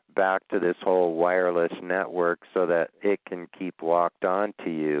back to this whole wireless network so that it can keep locked on to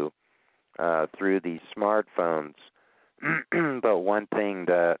you through these smartphones. but one thing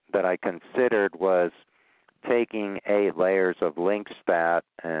that I considered was taking 8 layers of Linkstat,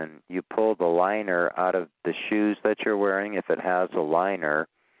 and you pull the liner out of the shoes that you're wearing if it has a liner,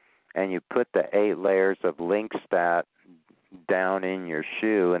 and you put the 8 layers of Linkstat down in your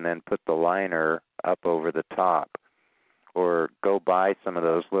shoe and then put the liner up over the top. Or go buy some of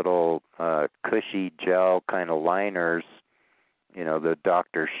those little cushy gel kind of liners, you know, the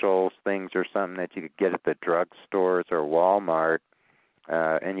Dr. Scholl's things or something that you could get at the drugstores or Walmart,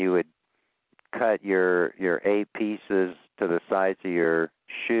 and you would cut your 8 pieces to the size of your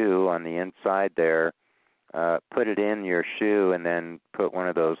shoe on the inside there, put it in your shoe, and then put one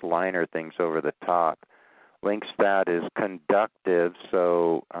of those liner things over the top. Linkstat is conductive,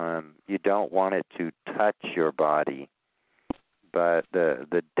 so you don't want it to touch your body. But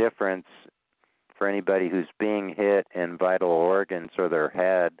the difference for anybody who's being hit in vital organs or their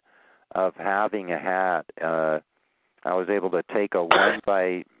head of having a hat, I was able to take a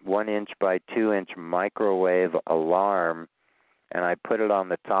 1 inch by 2 inch microwave alarm, and I put it on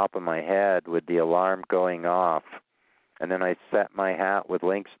the top of my head with the alarm going off. And then I set my hat with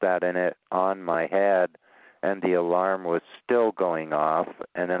Linkstat in it on my head, and the alarm was still going off.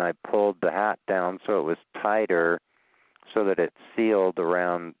 And then I pulled the hat down so it was tighter, so that it sealed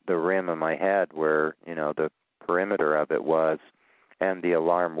around the rim of my head where, you know, the perimeter of it was, and the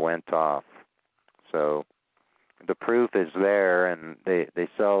alarm went off. So the proof is there, and they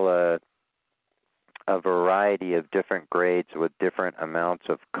sell a variety of different grades with different amounts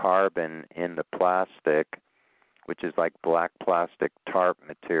of carbon in the plastic, which is like black plastic tarp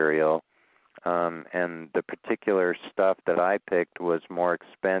material. And the particular stuff that I picked was more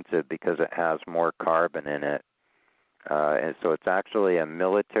expensive because it has more carbon in it. And so it's actually a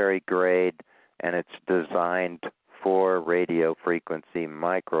military grade, and it's designed for radio frequency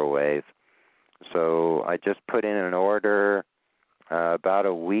microwave. So I just put in an order about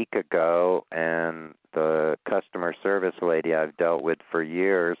a week ago, and the customer service lady I've dealt with for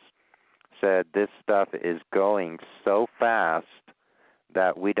years said this stuff is going so fast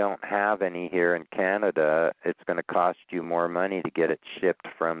that we don't have any here in Canada. It's going to cost you more money to get it shipped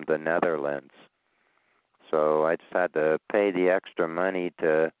from the Netherlands. So I just had to pay the extra money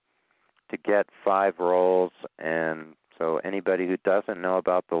to get 5 rolls. And so anybody who doesn't know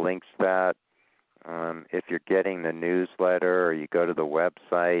about the Linkstat, if you're getting the newsletter or you go to the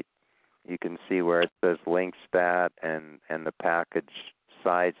website, you can see where it says Linkstat and the package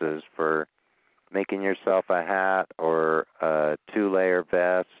sizes for making yourself a hat or a 2-layer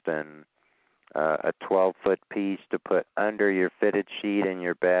vest and a 12-foot piece to put under your fitted sheet in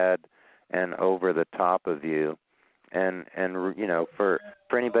your bed and over the top of you. And you know, for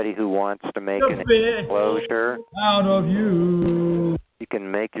anybody who wants to make an enclosure out of you can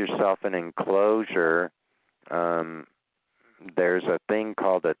make yourself an enclosure. There's a thing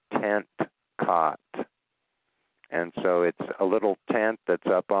called a tent cot. And so it's a little tent that's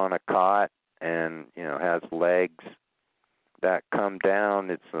up on a cot and, you know, has legs that come down.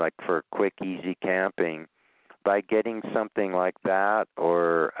 It's like for quick, easy camping. By getting something like that,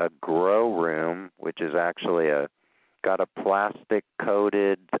 or a grow room, which is actually got a plastic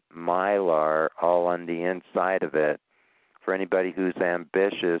coated Mylar all on the inside of it. For anybody who's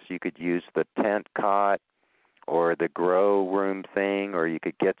ambitious, you could use the tent cot or the grow room thing, or you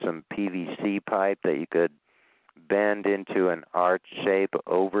could get some PVC pipe that you could bend into an arch shape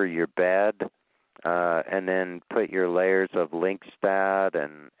over your bed, and then put your layers of Linkstat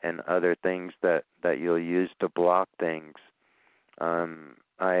and other things that you'll use to block things.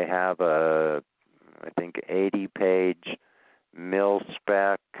 I have a, I think, 80-page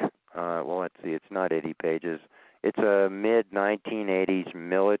mil-spec, well, let's see, it's not 80 pages. It's a mid-1980s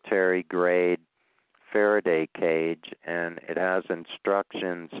military-grade Faraday cage, and it has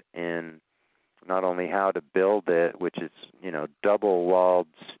instructions in not only how to build it, which is, you know, double-walled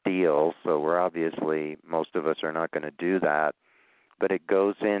steel, so we're obviously, most of us are not going to do that, but it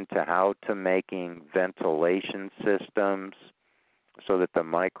goes into how to making ventilation systems so that the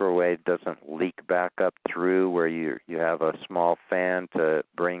microwave doesn't leak back up through where you have a small fan to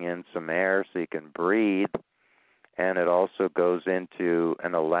bring in some air so you can breathe. And it also goes into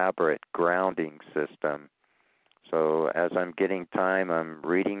an elaborate grounding system. So as I'm getting time, I'm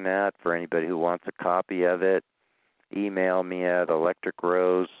reading that. For anybody who wants a copy of it, email me at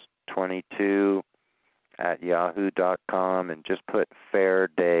electricrose22@yahoo.com and just put Fair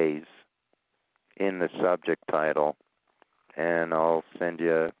Days in the subject title, and I'll send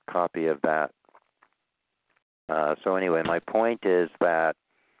you a copy of that. So anyway, my point is that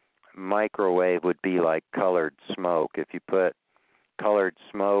microwave would be like colored smoke. If you put colored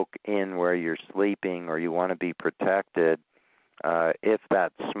smoke in where you're sleeping or you want to be protected, if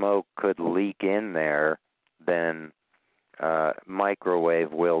that smoke could leak in there, then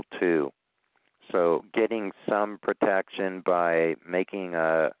microwave will too. So getting some protection by making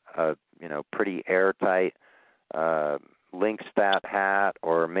a pretty airtight Linkstat hat,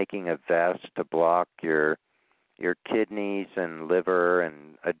 or making a vest to block your kidneys and liver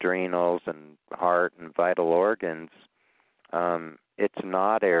and adrenals and heart and vital organs. It's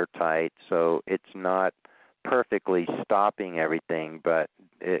not airtight, so it's not perfectly stopping everything, but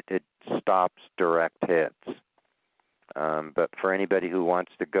it stops direct hits. But for anybody who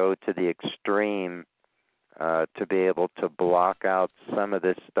wants to go to the extreme, to be able to block out some of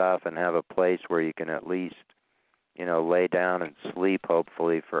this stuff and have a place where you can at least, lay down and sleep,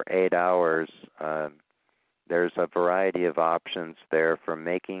 hopefully, for 8 hours, there's a variety of options there, from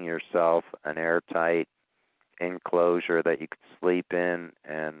making yourself an airtight enclosure that you could sleep in,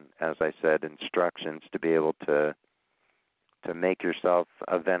 and, as I said, instructions to be able to make yourself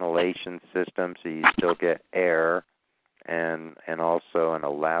a ventilation system so you still get air, and also an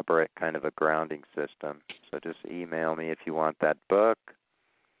elaborate kind of a grounding system. So just email me if you want that book,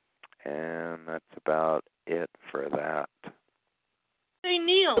 and that's about it for that. Hey,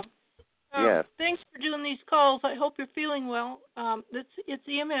 Neil. Yes. Thanks for doing these calls. I hope you're feeling well. It's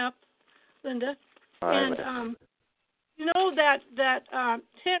EMF, Linda. Hi, and that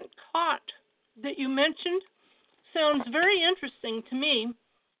tent cot that you mentioned sounds very interesting to me.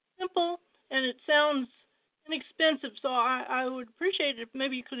 Simple, and it sounds inexpensive. So I would appreciate it if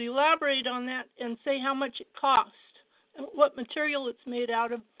maybe you could elaborate on that and say how much it costs, and what material it's made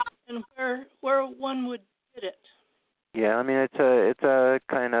out of, and where one would get it. Yeah, I mean, it's a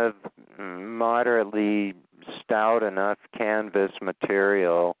kind of moderately stout enough canvas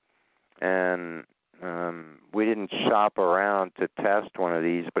material, and we didn't shop around to test one of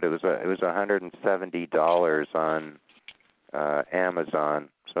these, but it was $170 on Amazon.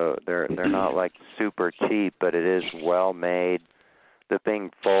 So they're not like super cheap, but it is well made. The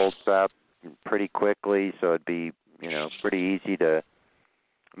thing folds up pretty quickly, so it'd be pretty easy to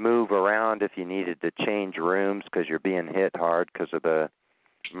move around if you needed to change rooms, because you're being hit hard because of the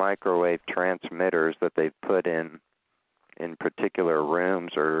microwave transmitters that they've put in particular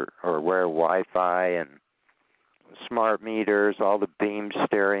rooms, or where Wi-Fi and smart meters, all the beam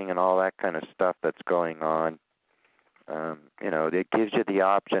steering and all that kind of stuff that's going on. It gives you the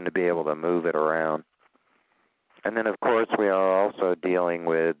option to be able to move it around. And then, of course, we are also dealing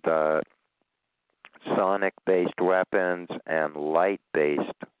with sonic-based weapons and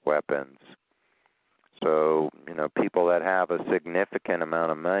light-based weapons. So, people that have a significant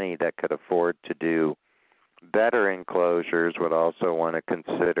amount of money that could afford to do better enclosures would also want to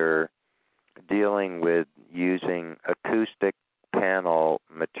consider dealing with using acoustic panel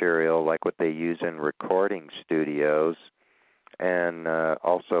material like what they use in recording studios, and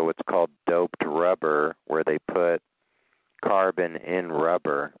also what's called doped rubber, where they put carbon in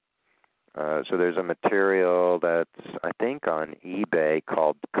rubber. So there's a material that's, I think, on eBay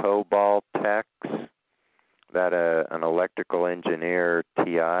called Cobalt-Tex that an electrical engineer,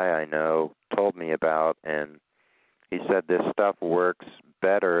 TI, I know, told me about, and he said this stuff works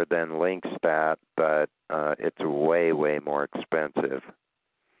better than Linkstat, but it's way, way more expensive.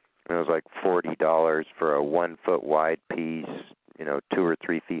 It was like $40 for a 1 foot wide piece, 2 or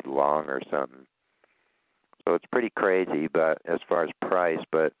 3 feet long or something. So it's pretty crazy, but as far as price,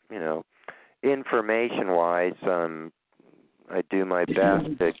 but information-wise, I do my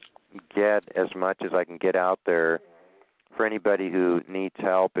best to get as much as I can get out there for anybody who needs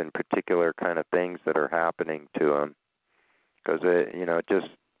help in particular kind of things that are happening to them. Because it just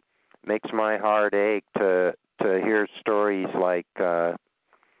makes my heart ache to hear stories like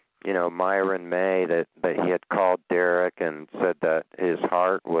Myron May, that he had called Derek and said that his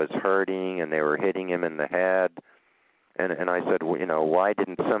heart was hurting and they were hitting him in the head. And I said, why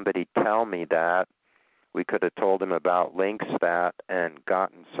didn't somebody tell me that? We could have told him about Linkstat and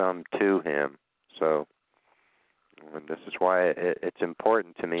gotten some to him. So this is why it's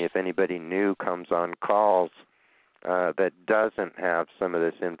important to me, if anybody new comes on calls that doesn't have some of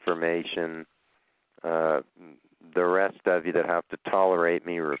this information, the rest of you that have to tolerate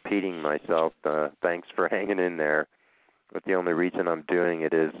me repeating myself, thanks for hanging in there. But the only reason I'm doing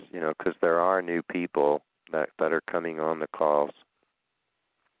it is, because there are new people that are coming on the calls.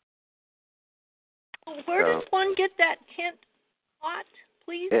 Where does one get that tent cot,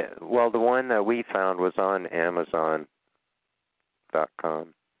 please? Well, the one that we found was on Amazon.com.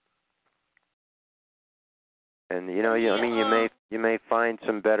 And you may find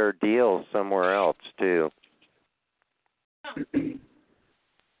some better deals somewhere else too.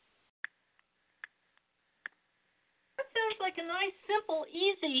 like a nice, simple,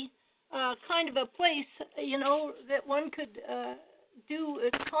 easy kind of a place, that one could do.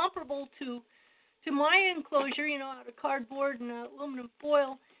 It's comparable to my enclosure, out of cardboard and aluminum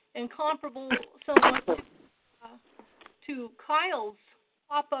foil, and comparable somewhat to Kyle's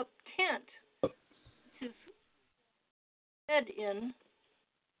pop-up tent, which is bed in.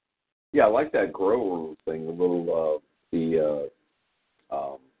 Yeah, I like that grow room thing. The little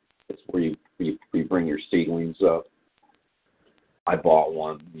it's where you bring your seedlings up. I bought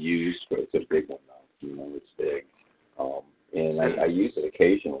one used, but it's a big one now. It's big, and I use it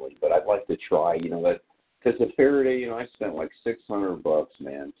occasionally. But I'd like to try, that because the Faraday, I spent like $600,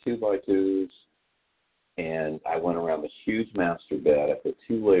 man, 2x2s, and I went around this huge master bed. I put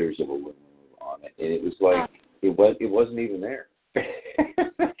 2 layers of aluminum on it, and it was like it wasn't even there.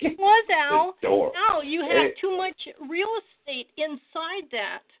 It was, Al. Al, you had too much real estate inside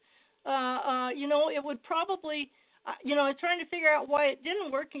that. It would probably, I was trying to figure out why it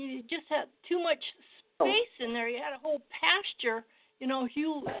didn't work, and you just had too much space in there. You had a whole pasture,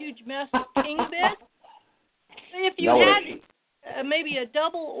 huge massive king bed. If you had maybe a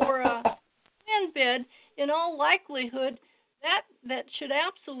double or a twin bed, in all likelihood, that should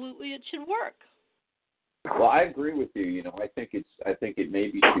it should work. Well, I agree with you. I think it may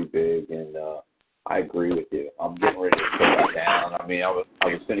be too big, and I agree with you. I'm getting ready to put that down. I mean, I was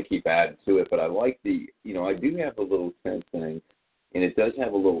going to keep adding to it, but I like the, I do have the little tent thing, and it does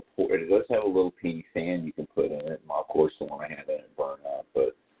have a little teeny fan you can put in it. Of course, the one I had in it burned up,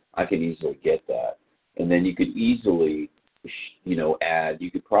 but I could easily get that, and then you could easily, add. You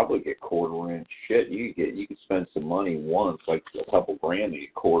could probably get 1/4 inch shit. You could spend some money once, like a couple grand, to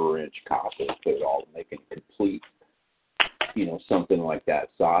get 1/4 inch copper, put it all, make it complete. Something like that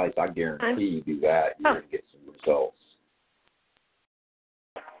size. I guarantee you do that, you're going to get some results.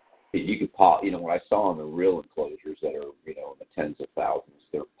 You could what I saw in the real enclosures that are, in the tens of thousands,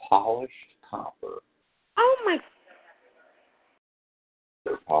 they're polished copper. Oh my!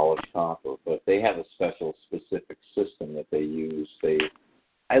 They're polished copper, but they have a specific system that they use.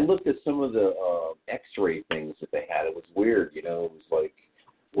 I looked at some of the X-ray things that they had. It was weird, It was like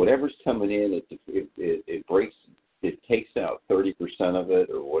whatever's coming in, it breaks. It takes out 30% of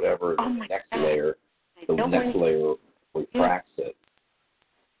it or whatever. The next layer refracts it.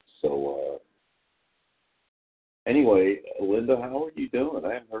 So anyway, Linda, how are you doing?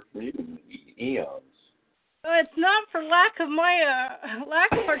 I haven't heard from you in eons. It's not for lack of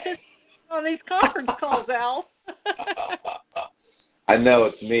participation on these conference calls, Al. I know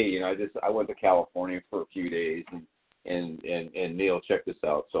it's me. I went to California for a few days, and Neil, check this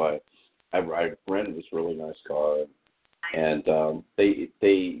out. So I rented this really nice car, and they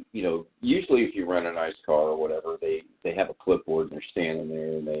usually if you rent a nice car or whatever, they have a clipboard and they're standing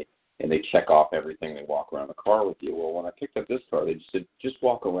there and they check off everything. They walk around the car with you. Well, when I picked up this car, they just said just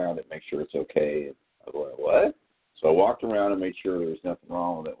walk around it, make sure it's okay. And I was like, what? So I walked around and made sure there was nothing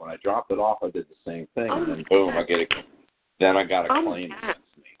wrong with it. When I dropped it off, I did the same thing, and then boom, I got a claim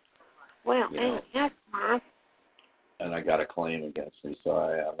against me. Well, that's nice. And I got a claim against me, so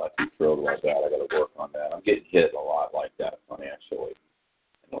I'm not too thrilled about that. I got to work on that. I'm getting hit a lot like that financially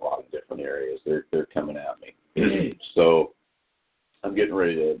in a lot of different areas. They're coming at me. So I'm getting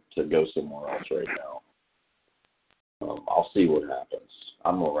ready to go somewhere else right now. I'll see what happens.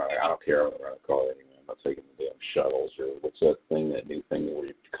 I'm gonna run. I don't care. I'm gonna run a car anyway. I'm not taking the damn shuttles or what's that new thing where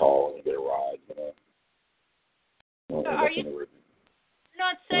you call and you get a ride. You're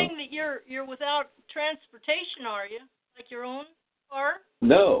not saying that you're without transportation, are you? Like your own car?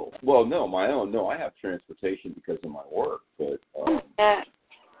 No. Well, no, my own. No, I have transportation because of my work, but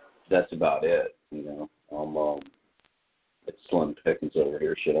that's about it. It's slim pickings over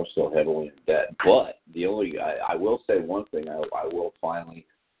here. Shit, I'm still heavily in debt. But I will say one thing.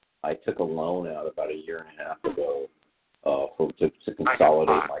 I took a loan out about 1.5 years ago to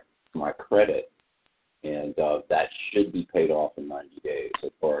consolidate my credit, and that should be paid off in 90 days. I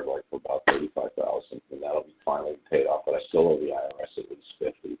borrowed for about $35,000, and that'll be finally paid off. But I still owe the IRS at least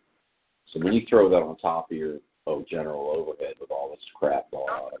 $50,000. So when you throw that on top of your general overhead with all this crap going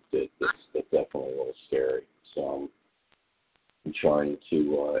on, it's definitely a little scary. So I'm trying to,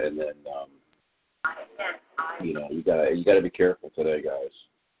 and then you gotta be careful today, guys.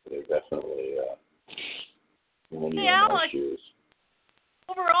 They're definitely when you're in my shoes.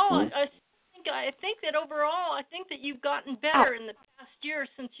 Overall, I think that you've gotten better in the past year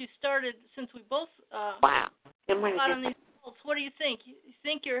since we both got on these calls. What do you think? You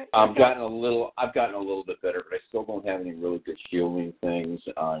think you're? I've gotten a little bit better, but I still don't have any really good shielding things.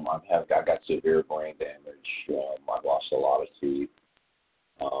 I got severe brain damage. I've lost a lot of teeth.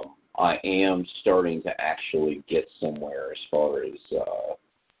 I am starting to actually get somewhere as far as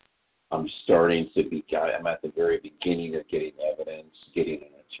I'm at the very beginning of getting evidence, getting an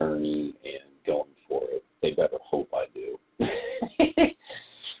attorney, and going for it. They better hope I do.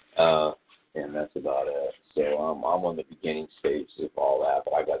 And that's about it. So I'm on the beginning stages of all that,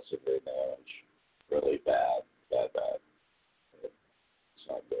 but I got severe damage, really bad. It's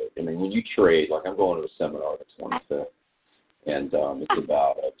not good. I mean, when you trade, like I'm going to a seminar the 25th, and it's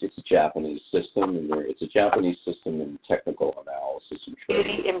about it's a Japanese system, and it's a Japanese system in technical analysis and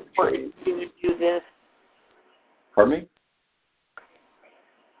trading. Really important to do this. Pardon me?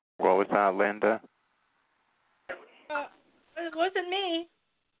 What was that, Linda? It wasn't me.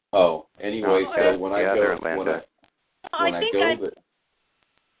 Oh, anyway, so when I go, Linda.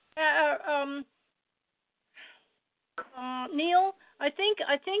 Neil, I think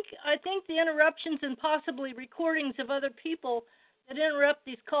the interruptions and possibly recordings of other people that interrupt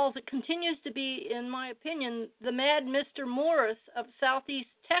these calls, it continues to be, in my opinion, the mad Mr. Morris of Southeast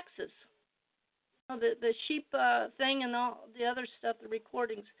Texas. The sheep thing and all the other stuff, the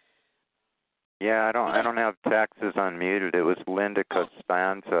recordings. Yeah, I don't have Texas unmuted. It was Linda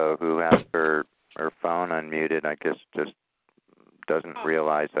Costanzo who has her phone unmuted. I guess just doesn't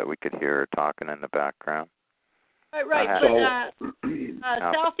realize that we could hear her talking in the background. Right.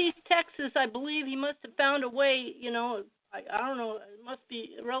 But Southeast Texas, I believe he must have found a way. I don't know. It must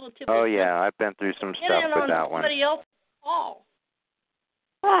be relatively. Oh yeah, I've been through some stuff with that one. Somebody else's call.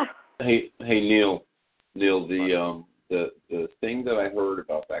 Hey Neil, the thing that I heard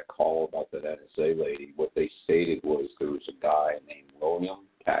about that call about that NSA lady, what they stated was there was a guy named William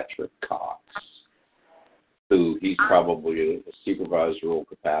Patrick Cox, who he's probably a supervisory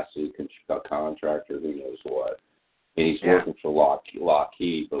capacity contractor, who knows what, and he's working for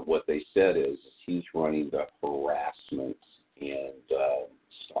Lockheed. But what they said is he's running the harassment and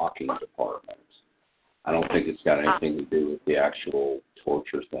stalking department. I don't think it's got anything to do with the actual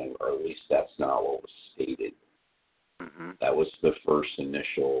torture thing, or at least that's not what was stated. Mm-hmm. That was the first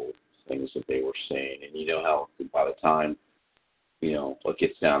initial things that they were saying. And you know how by the time, it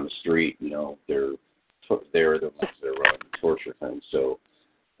gets down the street, they're the ones that are running the torture thing. So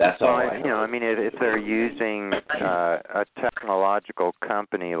that's all I know. I mean, if they're using a technological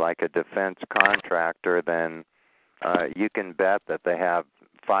company like a defense contractor, then you can bet that they have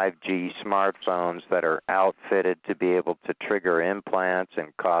 5G smartphones that are outfitted to be able to trigger implants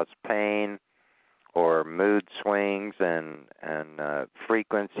and cause pain, or mood swings and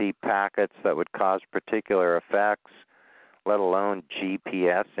frequency packets that would cause particular effects, let alone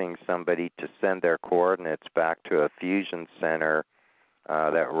GPSing somebody to send their coordinates back to a fusion center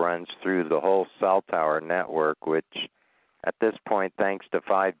that runs through the whole cell tower network, which at this point, thanks to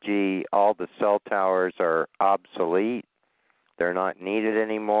 5G, all the cell towers are obsolete. They're not needed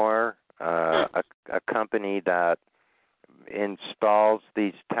anymore. A company that installs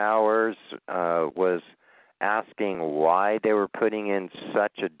these towers was asking why they were putting in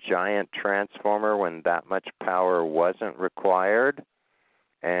such a giant transformer when that much power wasn't required,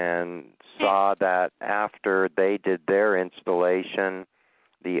 and saw that after they did their installation,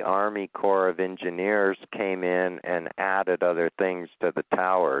 the Army Corps of Engineers came in and added other things to the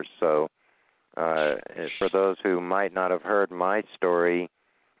towers. So for those who might not have heard my story,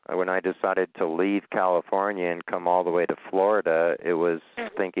 when I decided to leave California and come all the way to Florida, it was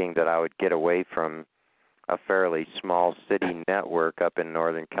thinking that I would get away from a fairly small city network up in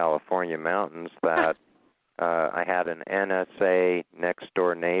Northern California mountains that I had an NSA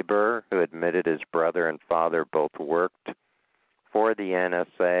next-door neighbor who admitted his brother and father both worked for the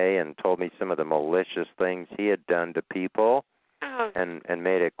NSA and told me some of the malicious things he had done to people, and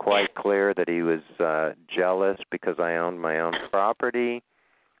made it quite clear that he was jealous because I owned my own property.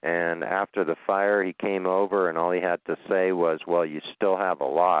 And after the fire, he came over, and all he had to say was, well, you still have a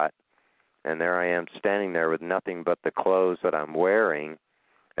lot. And there I am standing there with nothing but the clothes that I'm wearing.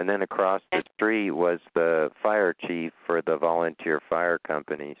 And then across the street was the fire chief for the volunteer fire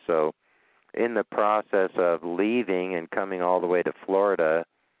company. So in the process of leaving and coming all the way to Florida,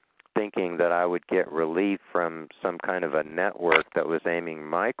 thinking that I would get relief from some kind of a network that was aiming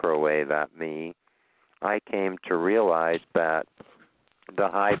microwave at me, I came to realize that the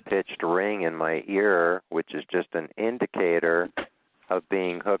high-pitched ring in my ear, which is just an indicator of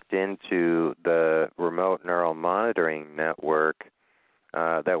being hooked into the remote neural monitoring network,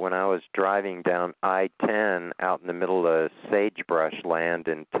 that when I was driving down I-10 out in the middle of sagebrush land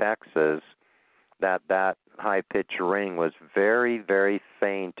in Texas, that high-pitched ring was very, very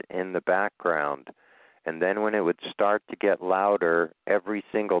faint in the background. And then when it would start to get louder, every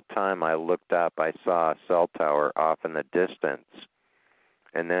single time I looked up, I saw a cell tower off in the distance.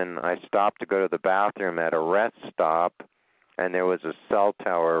 And then I stopped to go to the bathroom at a rest stop, and there was a cell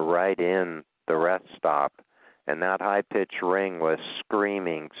tower right in the rest stop, and that high-pitched ring was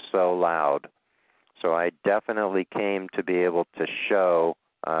screaming so loud. So I definitely came to be able to show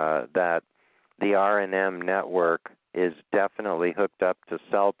that the R&M network is definitely hooked up to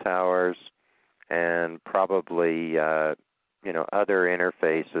cell towers and probably other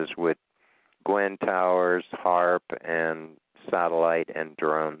interfaces with Gwen towers, HARP, and satellite and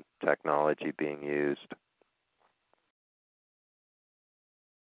drone technology being used.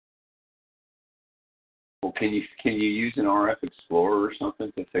 Well, can you use an RF Explorer or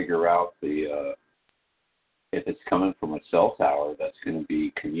something to figure out the if it's coming from a cell tower that's going to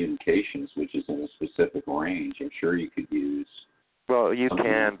be communications, which is in a specific range? I'm sure you could use. Well, you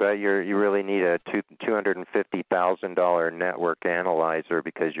can, but you really need a $250,000 network analyzer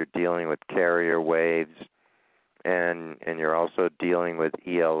because you're dealing with carrier waves, and you're also dealing with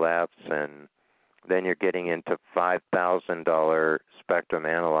ELFs, and then you're getting into $5,000 spectrum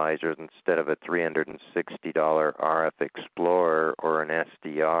analyzers instead of a $360 RF Explorer or an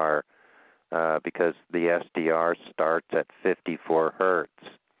SDR, because the SDR starts at 54 hertz.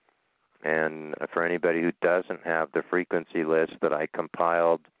 And for anybody who doesn't have the frequency list that I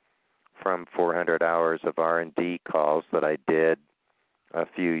compiled from 400 hours of R&D calls that I did a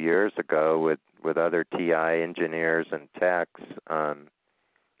few years ago with other TI engineers and techs,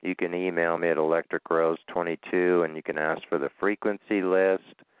 you can email me at electricrose22, and you can ask for the frequency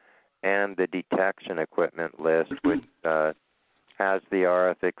list and the detection equipment list, which has the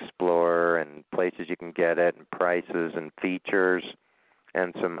RF Explorer and places you can get it and prices and features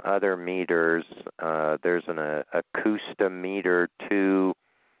and some other meters. There's an Acoustimeter 2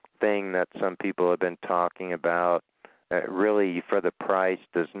 thing that some people have been talking about. Really, for the price,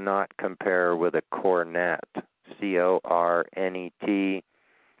 does not compare with a Cornet, CORNET.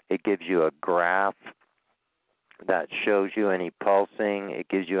 It gives you a graph that shows you any pulsing. It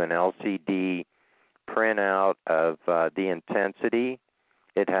gives you an LCD printout of the intensity.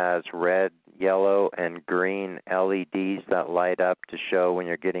 It has red, yellow, and green LEDs that light up to show when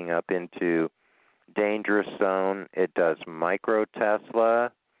you're getting up into dangerous zone. It does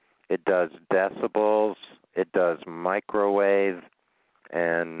microtesla. It does decibels. It does microwave,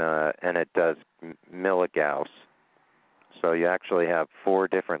 and it does milligauss. So you actually have 4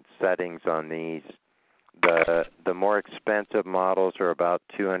 different settings on these. The more expensive models are about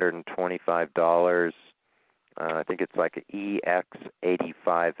 $225. I think it's like an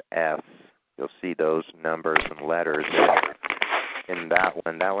EX85S. You'll see those numbers and letters in that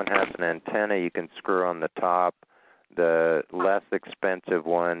one. That one has an antenna you can screw on the top. The less expensive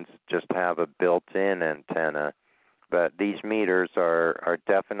ones just have a built-in antenna. But these meters are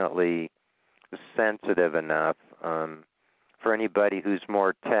definitely sensitive enough. For anybody who's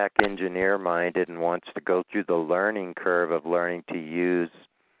more tech engineer-minded and wants to go through the learning curve of learning to use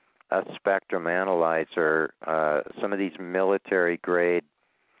a spectrum analyzer, some of these military-grade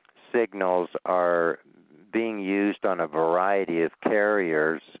signals are being used on a variety of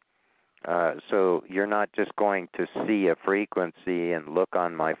carriers. So you're not just going to see a frequency and look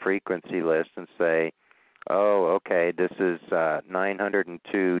on my frequency list and say, oh, okay, this is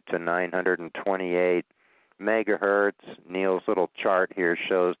 902 to 928 megahertz. Neil's little chart here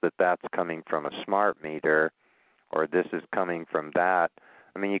shows that that's coming from a smart meter, or this is coming from that.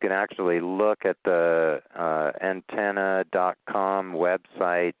 I mean, you can actually look at the antenna.com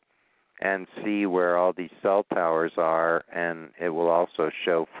website and see where all these cell towers are, and it will also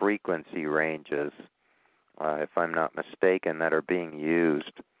show frequency ranges, if I'm not mistaken, that are being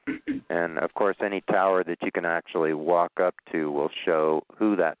used. And, of course, any tower that you can actually walk up to will show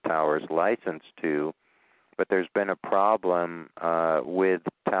who that tower is licensed to. But there's been a problem with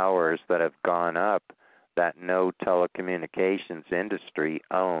towers that have gone up that no telecommunications industry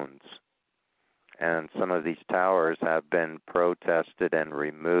owns. And some of these towers have been protested and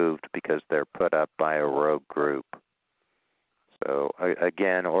removed because they're put up by a rogue group. So,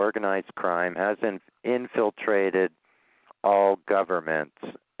 again, organized crime has infiltrated all governments,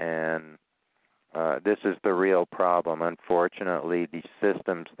 and this is the real problem. Unfortunately, these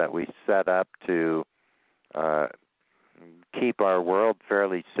systems that we set up to keep our world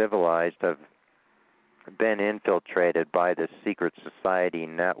fairly civilized have been infiltrated by this secret society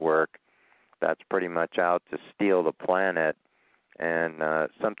network that's pretty much out to steal the planet, and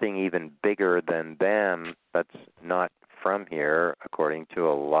something even bigger than them that's not from here, according to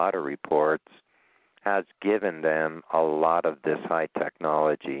a lot of reports, has given them a lot of this high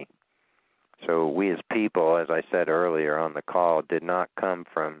technology. So we as people, as I said earlier on the call, did not come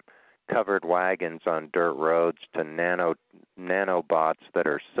from covered wagons on dirt roads to nanobots that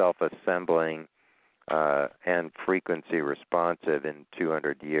are self-assembling and frequency responsive in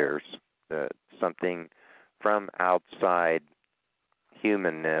 200 years. Something from outside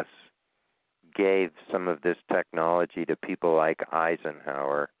humanness gave some of this technology to people like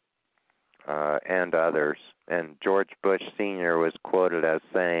Eisenhower and others. And George Bush Sr. was quoted as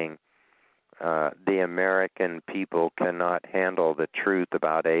saying, the American people cannot handle the truth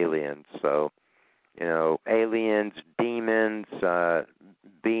about aliens. So, aliens, demons,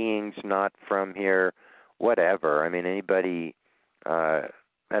 beings not from here, whatever. I mean, anybody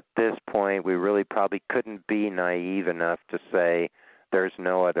at this point, we really probably couldn't be naive enough to say there's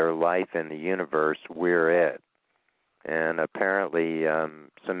no other life in the universe, we're it. And apparently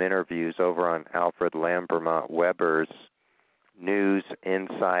some interviews over on Alfred Lambermont Weber's News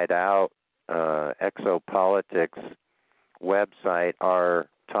Inside Out Exopolitics website are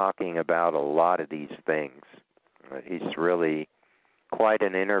talking about a lot of these things. He's really quite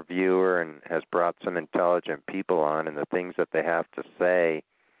an interviewer and has brought some intelligent people on, and the things that they have to say,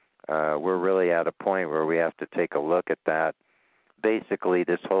 we're really at a point where we have to take a look at that. Basically,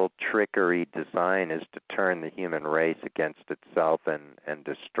 this whole trickery design is to turn the human race against itself and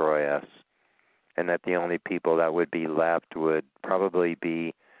destroy us, and that the only people that would be left would probably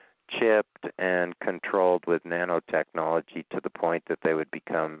be chipped and controlled with nanotechnology to the point that they would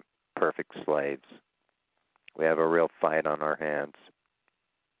become perfect slaves. We have a real fight on our hands.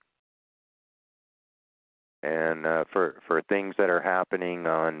 And for things that are happening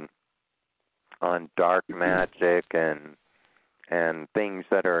on dark magic and things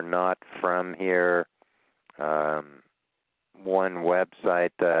that are not from here, one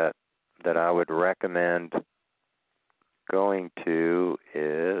website that I would recommend going to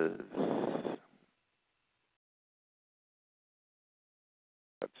is,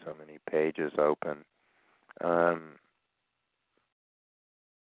 got so many pages open.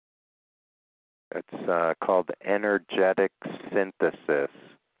 It's called Energetic Synthesis.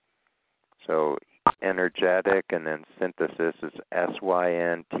 So energetic and then synthesis is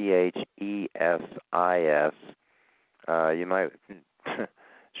SYNTHESIS. You might.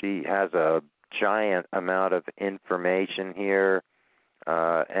 She has a giant amount of information here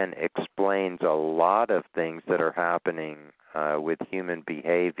and explains a lot of things that are happening with human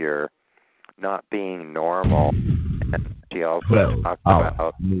behavior not being normal. And she also talks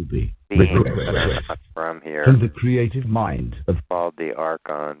about beings that are not from here. From the creative mind of called the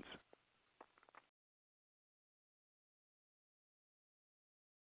Archons.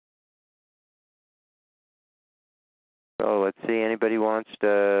 So let's see, anybody wants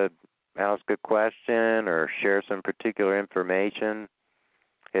to ask a question or share some particular information,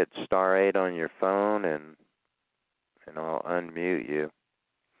 hit *8 on your phone and I'll unmute you.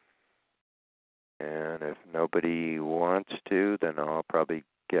 And if nobody wants to, then I'll probably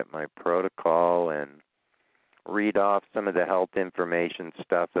get my protocol and read off some of the health information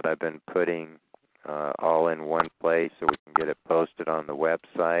stuff that I've been putting all in one place so we can get it posted on the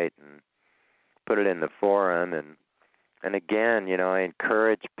website and put it in the forum. And again, I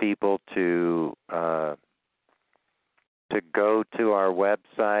encourage people to go to our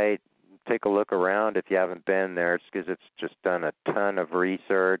website, take a look around if you haven't been there. It's because it's just done a ton of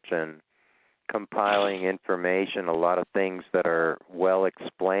research and compiling information, a lot of things that are well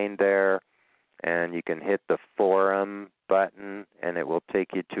explained there. And you can hit the forum button, and it will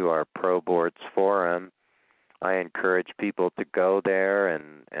take you to our Pro Boards forum. I encourage people to go there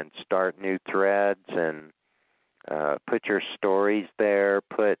and start new threads and put your stories there,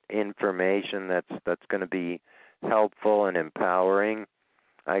 put information that's going to be helpful and empowering.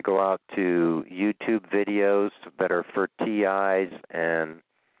 I go out to YouTube videos that are for TIs and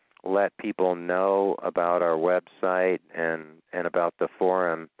let people know about our website and about the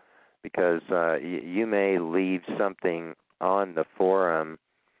forum, because you may leave something on the forum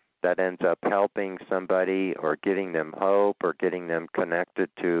that ends up helping somebody or giving them hope or getting them connected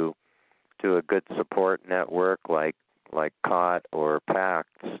to a good support network like COT or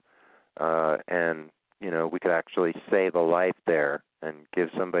PACTS, and we could actually save a life there and give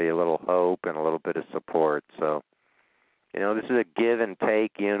somebody a little hope and a little bit of support. So, this is a give and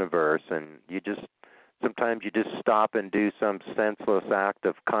take universe, and sometimes you just stop and do some senseless act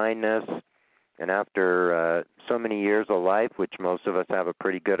of kindness, and after so many years of life, which most of us have a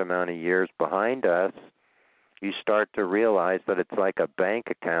pretty good amount of years behind us, you start to realize that it's like a bank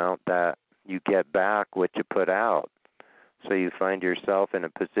account that you get back what you put out. So you find yourself in a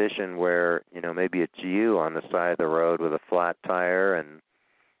position where, maybe it's you on the side of the road with a flat tire, and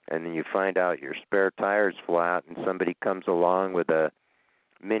then you find out your spare tire's flat, and somebody comes along with a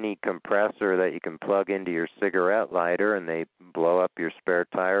mini compressor that you can plug into your cigarette lighter, and they blow up your spare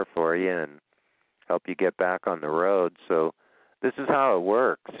tire for you and help you get back on the road. So this is how it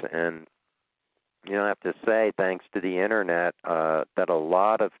works. And you know, I have to say, thanks to the internet, that a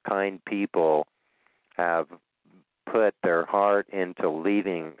lot of kind people have put their heart into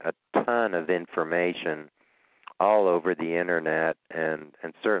leaving a ton of information all over the internet, and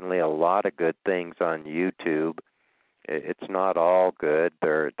certainly a lot of good things on YouTube. It's not all good.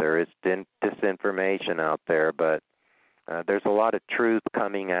 There is disinformation out there, but there's a lot of truth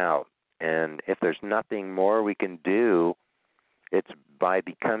coming out. And if there's nothing more we can do, it's by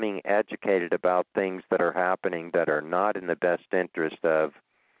becoming educated about things that are happening that are not in the best interest of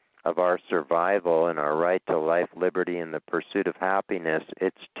our survival and our right to life, liberty, and the pursuit of happiness.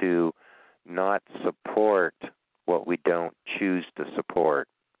 It's to not support what we don't choose to support.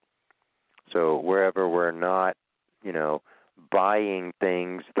 So wherever we're not, you know, buying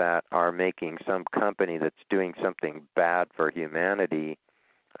things that are making some company that's doing something bad for humanity,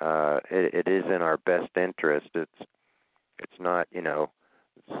 it is in our best interest. It's not, you know,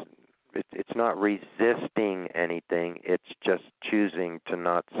 it's not resisting anything. It's just choosing to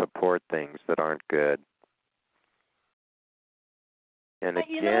not support things that aren't good. And again,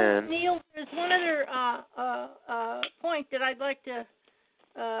 you know, Neil, there's one other point that I'd like to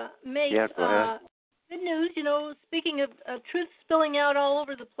make. Yeah, go ahead. Good news, you know, speaking of truth spilling out all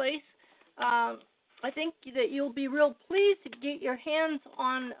over the place, I think that you'll be real pleased to get your hands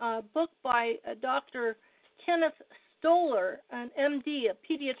on a book by Dr. Kenneth Stoller, an MD, a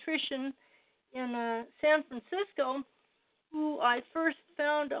pediatrician in San Francisco, who I first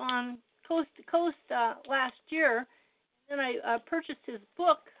found on Coast to Coast last year. Then I purchased his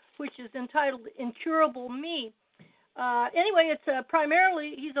book, which is entitled Incurable Me. Anyway, it's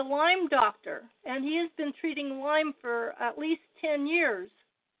primarily, he's a Lyme doctor, and he has been treating Lyme for at least 10 years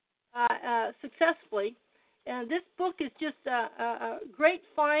successfully. And this book is just a great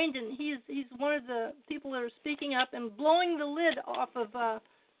find, and he's one of the people that are speaking up and blowing the lid off of,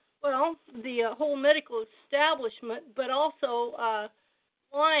 the whole medical establishment, but also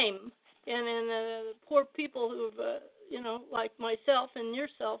Lyme and poor people who have, like myself and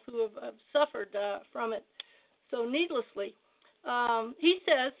yourself, who have suffered from it so needlessly. He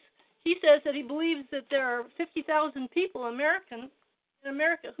says that he believes that there are 50,000 people in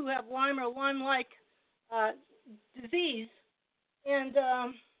America who have Lyme or Lyme-like disease, and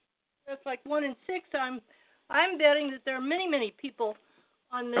that's like 1 in 6. I'm betting that there are many people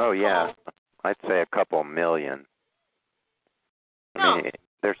on this Oh yeah, call. I'd say a couple million. I mean,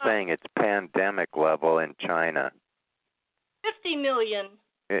 they're saying it's pandemic level in China. 50 million.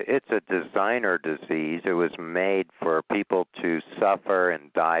 It's a designer disease. It was made for people to suffer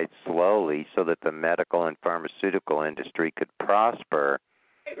and die slowly so that the medical and pharmaceutical industry could prosper.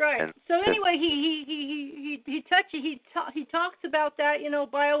 Right. And so anyway, he talks about that,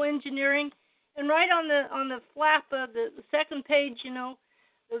 bioengineering, and right on the flap of the second page,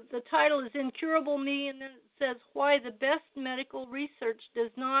 the title is Incurable Me, and then it says why the best medical research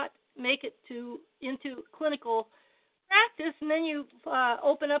does not make it into clinical practice, and then you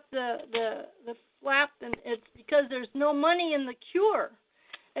open up the flap, and it's because there's no money in the cure,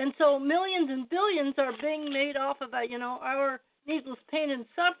 and so millions and billions are being made off of our needless pain and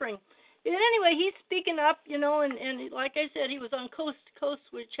suffering. And anyway, he's speaking up, and like I said, he was on Coast to Coast,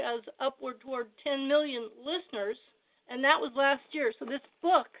 which has upward toward 10 million listeners, and that was last year. So this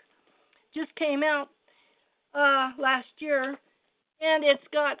book just came out last year, and it's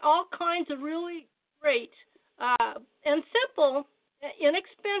got all kinds of really great and simple,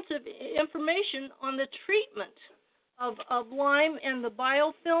 inexpensive information on the treatment of Lyme and the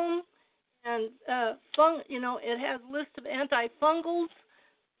biofilm, and it has a list of antifungals,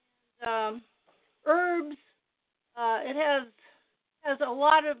 herbs. It has a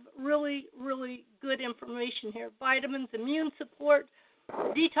lot of really good information here. Vitamins, immune support,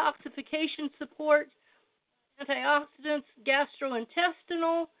 detoxification support, antioxidants,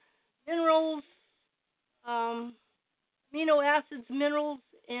 gastrointestinal, minerals, amino acids, minerals,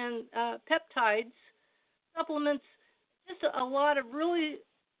 and peptides, supplements. Just a lot of really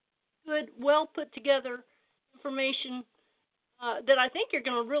good, well put together information that I think you're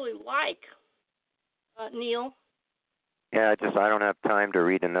going to really like, Neil. Yeah, I don't have time to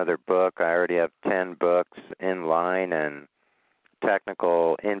read another book. I already have 10 books in line, and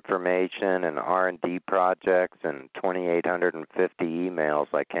technical information and R&D projects and 2,850 emails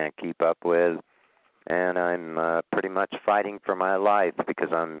I can't keep up with. And I'm pretty much fighting for my life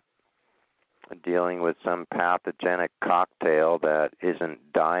because I'm dealing with some pathogenic cocktail that isn't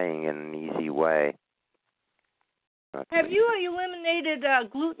dying in an easy way. Have you eliminated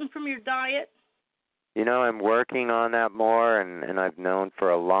gluten from your diet? You know, I'm working on that more, and I've known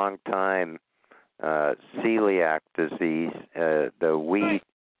for a long time celiac disease. The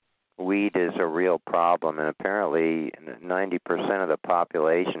wheat is a real problem, and apparently 90% of the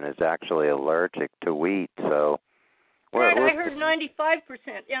population is actually allergic to wheat. So, I heard 95%,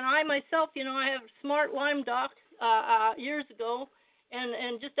 and I myself, I have a smart Lyme doc years ago,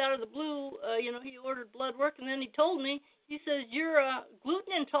 and just out of the blue, he ordered blood work, and then he told me, he says, you're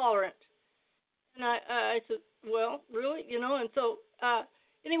gluten intolerant. And I said, well, really? And so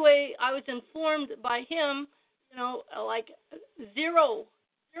anyway, I was informed by him, like zero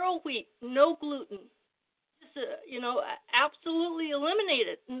wheat, no gluten. Just, absolutely eliminate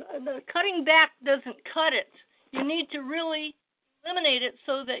it. The cutting back doesn't cut it. You need to really eliminate it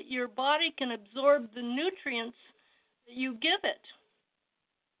so that your body can absorb the nutrients that you give it.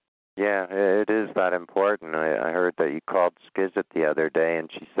 Yeah, it is that important. I heard that you called Skizit the other day,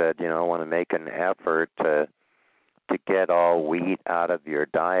 and she said, I want to make an effort to get all wheat out of your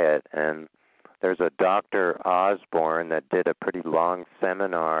diet. And there's a Dr. Osborne that did a pretty long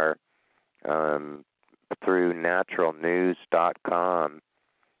seminar through naturalnews.com,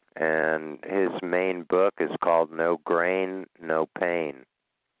 and his main book is called No Grain, No Pain.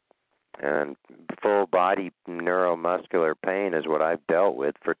 And full body neuromuscular pain is what I've dealt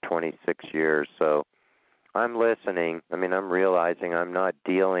with for 26 years. So I'm listening. I mean, I'm realizing I'm not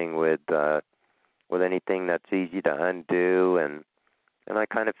dealing with anything that's easy to undo, and I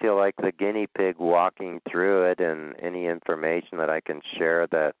kind of feel like the guinea pig walking through it, and any information that I can share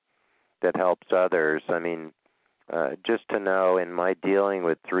that helps others. I mean, just to know, in my dealing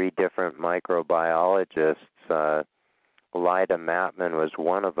with 3 different microbiologists, Lyda Matman was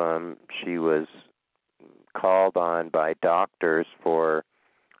one of them. She was called on by doctors for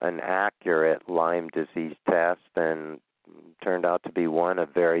an accurate Lyme disease test, and turned out to be one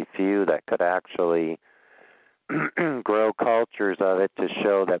of very few that could actually grow cultures of it to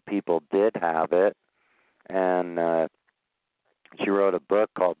show that people did have it. And she wrote a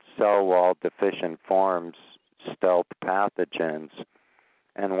book called Cell Wall Deficient Forms, Stealth Pathogens.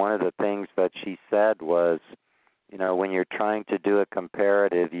 And one of the things that she said was, when you're trying to do a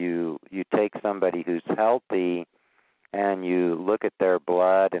comparative, you take somebody who's healthy and you look at their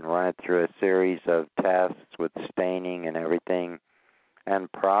blood and run it through a series of tests with staining and everything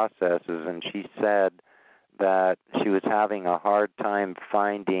and processes. And she said that she was having a hard time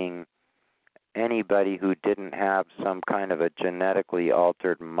finding anybody who didn't have some kind of a genetically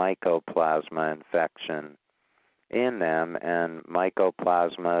altered mycoplasma infection in them, and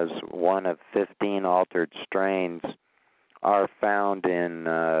mycoplasma is one of 15 altered strains, are found in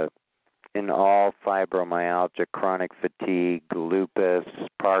all fibromyalgia, chronic fatigue, lupus,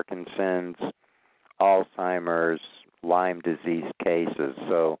 Parkinson's, Alzheimer's, Lyme disease cases.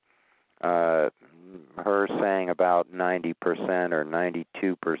 So her saying about 90% or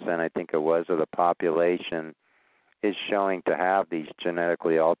 92%, I think it was, of the population is showing to have these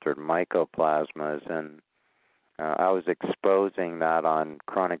genetically altered mycoplasmas, and I was exposing that on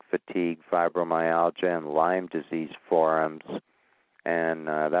chronic fatigue, fibromyalgia, and Lyme disease forums, and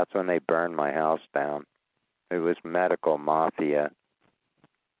that's when they burned my house down. It was medical mafia.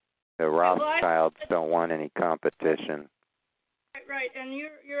 The Rothschilds don't want any competition. Right, and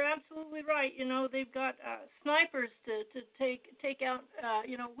you're absolutely right. They've got snipers to take out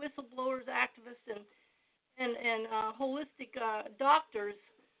whistleblowers, activists, and holistic doctors.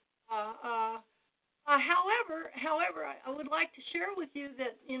 However, I would like to share with you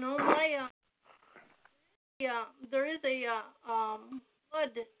that there is a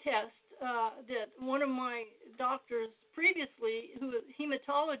blood test that one of my doctors previously, who was a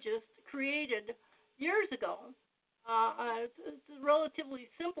hematologist, created years ago. It's a relatively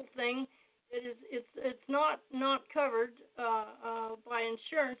simple thing. It's not covered by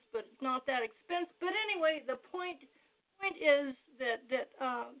insurance, but it's not that expensive. But anyway, the point is that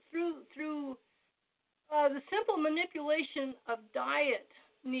through the simple manipulation of diet,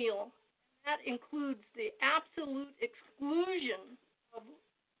 Neil, that includes the absolute exclusion of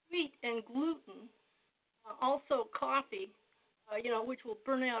wheat and gluten, also coffee, which will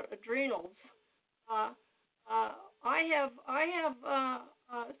burn out adrenals. I have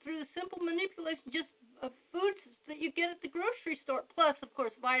through the simple manipulation just of foods that you get at the grocery store, plus of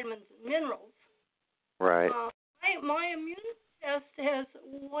course vitamins and minerals. Right. My immune test has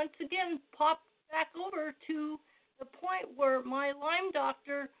once again popped back over to the point where my Lyme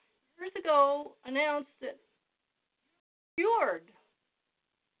doctor years ago announced that cured,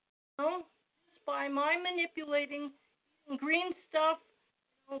 just by my manipulating green stuff,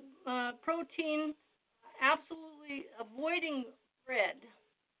 protein, absolutely avoiding bread.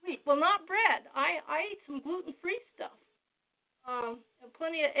 Wheat. Well, not bread. I eat some gluten-free stuff.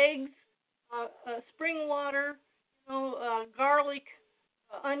 Plenty of eggs, spring water, garlic,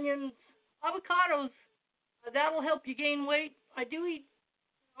 onions, avocados. That'll help you gain weight. I eat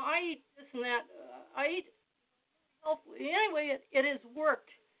this and that. I eat healthfully. Anyway, it has worked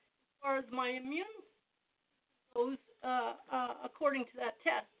as far as my immune goes, according to that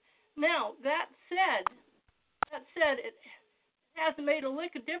test. Now, that said, it hasn't made a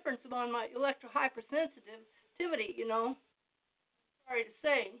lick of difference on my electrohypersensitivity, Sorry to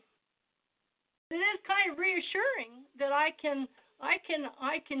say. It is kind of reassuring that I can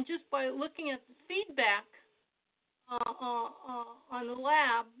just by looking at the feedback on the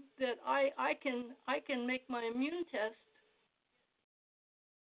lab that I can make my immune test.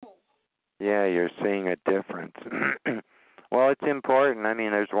 Yeah, you're seeing a difference. Well, it's important. I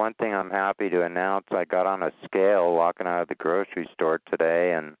mean, there's one thing I'm happy to announce. I got on a scale walking out of the grocery store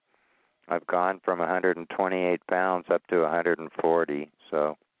today, and I've gone from 128 pounds up to 140.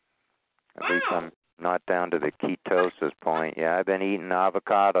 So at least I'm not down to the ketosis point. Yeah, I've been eating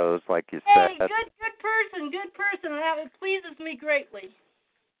avocados, like you said. Hey, good person. It pleases me greatly.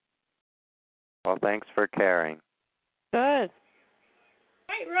 Well, thanks for caring. Good.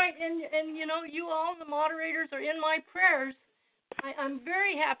 Right, and you all, the moderators, are in my prayers. I'm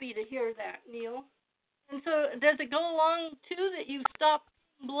very happy to hear that, Neil. And so, does it go along too that you stop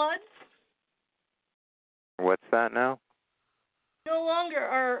blood? What's that now? No longer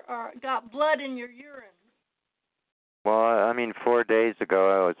are got blood in your urine. Well, I mean, 4 days ago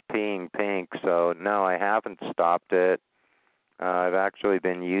I was peeing pink, so no, I haven't stopped it. I've actually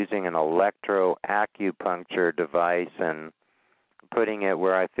been using an electroacupuncture device and putting it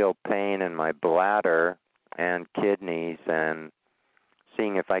where I feel pain in my bladder and kidneys and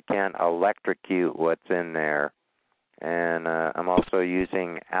seeing if I can electrocute what's in there. And I'm also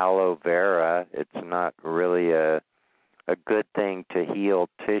using aloe vera. It's not really a good thing to heal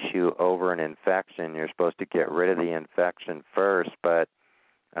tissue over an infection. You're supposed to get rid of the infection first, but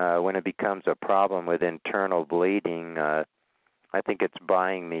when it becomes a problem with internal bleeding, I think it's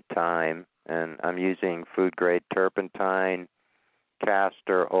buying me time. And I'm using food-grade turpentine,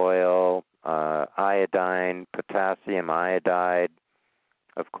 castor oil, iodine, potassium iodide,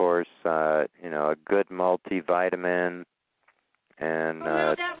 of course, a good multivitamin, and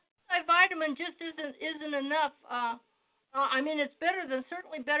that multivitamin just isn't enough. I mean, it's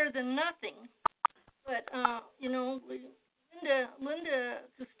certainly better than nothing. But Linda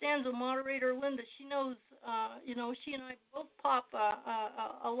Costanzo, moderator Linda, she knows. She and I both pop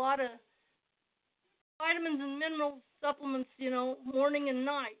a lot of vitamins and mineral supplements, morning and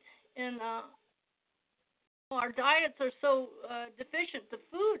night. And our diets are so deficient. The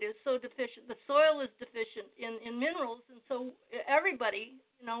food is so deficient. The soil is deficient in minerals. And so everybody,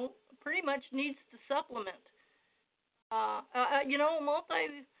 pretty much needs to supplement.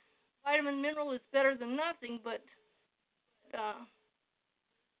 Multivitamin mineral is better than nothing, but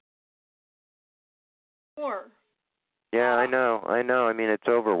more. Yeah, I know. I mean, it's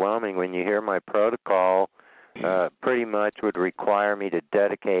overwhelming when you hear my protocol. Pretty much would require me to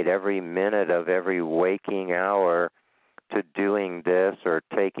dedicate every minute of every waking hour to doing this or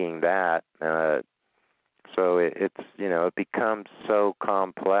taking that. So it becomes so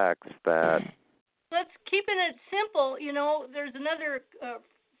complex that. Let's keeping it simple. There's another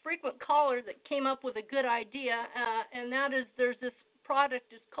frequent caller that came up with a good idea, and that is there's this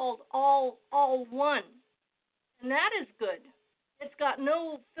product. It's called All One. And that is good. It's got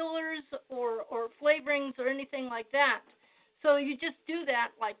no fillers or flavorings or anything like that. So you just do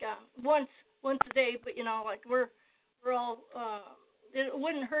that like once a day. But like we're all. It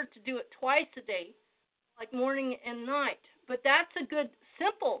wouldn't hurt to do it twice a day, like morning and night. But that's a good,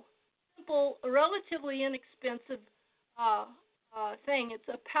 simple, relatively inexpensive thing. It's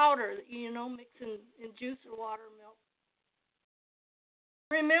a powder that mix in juice or water or milk.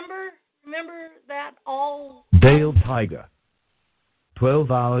 Remember that all. Dale Tiger.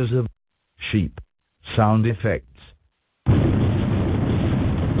 12 hours of sheep sound effects.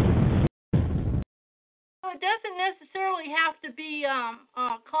 It doesn't necessarily have to be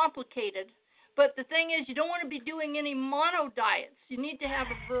complicated, but the thing is you don't want to be doing any mono diets. You need to have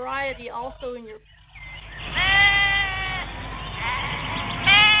a variety also in your.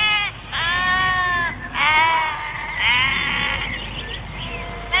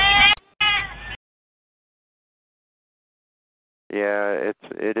 Yeah,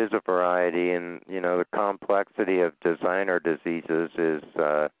 it is a variety, and the complexity of designer diseases is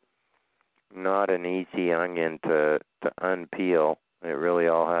not an easy onion to unpeel. It really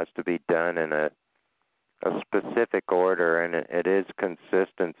all has to be done in a specific order, and it is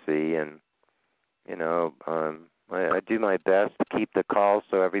consistency. And I do my best to keep the calls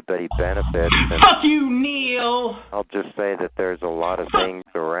so everybody benefits. And fuck you, Neil. I'll just say that there's a lot of things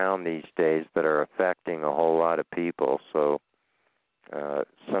around these days that are affecting a whole lot of people. So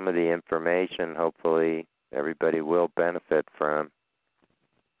some of the information, hopefully, everybody will benefit from.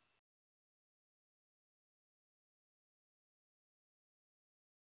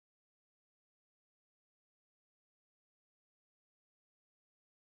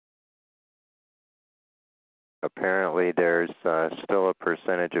 Apparently, there's still a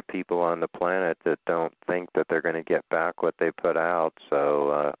percentage of people on the planet that don't think that they're going to get back what they put out.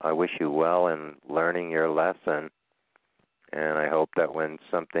 So I wish you well in learning your lesson. And I hope that when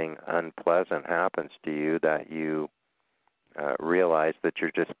something unpleasant happens to you, that you realize that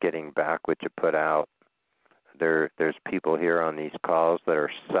you're just getting back what you put out. There's people here on these calls that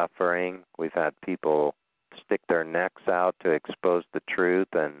are suffering. We've had people stick their necks out to expose the truth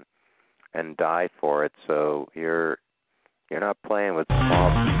and die for it. So you're not playing with small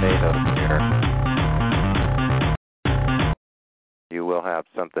potatoes here. You will have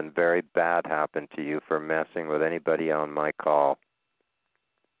something very bad happen to you for messing with anybody on my call.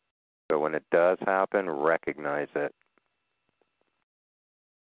 So when it does happen, recognize it.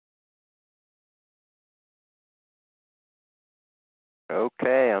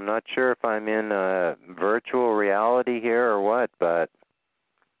 Okay, I'm not sure if I'm in virtual reality here or what, but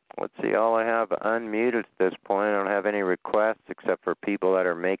let's see, all I have unmuted at this point. I don't have any requests except for people that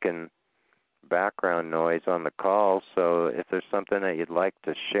are making background noise on the call. So if there's something that you'd like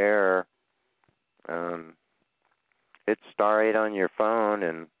to share, hit *8 on your phone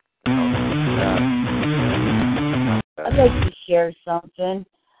and I'd like to share something.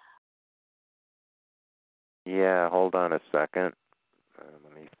 Yeah, hold on a second.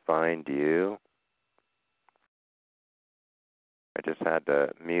 Let me find you. I just had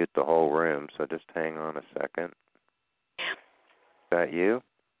to mute the whole room, so just hang on a second. Is that you?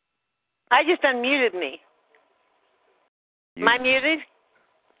 I just unmuted me. Am I muted?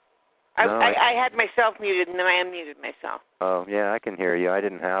 No, I had myself muted, and then I unmuted myself. Oh, yeah, I can hear you. I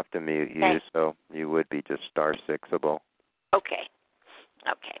didn't have to mute you, so you would be just *6able. Okay.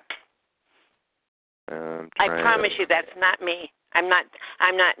 I promise you that's not me. I'm not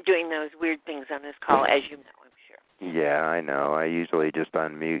doing those weird things on this call, as you know, I'm sure. Yeah, I know. I usually just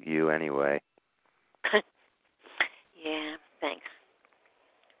unmute you anyway. Yeah, thanks.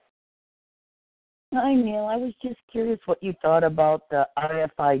 Hi, Neil. I was just curious what you thought about the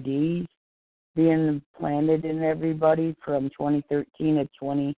RFIDs being planted in everybody from 2013 to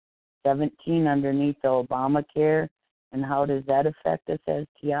 2017 underneath the Obamacare, and how does that affect us as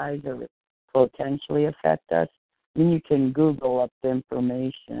TIs or potentially affect us? I mean, you can Google up the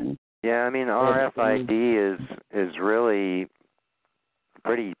information. Yeah, I mean, RFID is really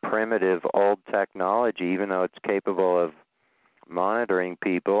pretty primitive old technology, even though it's capable of monitoring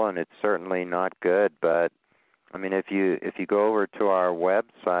people, and it's certainly not good. But I mean, if you go over to our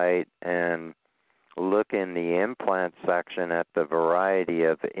website and look in the implant section at the variety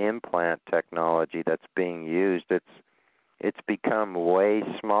of implant technology that's being used, it's become way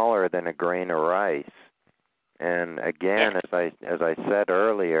smaller than a grain of rice. And again, as I said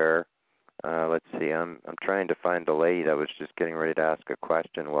earlier, let's see, I'm trying to find the lady that was just getting ready to ask a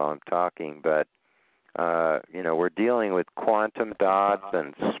question while I'm talking, but we're dealing with quantum dots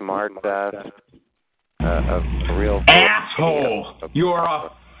and smart vests of real asshole. You're a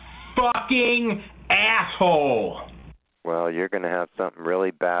fucking asshole. Well, you're going to have something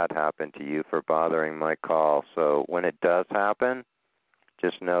really bad happen to you for bothering my call. So when it does happen,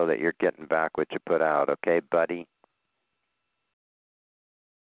 just know that you're getting back what you put out, okay, buddy?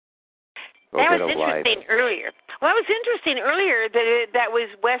 That was interesting earlier. Well, it was interesting earlier that was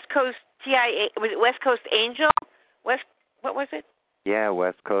West Coast TIA. Was it West Coast Angel? What was it? Yeah,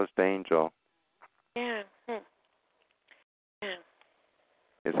 West Coast Angel. Yeah. Yeah.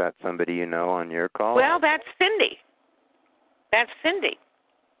 Is that somebody you know on your call? Well, that's Cindy.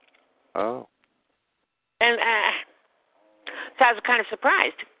 Oh. And so I was kind of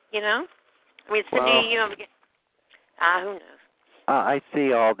surprised, I mean, Cindy, who knows? I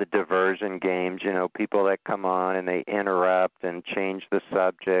see all the diversion games, people that come on and they interrupt and change the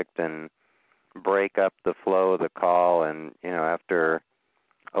subject and break up the flow of the call. And, after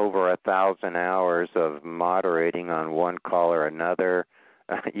over 1,000 hours of moderating on one call or another,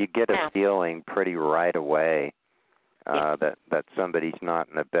 you get a feeling pretty right away that somebody's not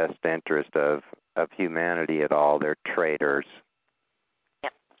in the best interest of humanity at all. They're traitors.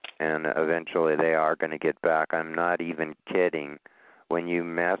 And eventually they are going to get back. I'm not even kidding when you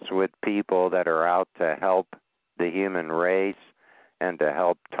mess with people that are out to help the human race and to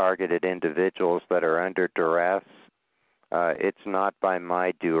help targeted individuals that are under duress, it's not by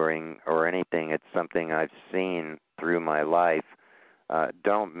my doing or anything. It's something I've seen through my life.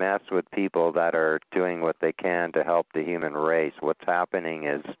 Don't mess with people that are doing what they can to help the human race. What's happening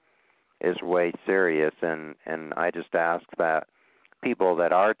is way serious, and I just ask that people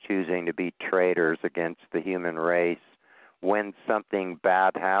that are choosing to be traitors against the human race, when something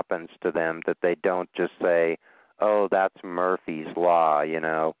bad happens to them, that they don't just say, "Oh, that's Murphy's Law,"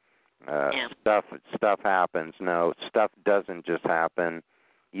 Stuff happens. No, stuff doesn't just happen.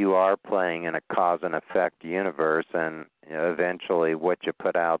 You are playing in a cause and effect universe, and eventually what you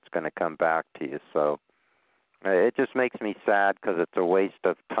put out is going to come back to you. So it just makes me sad because it's a waste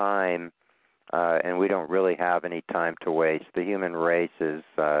of time, and we don't really have any time to waste. The human race is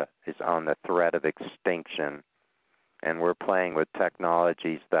on the threat of extinction, and we're playing with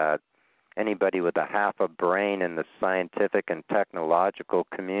technologies that anybody with a half a brain in the scientific and technological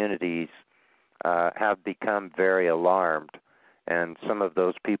communities have become very alarmed. And some of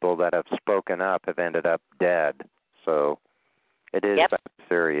those people that have spoken up have ended up dead. So it is that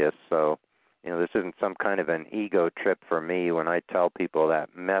serious. So, this isn't some kind of an ego trip for me when I tell people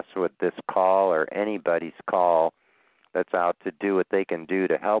that mess with this call or anybody's call that's out to do what they can do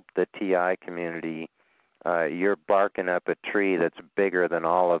to help the TI community. You're barking up a tree that's bigger than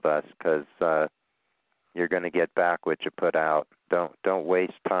all of us, because you're going to get back what you put out. Don't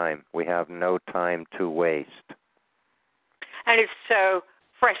waste time. We have no time to waste. And it's so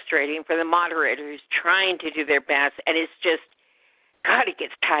frustrating for the moderators trying to do their best, and it's just, God, it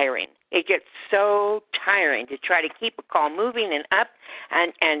gets tiring. It gets so tiring to try to keep a call moving and up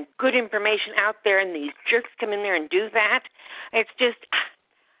and good information out there, and these jerks come in there and do that. It's just,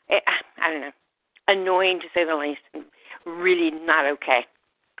 I don't know, annoying to say the least, and really not okay.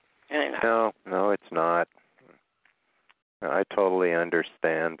 I don't know. No, it's not. I totally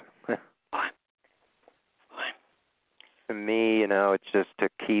understand. To me, it's just to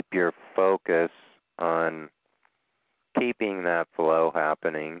keep your focus on keeping that flow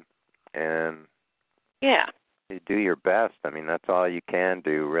happening, and you do your best. I mean, that's all you can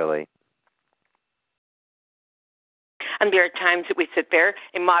do, really. And there are times that we sit there,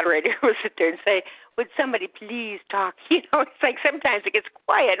 a moderator will sit there and say, "Would somebody please talk?" It's like sometimes it gets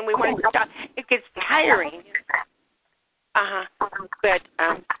quiet and we want to talk. It gets tiring. But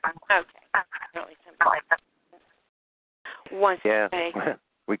okay.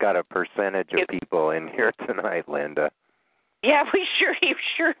 We got a percentage of people in here tonight, Linda. Yeah, you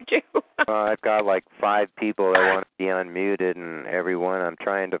sure do. I've got like 5 people that want to be unmuted, and everyone, I'm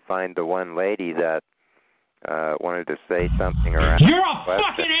trying to find the one lady that wanted to say something around. You're a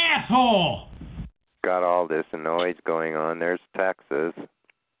fucking asshole! Got all this noise going on. There's Texas.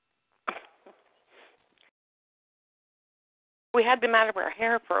 We had them out of our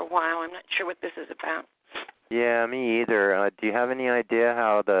hair for a while. I'm not sure what this is about. Yeah, me either. Do you have any idea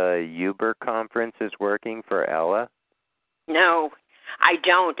how the Uber conference is working for Ella? No, I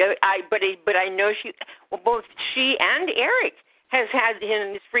don't. But I know both she and Eric has had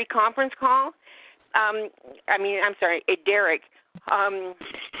in his free conference call. Derek.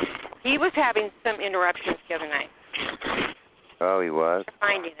 He was having some interruptions the other night. Oh, he was?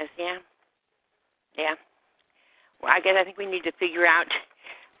 Finding us, yeah. Well, I think we need to figure out.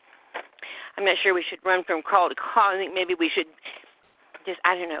 I'm not sure we should run from call to call. I think maybe we should just,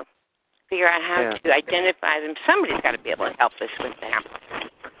 figure out how to identify them. Somebody's got to be able to help us with that.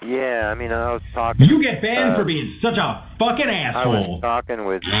 Yeah, I was talking... You get banned for being such a fucking asshole. I was talking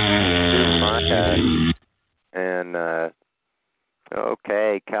with Maya, and,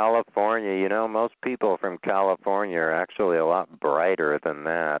 California, most people from California are actually a lot brighter than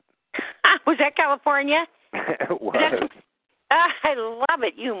that. Was that California? It was. I love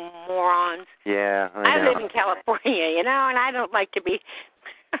it, you morons. Yeah, I live in California, and I don't like to be...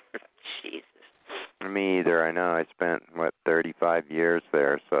 Jesus. Me either. I know. I spent, 35 years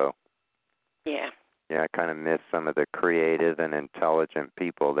there, so... Yeah. Yeah, I kind of miss some of the creative and intelligent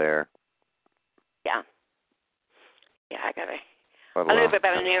people there. Yeah. Yeah, I live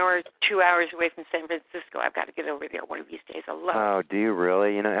about an hour, 2 hours away from San Francisco. I've got to get over there one of these days. I love it. Oh, do you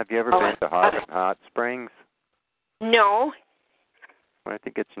really? Have you ever been to Hot Springs? No. I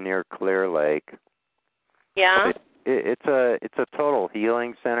think it's near Clear Lake. Yeah. It's a total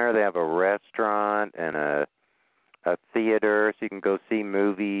healing center. They have a restaurant and a theater, so you can go see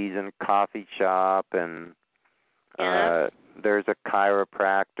movies, and coffee shop, and there's a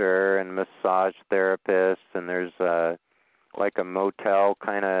chiropractor and massage therapist, and there's like a motel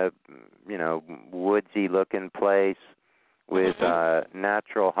kind of woodsy looking place with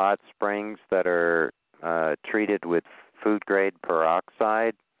natural hot springs that are treated with food-grade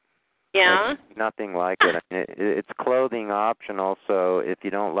peroxide. Yeah. It's nothing like it. I mean, it's clothing optional, so if you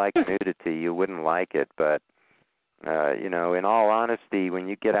don't like nudity, you wouldn't like it. But, in all honesty, when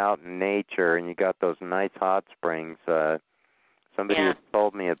you get out in nature and you got those nice hot springs, somebody had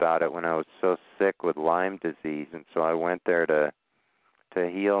told me about it when I was so sick with Lyme disease, and so I went there to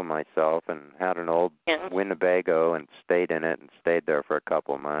heal myself and had an old Winnebago and stayed in it and stayed there for a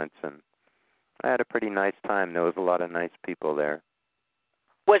couple of months, and I had a pretty nice time. There was a lot of nice people there.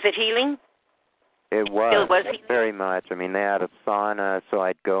 Was it healing? It was very much. I mean, they had a sauna, so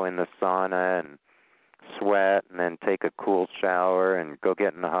I'd go in the sauna and sweat and then take a cool shower and go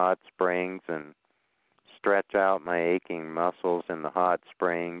get in the hot springs and stretch out my aching muscles in the hot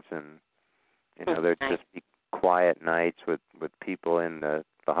springs. And, there'd just be quiet nights with people in the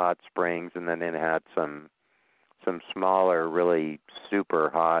hot springs, and then it had some smaller, really super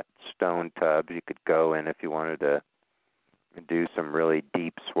hot stone tubs you could go in if you wanted to do some really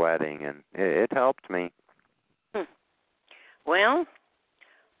deep sweating, and it helped me. Well,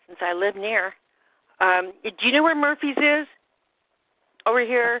 since I live near, do you know where Murphy's is? Over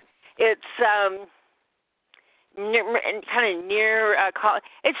here, it's kind of near.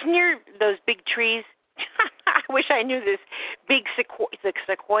 It's near those big trees. I wish I knew this. Big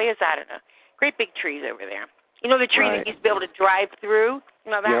sequoias. I don't know. Great big trees over there. You know the tree that you used to be able to drive through.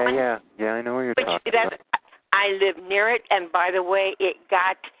 You know that one? Yeah. I know where you're talking about. I live near it, and by the way, the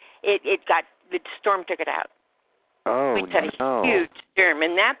storm took it out. Oh, we had a huge storm,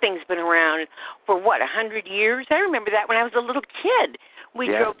 and that thing's been around for 100 years? I remember that when I was a little kid. We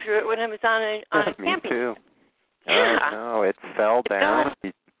drove through it when I was on a camping. Me too. Yeah. Oh, no, it fell down.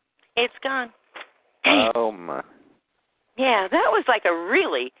 It's gone. Oh my. Yeah, that was like a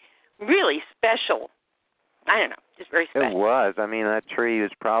really, really special. I don't know, just very special. It was. I mean, that tree was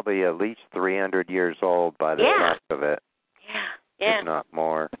probably at least 300 years old by the fact of it. Yeah. If not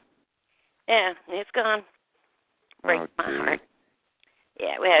more. Yeah, it's gone. Breaks my heart.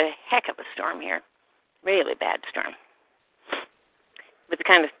 Yeah, we had a heck of a storm here. Really bad storm. With the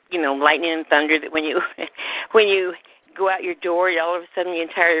kind of, lightning and thunder that when you go out your door, all of a sudden the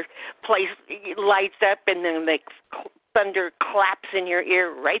entire place lights up, and then like thunder claps in your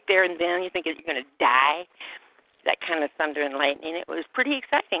ear right there and then. You think you're going to die. That kind of thunder and lightning. It was pretty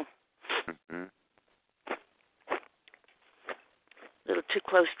exciting. Mm-hmm. A little too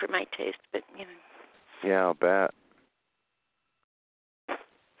close for my taste, but Yeah, I'll bet.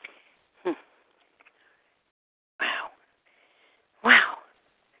 Wow.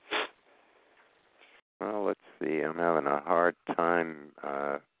 Well, let's see. I'm having a hard time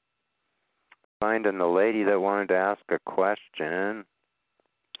finding the lady that wanted to ask a question.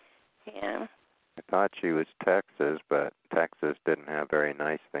 Yeah. I thought she was Texas, but Texas didn't have very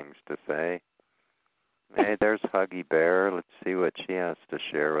nice things to say. Hey, there's Huggy Bear. Let's see what she has to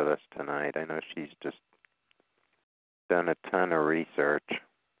share with us tonight. I know she's just done a ton of research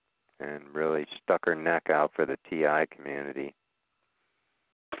and really stuck her neck out for the TI community.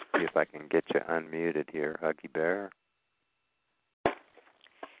 See if I can get you unmuted here, Huggy Bear.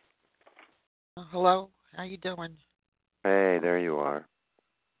 Hello, how you doing? Hey, there you are.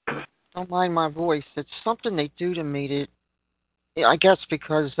 Don't mind my voice. It's something they do to me that, I guess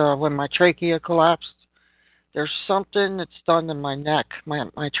because when my trachea collapsed, there's something that's done to my neck,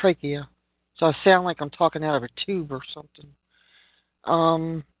 my trachea. So I sound like I'm talking out of a tube or something.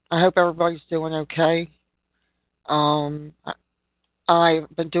 I hope everybody's doing okay.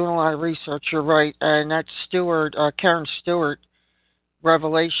 I've been doing a lot of research, you're right, and that Karen Stewart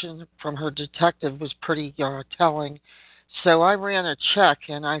revelation from her detective was pretty telling. So I ran a check,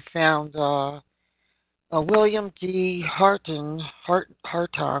 and I found William D. Hartung,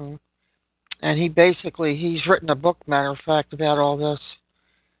 and he's written a book, matter of fact, about all this,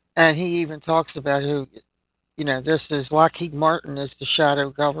 and he even talks about who, this is Lockheed Martin is the shadow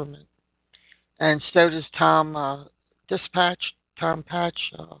government, and so does Tom Patch,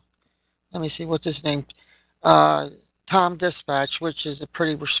 let me see, what's his name? Tom Dispatch, which is a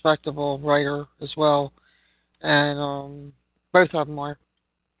pretty respectable writer as well. And both of them are.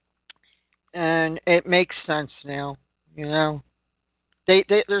 And it makes sense now, There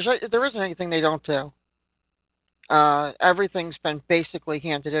isn't anything they don't do. Everything's been basically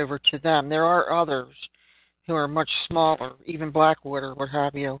handed over to them. There are others who are much smaller, even Blackwood or what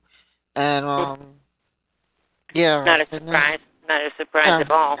have you. And, Not a surprise. Not a surprise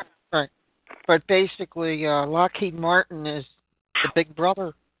at all. Right. But basically, Lockheed Martin is the big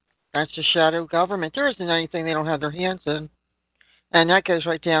brother. That's the shadow government. There isn't anything they don't have their hands in. And that goes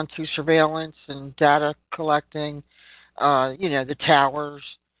right down to surveillance and data collecting. the towers.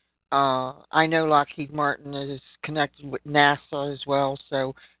 I know Lockheed Martin is connected with NASA as well,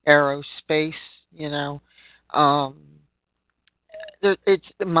 so aerospace, it's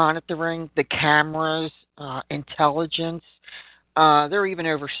the monitoring, the cameras, intelligence. They're even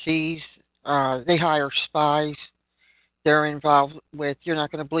overseas. They hire spies. They're involved with, you're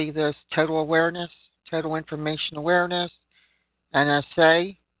not going to believe this, total awareness, total information awareness,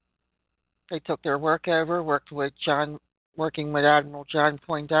 NSA. They took their work over, working with Admiral John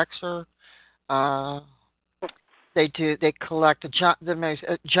Poindexter. They collect a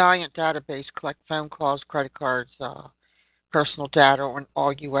giant database, collect phone calls, credit cards, personal data on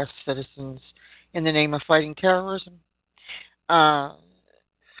all U.S. citizens in the name of fighting terrorism.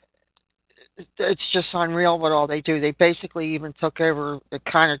 It's just unreal what all they do. They basically even took over, it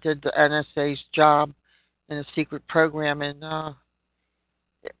kind of did the NSA's job in a secret program, and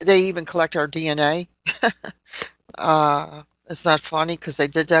they even collect our DNA. It's not funny because they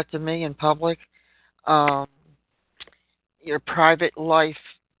did that to me in public. Your private life,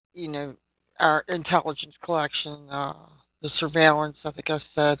 our intelligence collection, the surveillance, I think I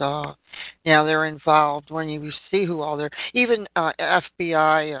said, now they're involved when you see who all they're, even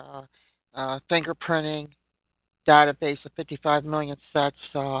FBI, fingerprinting, database of 55 million sets,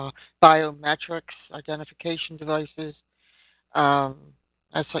 biometrics, identification devices,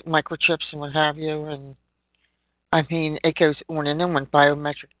 that's like microchips and what have you, and I mean, it goes on and on with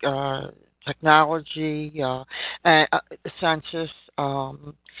biometric technology, and the census.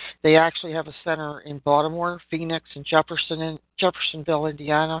 They actually have a center in Baltimore, Phoenix, and Jeffersonville,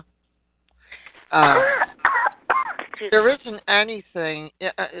 Indiana. There isn't anything.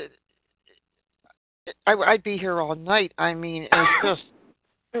 I'd be here all night. I mean, it's just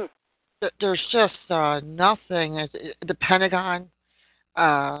there's just nothing. The Pentagon,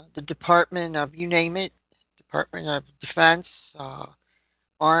 the Department of you name it, Department of Defense,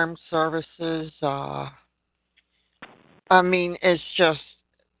 Armed Services. I mean, it's just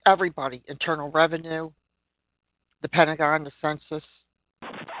everybody. Internal Revenue, the Pentagon, the Census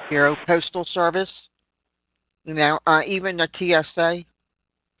Bureau, Postal Service. Even the TSA,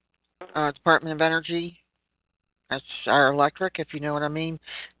 Department of Energy. That's our electric, if you know what I mean.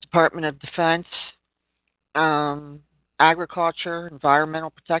 Department of Defense, Agriculture,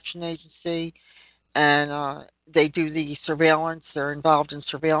 Environmental Protection Agency, and they do the surveillance. They're involved in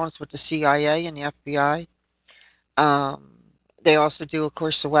surveillance with the CIA and the FBI. They also do, of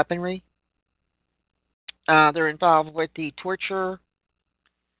course, the weaponry. They're involved with the torture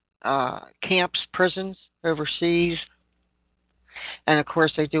camps, prisons overseas. And, of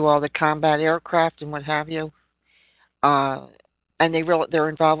course, they do all the combat aircraft and what have you. And they're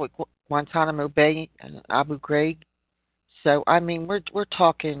involved with Guantanamo Bay and Abu Ghraib. So, I mean, we're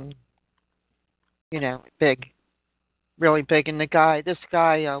talking, big, really big. And this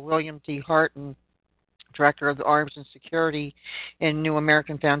guy, William D. Harton, Director of the Arms and Security in New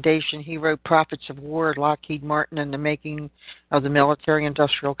American Foundation, he wrote Prophets of War, Lockheed Martin and the Making of the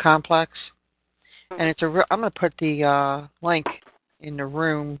Military-Industrial Complex. And I'm going to put the link in the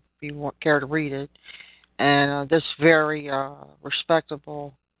room if you care to read it. And this very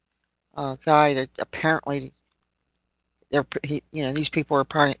respectable guy that apparently these people are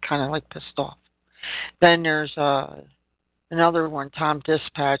probably kind of like pissed off. Then there's another one, Tom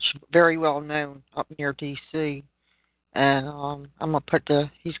Dispatch, very well known up near D.C. And I'm going to put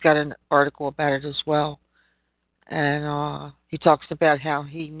he's got an article about it as well. And he talks about how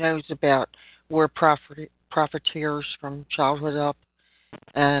he knows about war profiteers from childhood up.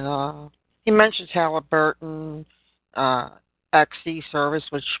 And he mentions Halliburton, XC Service,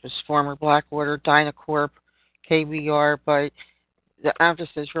 which was former Blackwater, Dynacorp, KBR, but the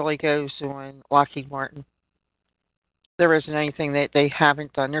emphasis really goes on Lockheed Martin. There isn't anything that they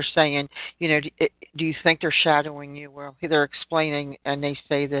haven't done. They're saying, do you think they're shadowing you? Well, they're explaining, and they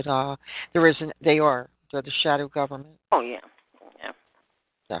say that there isn't. They're the shadow government. Oh, yeah.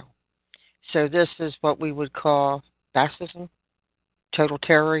 So this is what we would call fascism,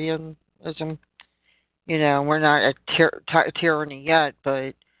 totalitarianism. We're not at tyranny yet,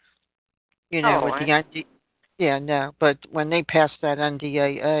 but with the but when they passed that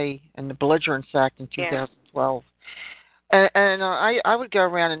NDAA and the Belligerence Act in 2012, and I would go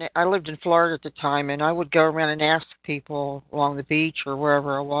around, and I lived in Florida at the time, and I would go around and ask people along the beach or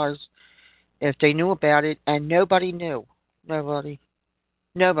wherever I was if they knew about it, and nobody knew. Nobody.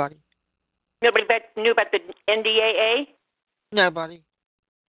 Nobody knew about the NDAA? Nobody.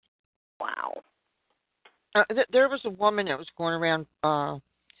 Wow. There was a woman that was going around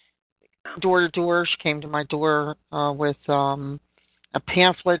door to door. She came to my door with a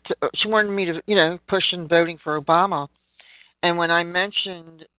pamphlet. She wanted me to, push in voting for Obama. And when I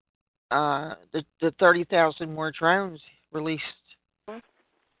mentioned the 30,000 more drones released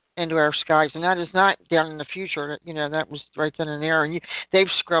into our skies, and that is not down in the future. That was right then and there. And they've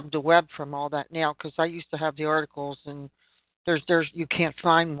scrubbed the web from all that now, because I used to have the articles, and there's you can't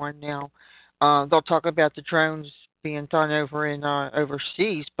find one now. They'll talk about the drones being done over in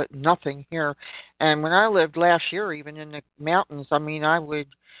overseas, but nothing here. And when I lived last year, even in the mountains, I mean, I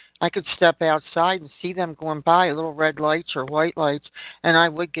could step outside and see them going by, little red lights or white lights, and I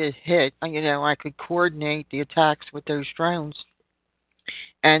would get hit. I could coordinate the attacks with those drones.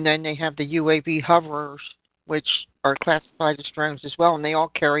 And then they have the UAV hoverers, which are classified as drones as well, and they all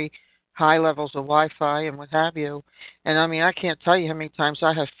carry high levels of Wi-Fi and what have you. And I mean, I can't tell you how many times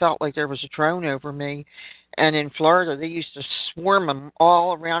I have felt like there was a drone over me. And in Florida, they used to swarm them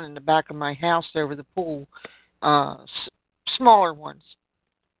all around in the back of my house over the pool, smaller ones.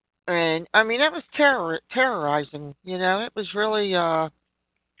 And I mean, that was terrorizing. It was really, it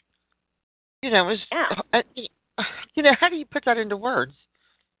was. Yeah. How do you put that into words?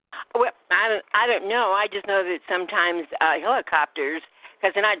 Well, I don't know. I just know that sometimes helicopters,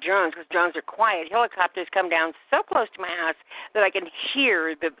 because they're not drones, because drones are quiet. Helicopters come down so close to my house that I can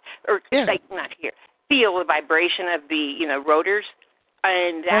hear feel the vibration of the rotors,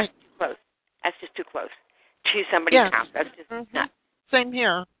 and that's too close. That's just too close to somebody's house. That's just nuts. Same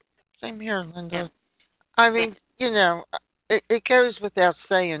here, Linda. Yeah. I mean, it goes without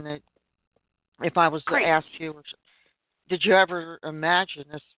saying that if I was to ask you, did you ever imagine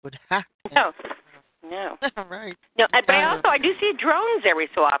this would happen? No. Right. No, but I do see drones every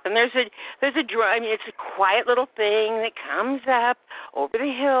so often. There's a drone. I mean, it's a quiet little thing that comes up over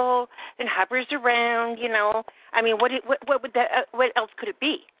the hill and hovers around. I mean, what would that? What else could it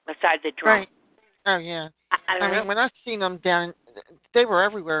be besides a drone? Right. Oh yeah. I don't know. When I've seen them down, they were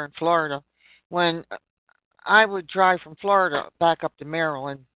everywhere in Florida. When I would drive from Florida back up to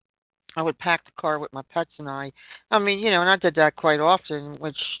Maryland, I would pack the car with my pets and I mean, and I did that quite often,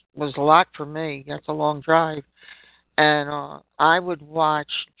 which was a lot for me. That's a long drive. And I would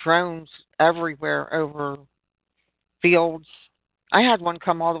watch drones everywhere over fields. I had one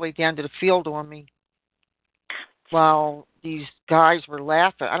come all the way down to the field on me while these guys were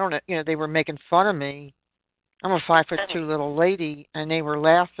laughing. I don't know, they were making fun of me. I'm a 5'2" little lady, and they were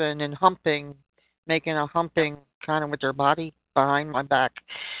laughing and humping, making a humping kind of with their body behind my back.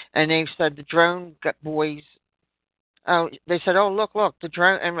 And they said the drone boys, they said, oh, look, the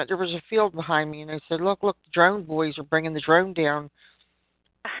drone, and there was a field behind me, and they said, look, the drone boys are bringing the drone down.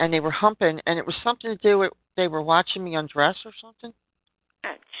 And they were humping, and it was something to do with, they were watching me undress or something. Oh,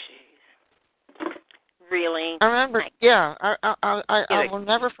 jeez. Really? I remember, I will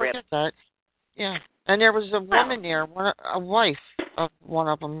never forget that. Yeah. And there was a woman there, a wife of one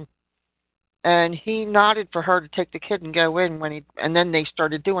of them, and he nodded for her to take the kid and go in and then they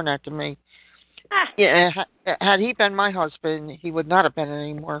started doing that to me. Yeah, had he been my husband, he would not have been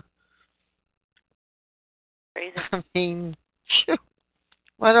anymore. Crazy. I mean, phew,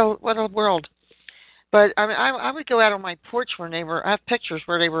 what a world. But I mean, I would go out on my porch when I have pictures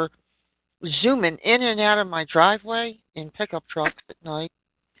where they were zooming in and out of my driveway in pickup trucks at night.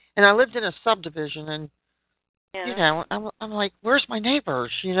 And I lived in a subdivision, and I'm like, where's my neighbors?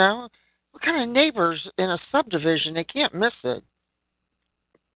 What kind of neighbors in a subdivision? They can't miss it.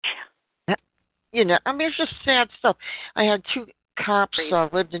 I mean, it's just sad stuff. I had 2 cops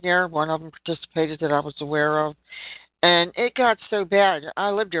lived in there. One of them participated that I was aware of. And it got so bad. I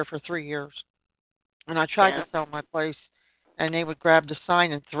lived there for 3 years. And I tried to sell my place, and they would grab the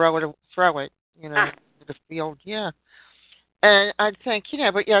sign and throw it, to the field. Yeah. And I'd think,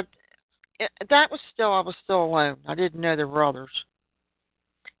 but I was still alone. I didn't know there were others.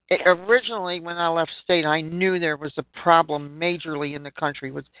 Originally, when I left state, I knew there was a problem majorly in the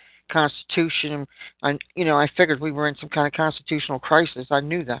country with Constitution. And, I figured we were in some kind of constitutional crisis. I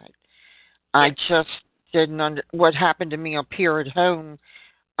knew that. I just didn't what happened to me up here at home,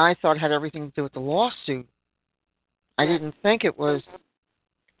 I thought had everything to do with the lawsuit. I didn't think it was.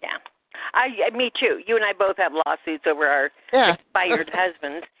 Yeah. Me too. You and I both have lawsuits over our expired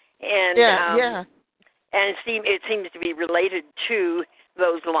husbands. And and it seems to be related to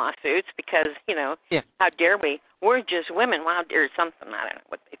those lawsuits because, how dare we? We're just women. Well, how dare something? I don't know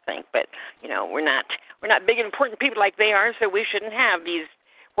what they think, but we're not big and important people like they are, so we shouldn't have these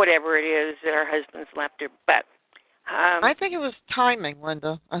whatever it is that our husbands left her. But I think it was timing,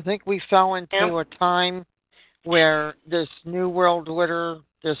 Linda. I think we fell into a time where this New World Order,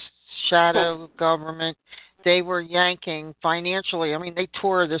 this shadow government, they were yanking financially. I mean, they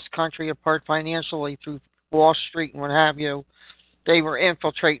tore this country apart financially through Wall Street and what have you. they were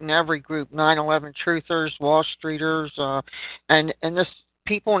infiltrating every group, 9/11 truthers, Wall Streeters, and this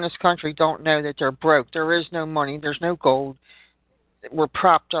people in this country don't know that they're broke. There is no money. There's no gold. We're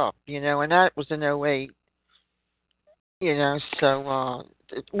propped up, and that was in '08. So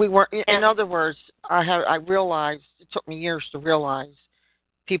we weren't. In other words, I realized it took me years to realize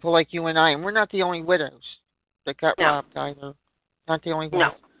people like you and I, and we're not the only widows that got robbed either. Not the only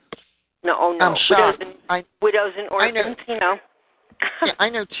ones. No. I'm shocked. Widows and orphans, Yeah, I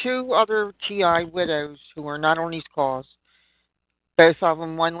know 2 other TI widows who are not on these calls. Both of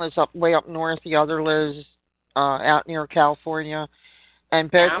them, one lives way up north, the other lives out near California, and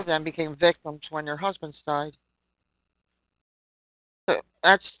both of them became victims when their husbands died. So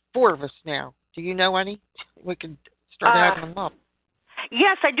that's 4 of us now. Do you know any? We could start adding them up.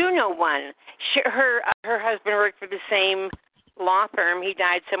 Yes, I do know one. Her husband worked for the same law firm. He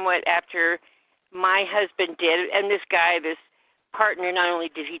died somewhat after my husband did, and this partner, not only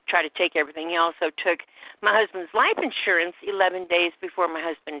did he try to take everything, he also took my husband's life insurance 11 days before my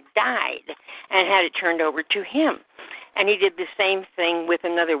husband died and had it turned over to him. And he did the same thing with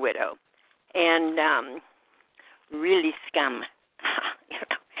another widow. And really scum.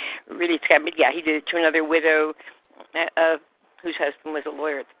 Really scum. But yeah, he did it to another widow whose husband was a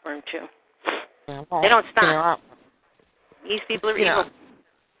lawyer at the firm, too. Yeah, well, they don't stop. These people are evil.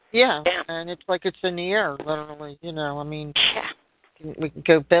 Yeah, and it's like it's in the air, literally. I mean, we can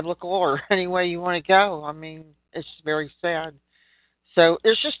go biblical or any way you want to go. I mean, it's very sad. So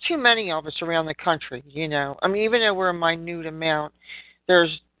there's just too many of us around the country, I mean, even though we're a minute amount,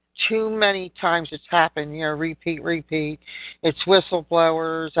 there's too many times it's happened, repeat. It's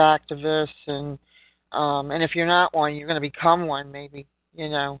whistleblowers, activists, and if you're not one, you're going to become one, maybe,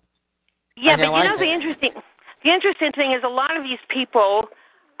 Yeah, but the interesting thing is a lot of these people,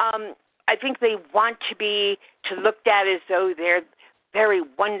 I think they want to be looked at as though they're very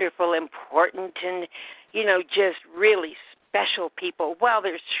wonderful, important, and, just really special people. Well,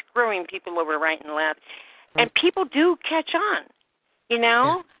 they're screwing people over right and left. And people do catch on,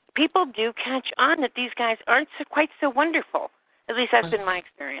 People do catch on that these guys aren't quite so wonderful. At least that's been my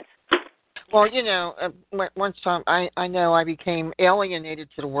experience. Well, one time I know I became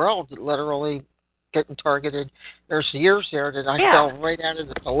alienated to the world, literally getting targeted. There's years there that I fell right out of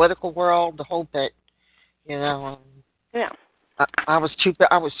the political world, the whole bit. I was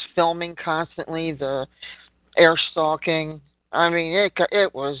filming constantly, the air stalking. I mean,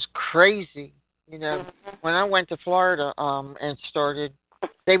 it was crazy. When I went to Florida and started,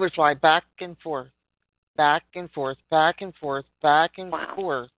 they would fly back and forth.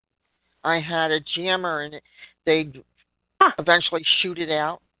 I had a jammer, and they'd eventually shoot it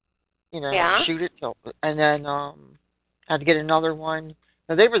out. Shoot it, and then had to get another one.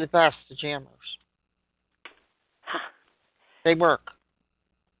 Now, they were the best, the jammers. They work.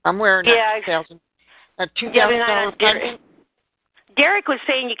 I'm wearing a $2,000. Derek was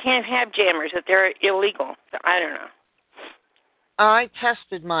saying you can't have jammers, that they're illegal. So I don't know. I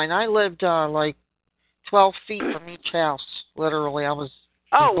tested mine. I lived like 12 feet from each house. Literally, I was.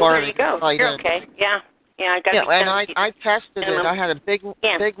 Oh, well, there you go. You're okay. Yeah. I got. Yeah, and I tested it. I had a big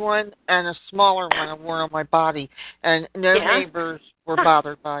one and a smaller one I wore on my body, and no neighbors were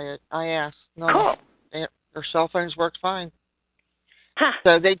bothered by it. I asked. No, cool. Their cell phones worked fine.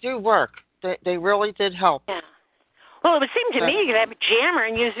 So they do work. They really did help. Yeah. Well, it would seem to me you could have a jammer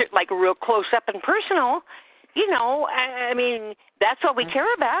and use it like real close up and personal. I mean, that's all we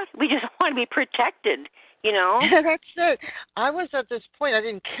care about. We just want to be protected, That's it. I was at this point. I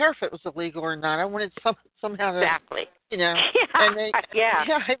didn't care if it was illegal or not. I wanted somehow to, exactly. And they, I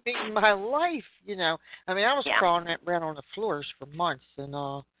mean, my life, I mean, I was crawling around on the floors for months, and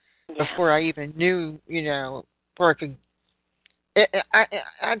before I even knew, before I could. I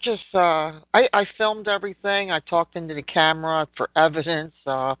filmed everything. I talked into the camera for evidence.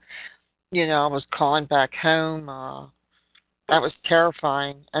 I was calling back home. That was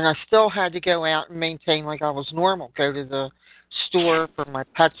terrifying. And I still had to go out and maintain like I was normal, go to the store for my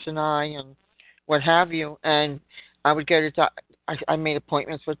pets and and what have you. And I would go to, I made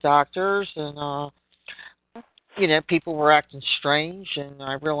appointments with doctors, and, people were acting strange, and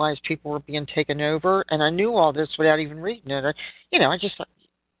I realized people were being taken over. And I knew all this without even reading it. I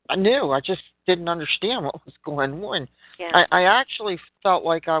knew. I just didn't understand what was going on. Yeah. I actually felt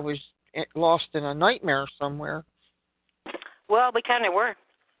like I was lost in a nightmare somewhere. Well, we kind of were,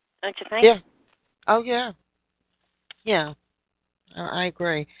 don't you think? Yeah. Oh, yeah. Yeah. I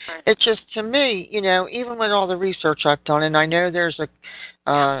agree. Right. It's just, to me, even with all the research I've done, and I know there's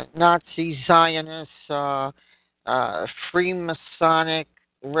a Nazi, Zionist, Freemasonic,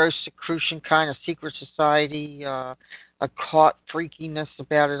 Rosicrucian kind of secret society, occult freakiness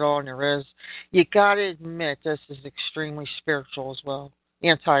about it all, and there is. You got to admit this is extremely spiritual as well.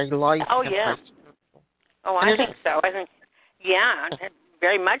 Anti-life. Oh, yeah. Oh, I think so. I think, yeah,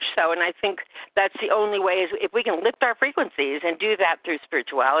 very much so. And I think that's the only way is if we can lift our frequencies and do that through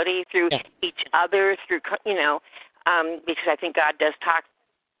spirituality, through each other, through, because I think God does talk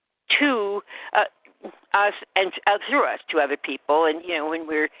to us and through us to other people. And, when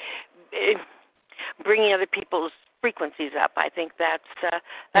we're bringing other people's frequencies up, I think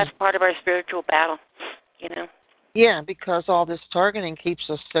that's part of our spiritual battle, Yeah, because all this targeting keeps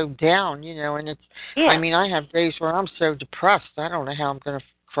us so down, and it's, I mean, I have days where I'm so depressed, I don't know how I'm going to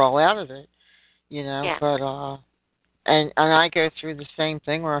crawl out of it, but, and I go through the same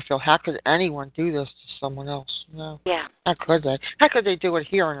thing where I feel, how could anyone do this to someone else? Yeah. How could they? How could they do it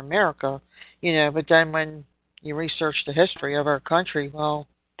here in America? But then when you research the history of our country, well,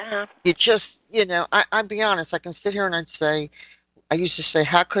 you just, I'll be honest, I can sit here and I'd say, I used to say,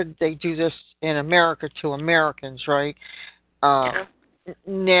 how could they do this in America to Americans, right?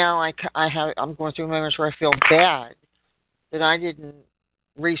 Now I'm going through moments where I feel bad that I didn't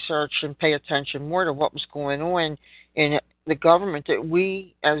research and pay attention more to what was going on in the government that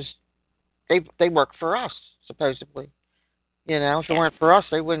we, as they work for us, supposedly. If it weren't for us,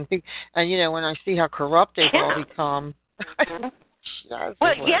 they wouldn't be. And, when I see how corrupt they've all become.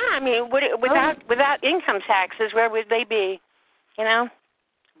 Well, yeah, I mean, without income taxes, where would they be?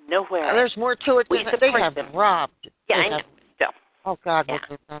 Nowhere. There's more to it than they have been robbed. Yeah, I know. So. Oh, God, what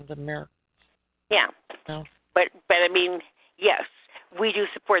they've done to America. Yeah. No. But I mean, yes, we do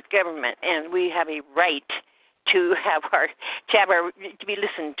support the government, and we have a right to to be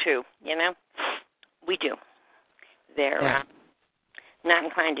listened to. We do. They're not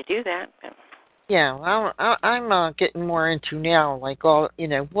inclined to do that. But. Yeah, well, I'm getting more into now, like all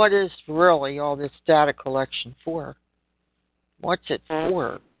what is really all this data collection for? What's it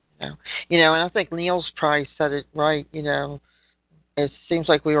for? And I think Neil's probably said it right. It seems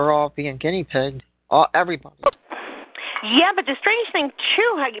like we were all being guinea pigged, everybody. Yeah, but the strange thing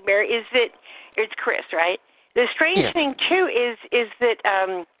too, Huggy Bear, is that it's Chris, right? The strange thing too is that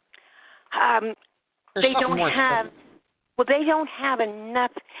they don't have. Well, they don't have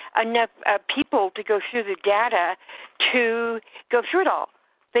enough people to go through the data to go through it all.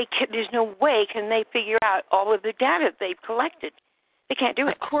 There's no way can they figure out all of the data they've collected. They can't do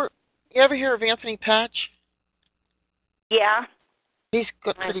it. You ever hear of Anthony Patch? Yeah. He's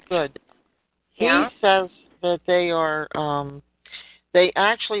pretty good. Yeah. He says that they are, they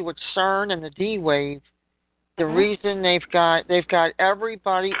actually with CERN and the D-Wave, the reason they've got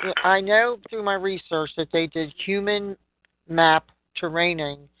everybody, I know through my research that they did human map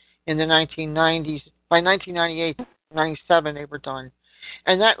terraining in the 1990s. By 1998, 97 they were done.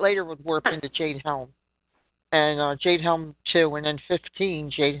 And that later would warp into Jade Helm. And Jade Helm 2 and then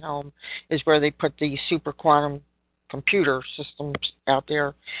 15 Jade Helm is where they put the super quantum computer systems out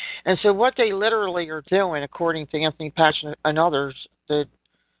there. And so what they literally are doing, according to Anthony Patch and others, that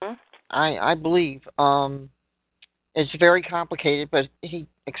I believe, it's very complicated, but he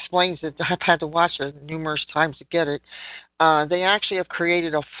explains it. I've had to watch it numerous times to get it. They actually have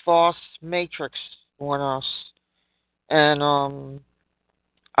created a false matrix on us. And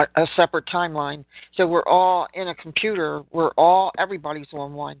a separate timeline. So we're all in a computer. Everybody's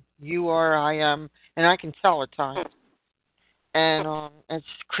on one. You are, I am, and I can tell at times. And it's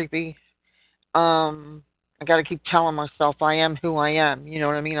creepy. I got to keep telling myself I am who I am. You know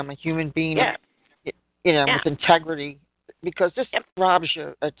what I mean? I'm a human being, with integrity. Because this robs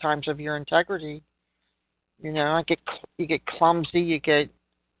you at times of your integrity. You get clumsy. You get.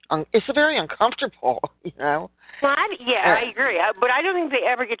 It's very uncomfortable. Well, I agree. But I don't think they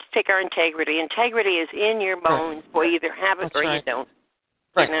ever get to take our integrity. Integrity is in your bones. Boy, you either have it or you don't.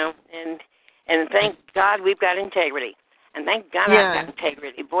 Right. And thank God we've got integrity. And thank God I've got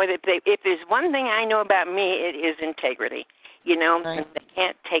integrity. Boy, if there's one thing I know about me, it is integrity. And they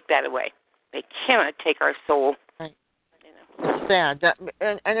can't take that away. They cannot take our soul. Right. It's sad.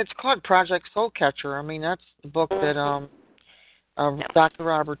 And it's called Project Soulcatcher. I mean, that's the book that Dr.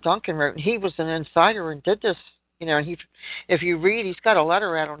 Robert Duncan wrote. And he was an insider and did this. And if you read, he's got a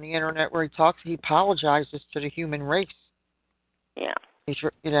letter out on the internet where he apologizes to the human race. Yeah.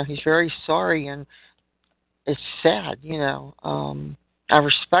 He's very sorry, and it's sad. I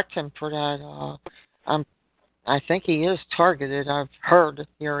respect him for that. I think he is targeted. I've heard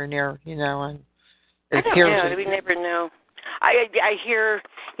here and there. And I don't know. We never know. I hear.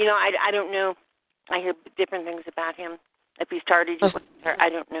 I don't know. I hear different things about him. If he started, I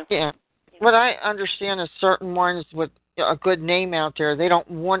don't know. Yeah. What I understand is certain ones with a good name out there, they don't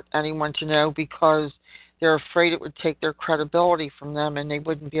want anyone to know because they're afraid it would take their credibility from them, and they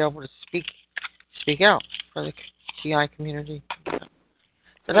wouldn't be able to speak out for the TI community.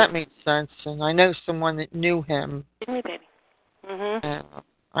 So that made sense, and I know someone that knew him. Didn't we, baby? Mhm.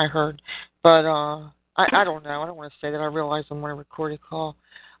 I heard, but I don't know. I don't want to say that. I realize I'm on a recorded call.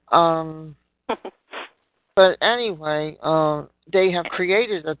 But anyway, they have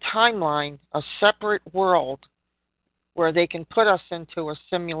created a timeline, a separate world, where they can put us into a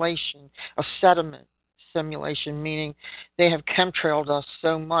simulation, a sediment simulation, meaning they have chemtrailed us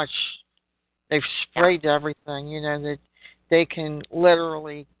so much, they've sprayed everything, that they can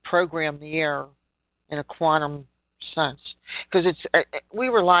literally program the air in a quantum sense. Because we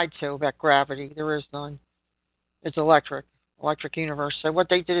were lied to about gravity. There is none. It's electric universe. So what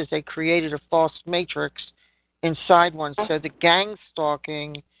they did is they created a false matrix inside one. So the gang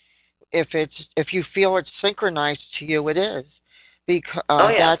stalking, if you feel it's synchronized to you, it is, because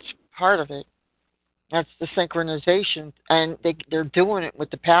that's part of it. That's the synchronization, and they're doing it with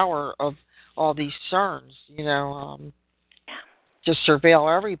the power of all these CERNs, to surveil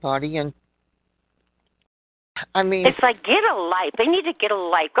everybody. And I mean, it's like, get a life. They need to get a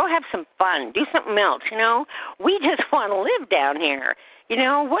life. Go have some fun. Do something else. We just want to live down here.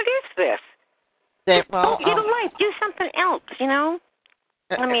 What is this? Get a life. Do something else.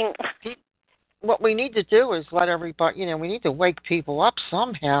 I mean, what we need to do is let everybody, we need to wake people up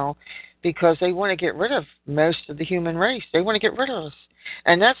somehow, because they want to get rid of most of the human race. They want to get rid of us.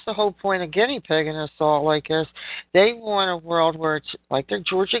 And that's the whole point of guinea pigging us all like this. They want a world where it's like their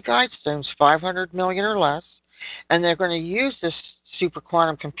Georgia Guidestones, 500 million or less, and they're going to use this super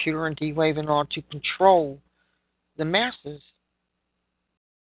quantum computer and D-Wave and all to control the masses.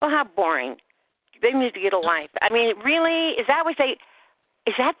 Well, how boring. They need to get a life. I mean, really? Is that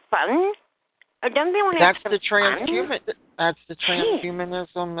fun? Or don't they want to have some fun? That's the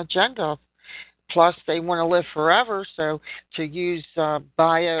transhumanism agenda. Plus, they want to live forever, so to use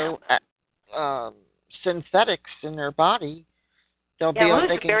bio synthetics in their body, they'll be. Who's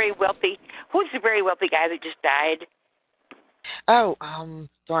the very wealthy guy that just died? Oh,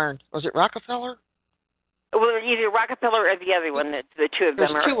 darn! Was it Rockefeller? Well, either Rockefeller or the other one. The two of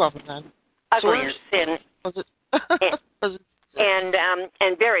them are. There's two of them then. Ugly as sin. Was it?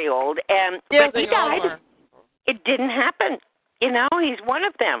 And very old. But he died. It didn't happen. He's one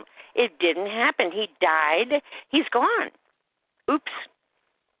of them. It didn't happen. He died. He's gone. Oops.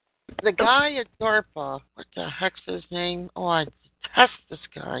 The guy at DARPA, what the heck's his name? Oh, I detest this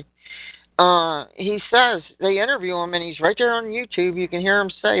guy. He says, they interview him, and he's right there on YouTube. You can hear him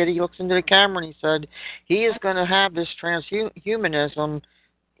say it. He looks into the camera, and he said he is going to have this transhumanism,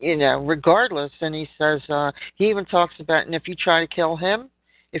 regardless. And he says, he even talks about, and if you try to kill him,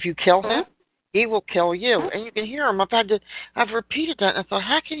 he will kill you. And you can hear him. I've repeated that, and I thought,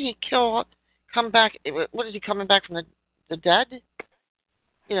 how can he come back? What is he, coming back from the dead?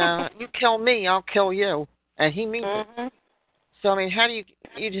 You kill me, I'll kill you. And he means it. So, I mean, how do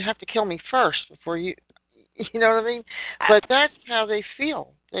you'd have to kill me first before you know what I mean? But that's how they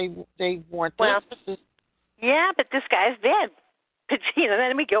feel. They want this. Yeah, but this guy's dead. But,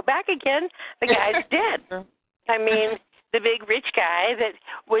 then we go back again. The guy's dead. I mean, the big rich guy that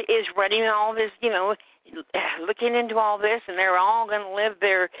is running all this, looking into all this, and they're all going to live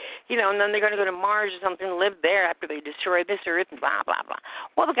there, and then they're going to go to Mars or something and live there after they destroy this Earth and blah, blah, blah.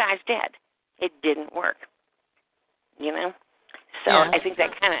 Well, the guy's dead. It didn't work, So I think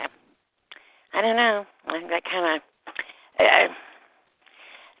that kind of, I don't know. I think that kind of,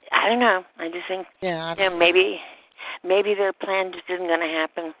 I don't know. I just think, maybe their plan just isn't going to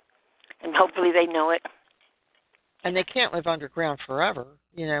happen, and hopefully they know it. And they can't live underground forever,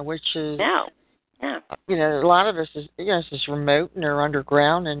 which is... No. A lot of us is, it's remote, and they're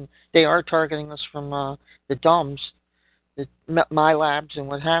underground, and they are targeting us from the DUMBs, the MyLabs and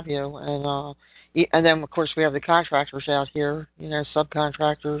what have you. And then, of course, we have the contractors out here,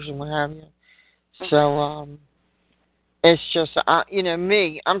 subcontractors and what have you. So it's just,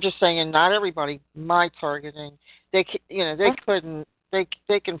 me, I'm just saying, not everybody, my targeting. They couldn't.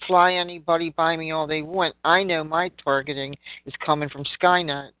 They can fly anybody by me all they want. I know my targeting is coming from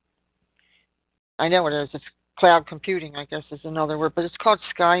Skynet. I know it is. It's cloud computing, I guess is another word, but it's called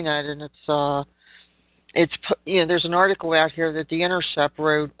Skynet, and it's there's an article out here that The Intercept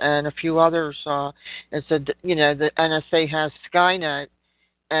wrote and a few others. It said the NSA has Skynet,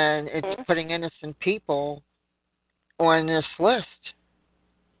 and it's putting innocent people on this list.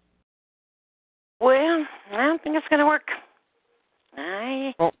 Well, I don't think it's going to work.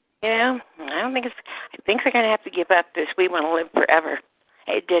 I don't think I think they're going to have to give up this. We want to live forever.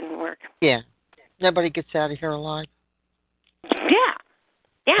 It didn't work. Yeah. Nobody gets out of here alive.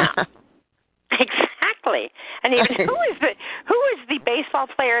 Yeah. Exactly. exactly. And even who was the baseball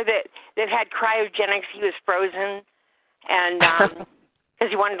player that had cryogenics? He was frozen, and because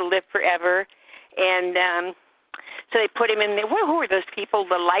he wanted to live forever, and so they put him in there. Who were those people?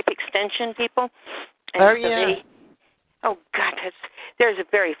 The life extension people. And oh God, there's a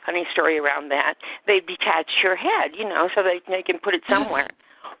very funny story around that. They detach your head, so they can put it somewhere.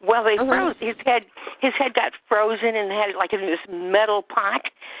 Well, they froze his head. His head got frozen and had like in this metal pot,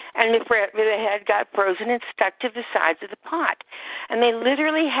 and the head got frozen and stuck to the sides of the pot. And they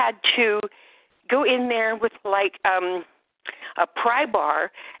literally had to go in there with like a pry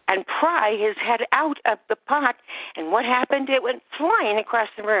bar and pry his head out of the pot. And what happened? It went flying across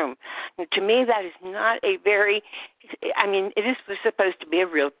the room. And to me, that is not a very. I mean, it was supposed to be a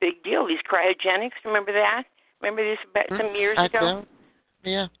real big deal. These cryogenics. Remember that? Remember this about some years ago? Don't.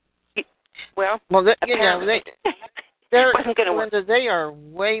 Yeah. Well, they're Linda, they are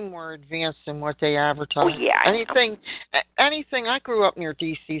way more advanced than what they advertise. Oh yeah. Anything. I grew up near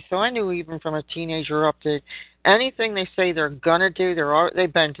D.C., so I knew even from a teenager up to anything they say they're gonna do,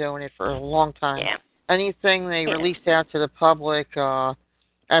 they've been doing it for a long time. Yeah. Anything they release out to the public,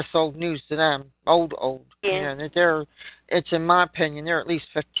 that's old news to them. Old. Yeah. It's in my opinion, they're at least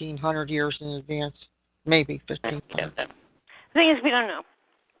 1,500 years in advance, maybe 1,500. The thing is, we don't know.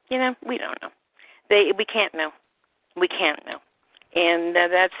 We don't know. We can't know. We can't know, and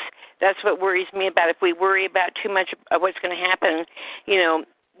that's what worries me about. If we worry about too much of what's going to happen,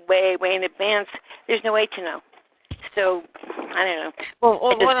 way in advance, there's no way to know. So I don't know. Well,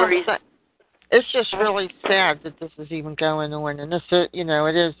 it's just really sad that this is even going on, and this, it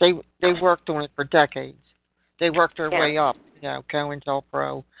is. They worked on it for decades. They worked their way up,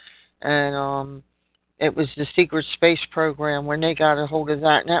 COINTELPRO, and it was the secret space program when they got a hold of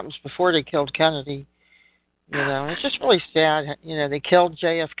that, and that was before they killed Kennedy. It's just really sad. They killed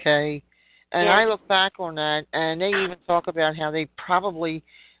JFK, and I look back on that, and they even talk about how they probably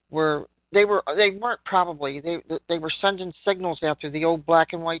were. They weren't probably. They were sending signals out through the old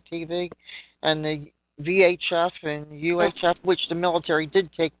black and white TV, and the VHF and UHF, which the military did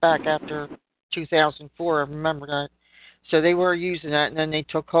take back after 2004. I remember that. So they were using that, and then they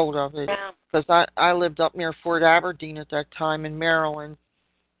took hold of it. Because I lived up near Fort Aberdeen at that time in Maryland,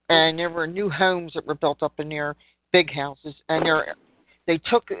 and there were new homes that were built up in there, big houses, and they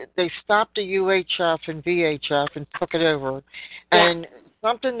stopped the UHF and VHF and took it over, and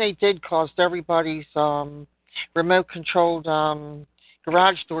something they did caused everybody's remote controlled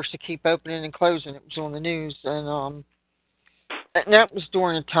garage doors to keep opening and closing. It was on the news, and that was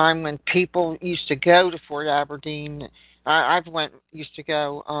during a time when people used to go to Fort Aberdeen. Used to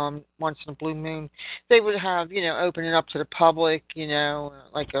go once in a blue moon. They would have, open it up to the public,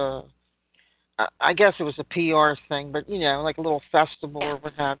 like I guess it was a PR thing, but, like a little festival or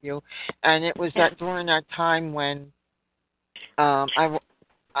what have you. And it was during that time when I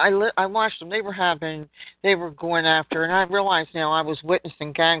watched them. They were going after, and I realized now I was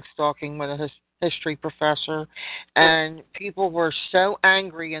witnessing gang stalking with a history professor, and people were so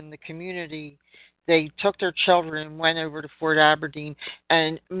angry in the community. They took their children and went over to Fort Aberdeen,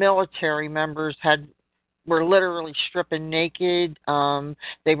 and military members were literally stripping naked.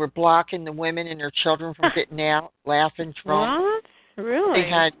 They were blocking the women and their children from getting out, laughing, drunk. What? Really?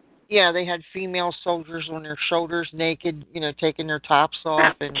 They had female soldiers on their shoulders naked, taking their tops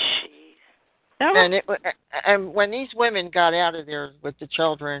off, and when these women got out of there with the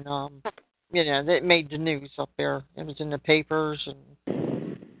children, it made the news up there. It was in the papers,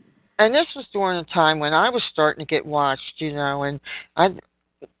 and this was during a time when I was starting to get watched, and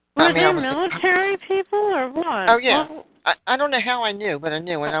were they military people or what? Oh yeah, I don't know how I knew, but I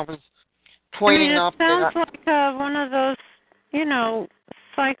knew, and I was pointing up. It sounds like one of those,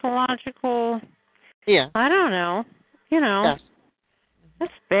 psychological. Yeah. I don't know. Yes.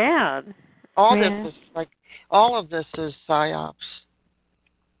 That's bad. All of this is psyops.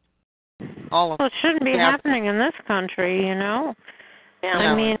 Well, it shouldn't be happening in this country,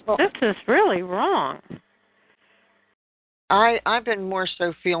 I mean, this is really wrong. I've been more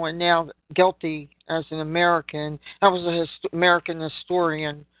so feeling now guilty as an American. I was an American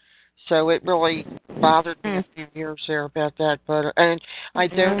historian, so it really bothered me a few years there about that. But I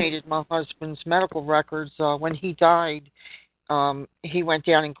donated my husband's medical records. When he died, he went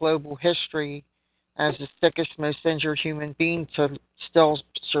down in global history as the sickest, most injured human being to still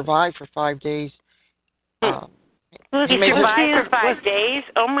survive for 5 days. He survived for 5 days?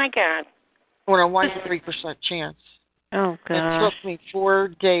 Oh, my God. On a 1 to 3% chance. Oh, God. It took me 4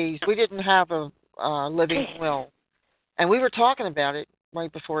 days. We didn't have a living will. And we were talking about it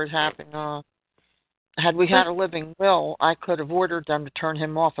right before it happened. had we had a living will, I could have ordered them to turn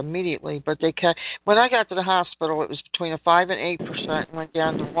him off immediately. But they kept. When I got to the hospital, it was between a 5 and 8%, and went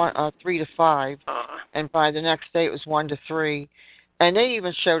down to 3 to 5, and by the next day it was 1 to 3. And they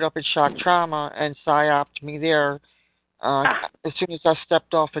even showed up at shock trauma and psyoped me there. As soon as I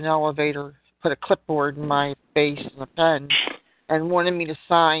stepped off an elevator, put a clipboard in my face and a pen, and wanted me to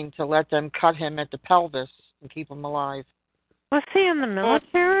sign to let them cut him at the pelvis and keep him alive. Was he in the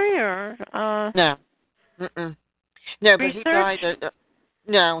military or? No. Mm-mm. No, but he died.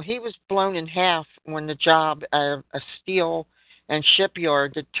 No, he was blown in half when the job at a steel and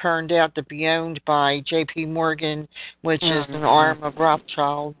shipyard that turned out to be owned by J.P. Morgan, which is an arm of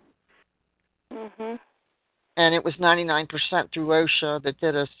Rothschild. Mhm. And it was 99% through OSHA that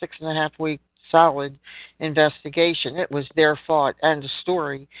did a 6.5-week solid investigation. It was their fault and the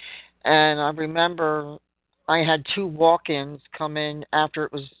story. And I remember I had 2 walk-ins come in after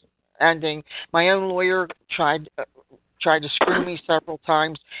it was ending. My own lawyer tried to screw me several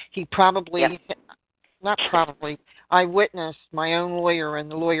times. He I witnessed my own lawyer and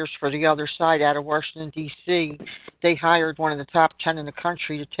the lawyers for the other side out of Washington, D.C. They hired one of the top 10 in the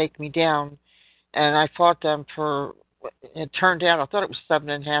country to take me down. And I fought them for, it turned out, I thought it was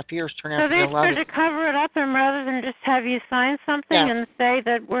 7.5 years, turned out to be 11. So they tried to cover it up, and rather than just have you sign something and say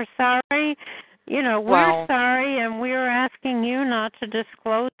that we're sorry, we're sorry, and we're asking you not to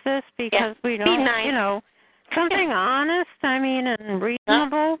disclose this because we don't, something honest, and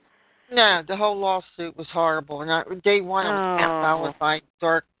reasonable. No, the whole lawsuit was horrible. And day one, I was followed by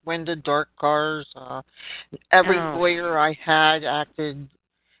dark-winded, dark cars. Every lawyer I had acted,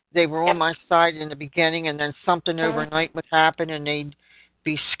 they were on my side in the beginning, and then something overnight would happen, and they'd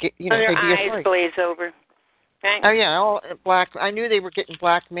be scared. Their eyes glaze over. Right. Oh yeah, all black. I knew they were getting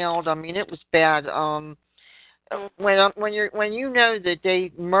blackmailed. It was bad. When you know that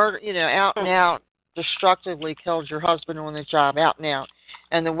they murder, out and out, destructively killed your husband on the job, out and out,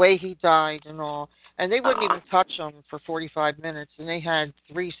 and the way he died and all, and they wouldn't even touch him for 45 minutes, and they had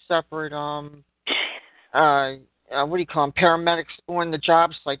 3 separate what do you call them, paramedics on the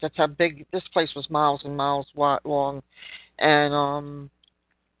job site. That's how big this place was, miles and miles long, and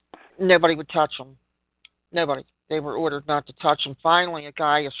nobody would touch them. Nobody. They were ordered not to touch them. Finally, a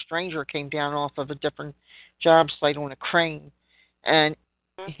stranger, came down off of a different job site on a crane, and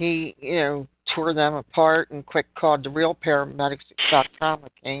he, tore them apart and quick called the real paramedics. Shock trauma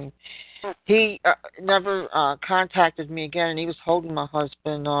came. He never contacted me again, and he was holding my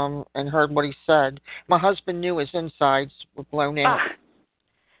husband and heard what he said. My husband knew his insides were blown out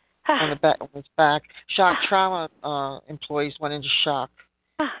on his back. Shock trauma employees went into shock.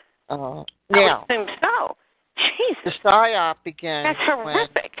 I would assume so. Jesus. The PSYOP began. That's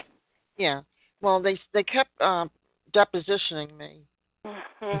horrific. Well, they kept depositioning me.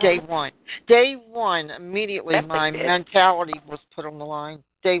 Mm-hmm. Day one, immediately my mentality was put on the line.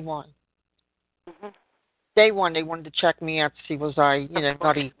 Day one. Mm-hmm. Day one, they wanted to check me out to see was I,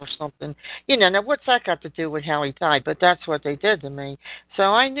 nutty or something. Now what's that got to do with how he died? But that's what they did to me. So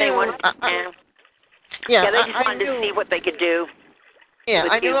I knew. They wanted, they just wanted to see what they could do. Yeah,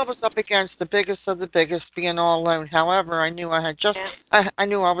 I knew I was up against the biggest of the biggest, being all alone. However, I knew I had I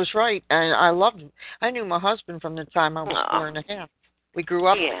knew I was right, and I loved him. I knew my husband from the time I was 4.5. We grew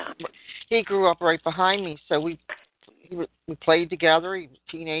up. Yeah. He grew up right behind me, so we played together. He was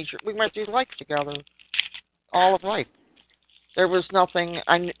a teenager. We went through life together, all of life. There was nothing.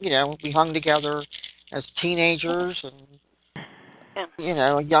 We hung together as teenagers and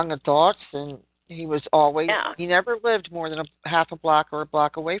young adults, and he was always. Yeah. He never lived more than a half a block or a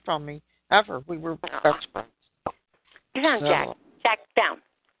block away from me ever. We were best friends. You're down, Jack. Jack, down.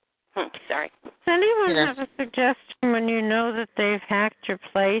 Sorry. Does anyone have a suggestion when you know that they've hacked your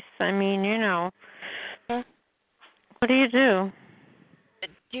place? What do you do?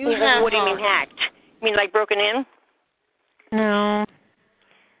 What do you mean hacked? You mean like broken in? No.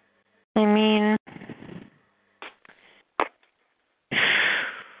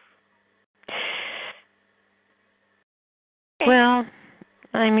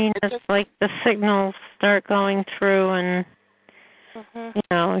 It's like the signals start going through and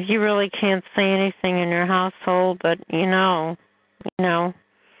you really can't say anything in your household, but I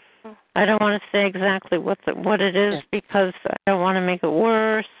don't want to say exactly what it is because I don't want to make it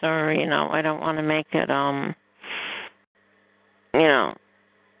worse, or I don't want to make it I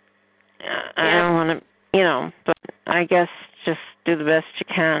don't want to but I guess just do the best you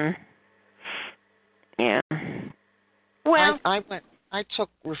can. Yeah. Well, I took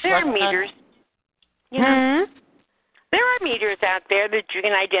reflect. There are meters. There there are meters out there that you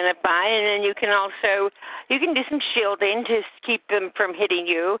can identify, and then you can do some shielding to keep them from hitting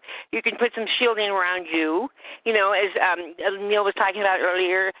you. You can put some shielding around you. You know, as Neil was talking about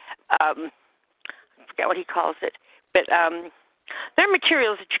earlier, I forgot what he calls it, but there are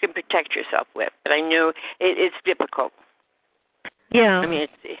materials that you can protect yourself with. But I know it's difficult. Yeah. I mean,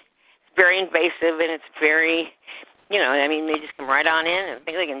 it's very invasive, and it's very, you know, I mean, they just come right on in and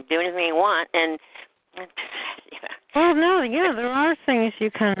think they can do anything they want, and you know. Well, no, yeah, there are things you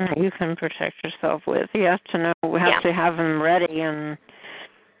can protect yourself with. You have to know, to have them ready, and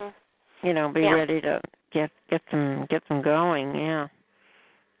you know, be ready to get them going. Yeah,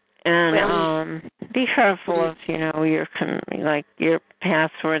 and be careful of your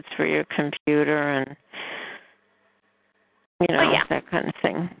passwords for your computer and that kind of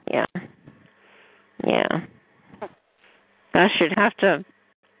thing. Yeah. I should have to.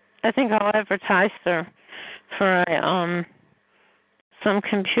 I think I'll advertise for some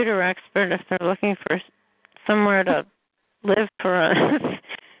computer expert if they're looking for somewhere to live for a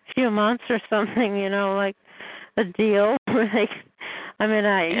few months or something, you know, like a deal.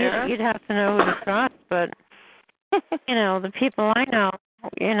 You'd have to know who to trust, but you know, the people I know,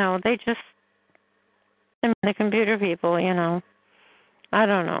 you know, the computer people, you know, I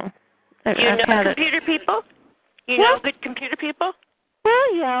don't know. You know computer people? You know good computer people?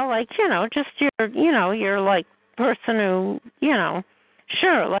 Well, yeah, like, you know, just your like person who, you know,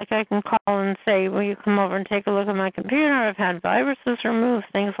 sure, like I can call and say, will you come over and take a look at my computer? I've had viruses removed,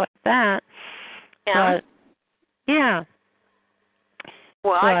 things like that. Yeah. But, yeah.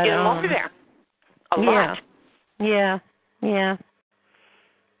 Well, I do them over there. A lot. Yeah.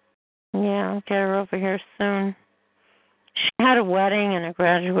 Yeah, I'll get her over here soon. She had a wedding and a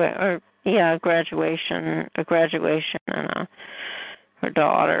graduation, and her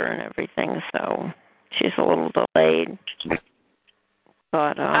daughter and everything, so she's a little delayed.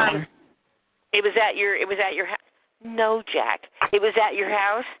 But it was at your house. No, Jack. It was at your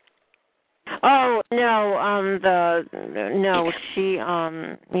house? Oh, no, she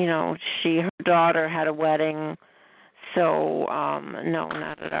her daughter had a wedding, so no,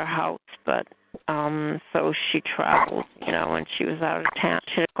 not at our house, but so she traveled, you know, and she was out of town.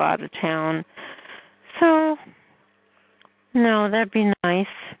 She had to go out of town. So no, that'd be nice.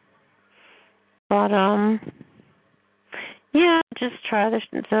 But yeah, just try the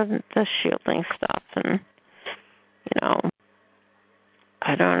shielding stuff, and you know,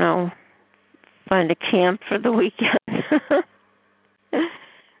 I don't know, find a camp for the weekend.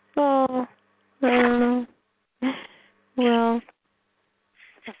 Oh, I don't know. Well,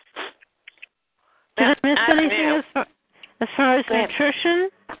 did I miss anything as far as nutrition?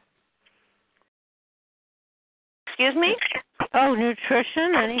 Excuse me? Oh,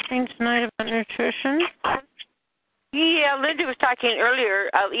 nutrition? Anything tonight about nutrition? Yeah, Linda was talking earlier.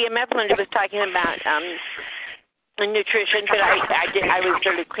 EMF Linda was talking about nutrition, but I was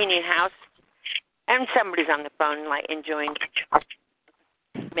sort of cleaning house, and somebody's on the phone, like enjoying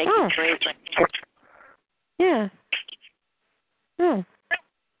making noise. Yeah. Oh.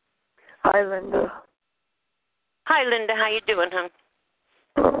 Hi, Linda. Hi, Linda. How you doing, hon?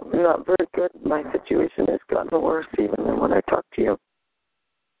 Not very good. My situation has gotten worse even than when I talked to you.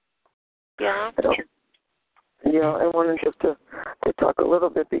 Yeah. I wanted just to talk a little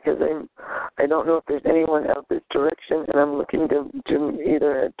bit because I don't know if there's anyone out this direction, and I'm looking to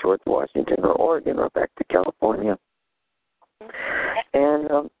either head towards Washington or Oregon or back to California. And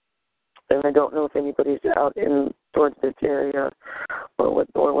I don't know if anybody's out in towards this area or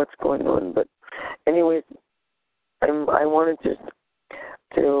what's going on. But anyways, I wanted to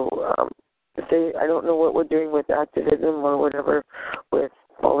say I don't know what we're doing with activism or whatever with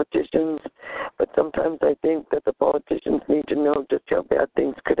politicians, but sometimes I think that the politicians need to know just how bad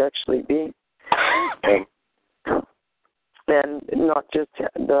things could actually be, and not just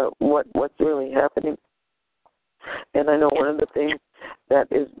what's really happening. And I know one of the things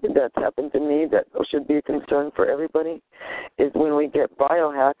that's happened to me that should be a concern for everybody is when we get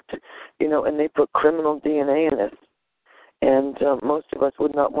biohacked, you know, and they put criminal DNA in us. And most of us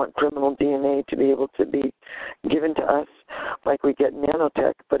would not want criminal DNA to be able to be given to us like we get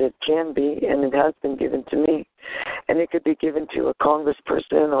nanotech, but it can be, and it has been given to me. And it could be given to a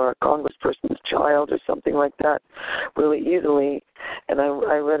congressperson or a congressperson's child or something like that really easily. And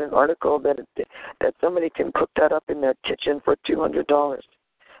I read an article that somebody can cook that up in their kitchen for $200.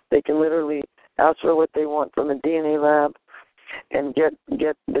 They can literally ask for what they want from a DNA lab and get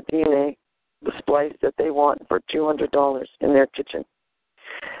the DNA, the splice that they want for $200 in their kitchen.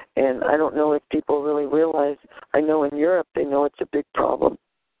 And I don't know if people really realize, I know in Europe they know it's a big problem.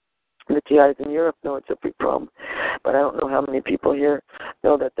 The TIs in Europe know it's a big problem. But I don't know how many people here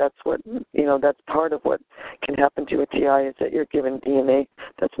know that that's what, that's part of what can happen to a TI is that you're given DNA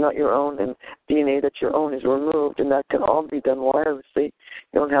that's not your own, and DNA that's your own is removed, and that can all be done wirelessly. You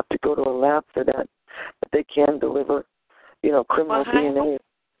don't have to go to a lab for that, but they can deliver, criminal DNA.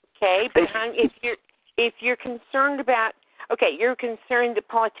 Okay, but if you're concerned about, you're concerned that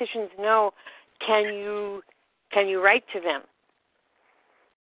politicians know, can you write to them?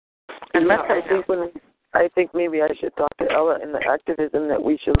 I think maybe I should talk to Ella and the activism that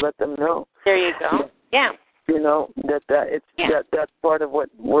we should let them know. There you go. Yeah. That's part of what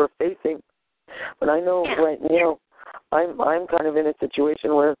we're facing. But I know right now I'm kind of in a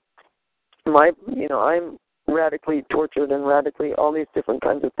situation where I'm radically tortured and radically all these different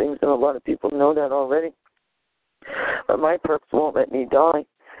kinds of things, and a lot of people know that already. But my perps won't let me die,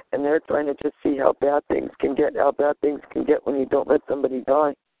 and they're trying to just see how bad things can get when you don't let somebody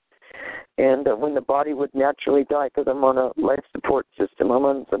die. And when the body would naturally die, because I'm on a life support system, I'm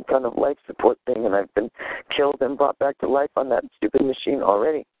on some kind of life support thing, and I've been killed and brought back to life on that stupid machine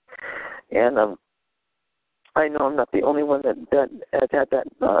already. And I know I'm not the only one that has had that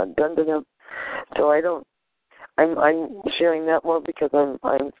done to them. So I'm sharing that more because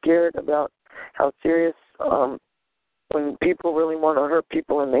I'm scared about how serious when people really want to hurt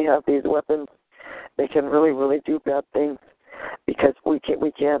people and they have these weapons, they can really, really do bad things. Because we can't,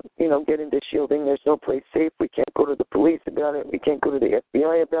 get into shielding. There's no place safe. We can't go to the police about it. We can't go to the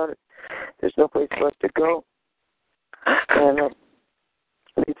FBI about it. There's no place for us to go. And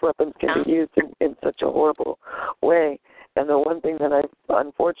these weapons can be used in such a horrible way. And the one thing that I've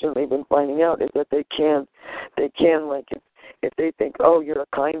unfortunately been finding out is that they can like if they think, oh, you're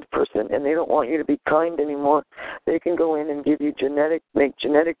a kind person, and they don't want you to be kind anymore, they can go in and give you make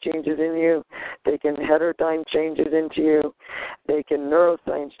genetic changes in you. They can heterodyne changes into you. They can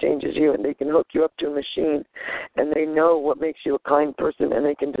neuroscience changes you, and they can hook you up to a machine. And they know what makes you a kind person, and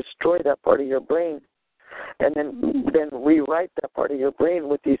they can destroy that part of your brain. And then rewrite that part of your brain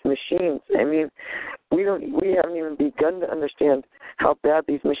with these machines. I mean, we haven't even begun to understand how bad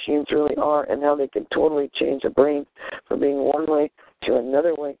these machines really are and how they can totally change a brain from being one way to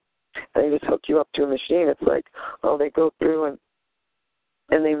another way. They just hook you up to a machine. It's like, they go through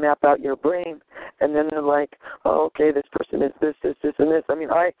and they map out your brain, and then they're like, okay, this person is this, and this. I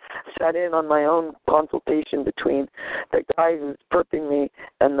mean, I sat in on my own consultation between the guy who's perping me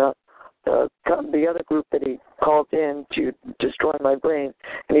and the other group that he called in to destroy my brain.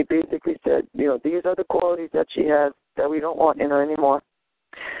 And he basically said, these are the qualities that she has that we don't want in her anymore.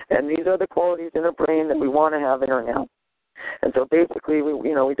 And these are the qualities in her brain that we want to have in her now. And so basically, we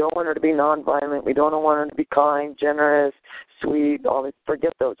don't want her to be nonviolent. We don't want her to be kind, generous, sweet, all this.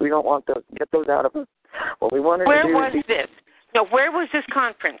 Forget those. We don't want those. Get those out of her. What we want her to do Where was this? No, where was this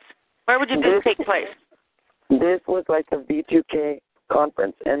conference? Where did this take place? This was like a V2K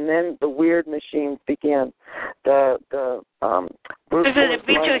conference, and then the weird machines began. This is a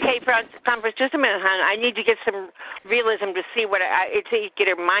V2K conference. Just a minute, hon. I need to get some realism to see to get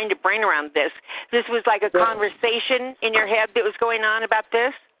a mind and brain around this. This was like a conversation in your head that was going on about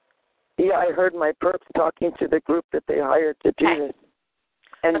this? Yeah, I heard my perps talking to the group that they hired to do this.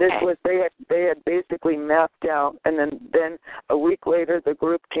 And this was, they had basically mapped out, and then a week later the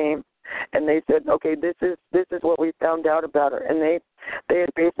group came and they said, okay, this is what we found out about her. And they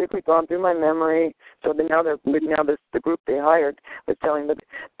had basically gone through my memory. So the group they hired was telling them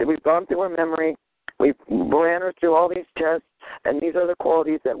that we've gone through her memory, we ran her through all these tests, and these are the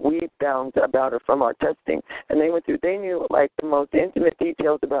qualities that we found about her from our testing. And they knew like the most intimate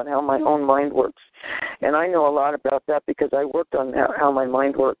details about how my own mind works. And I know a lot about that because I worked on how my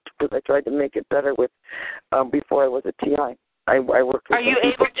mind worked, because I tried to make it better before I was a TI. I worked with Are you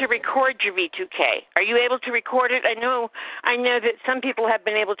able to record your V2K? Are you able to record it? I know that some people have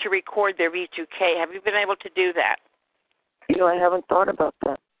been able to record their V2K. Have you been able to do that? I haven't thought about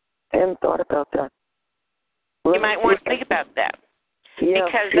that. You might want to think about that. Yeah,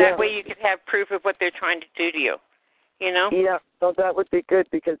 because that way you could have proof of what they're trying to do to you. Yeah, so that would be good,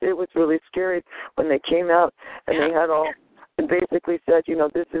 because it was really scary when they came out and they had all and basically said,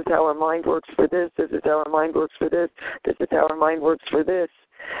 this is how our mind works for this is how our mind works for this is how our mind works for this.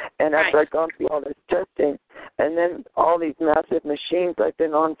 And after I'd gone through all this testing, and then all these massive machines I've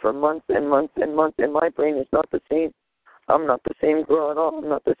been on for months and months and months, and my brain is not the same. I'm not the same girl at all. I'm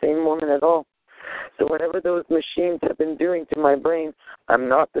not the same woman at all. So whatever those machines have been doing to my brain, I'm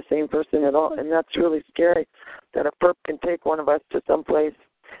not the same person at all. And that's really scary, that a perp can take one of us to some place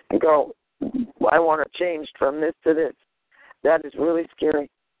and go, I want her changed from this to this. That is really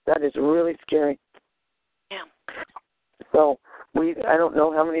scary. Yeah. So I don't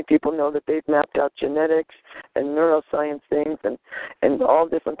know how many people know that they've mapped out genetics and neuroscience things and all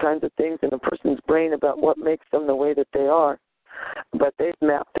different kinds of things in a person's brain about what makes them the way that they are. But they've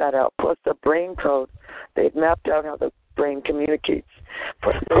mapped that out. Plus the brain code, they've mapped out how the brain communicates.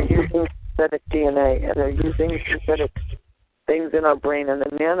 Plus they're using synthetic DNA and they're using synthetic things in our brain and the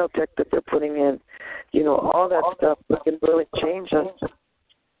nanotech that they're putting in. All that stuff can really change us.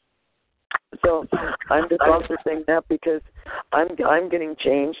 So I'm just also saying that because I'm getting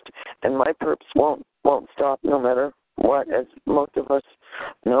changed, and my perps won't stop no matter what, as most of us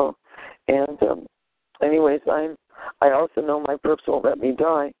know. And anyways, I also know my perps won't let me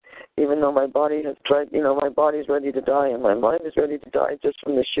die, even though my body has tried. My body's ready to die, and my mind is ready to die just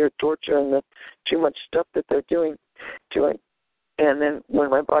from the sheer torture and the too much stuff that they're doing to it. And then when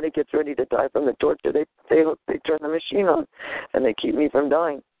my body gets ready to die from the torture, they turn the machine on, and they keep me from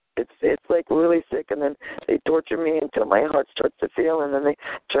dying. It's like really sick, and then they torture me until my heart starts to fail, and then they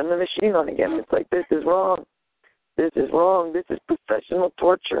turn the machine on again. It's like, this is wrong. This is wrong. This is professional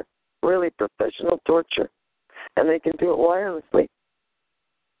torture, really professional torture, and they can do it wirelessly.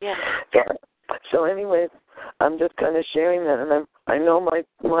 Yeah. So anyways, I'm just kind of sharing that, and I know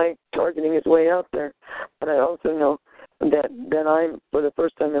my targeting is way out there, but I also know that I'm, for the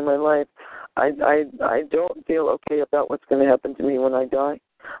first time in my life, I don't feel okay about what's going to happen to me when I die.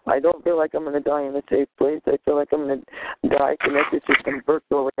 I don't feel like I'm going to die in a safe place. I feel like I'm going to die connected to some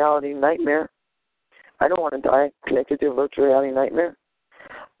virtual reality nightmare. I don't want to die connected to a virtual reality nightmare.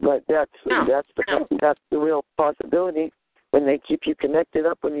 But that's the real possibility when they keep you connected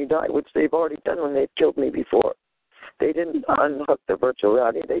up when you die, which they've already done when they've killed me before. They didn't unhook the virtual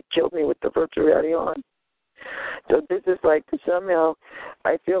reality. They killed me with the virtual reality on. So this is like, somehow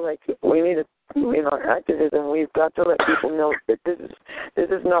I feel like we need to, in our activism, we've got to let people know that this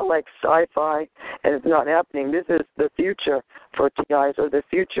is not like sci-fi and it's not happening. This is the future for TIs, or the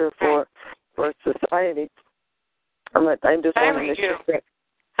future for society. If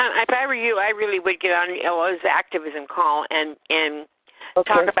I were you, I really would get on Ella's activism call and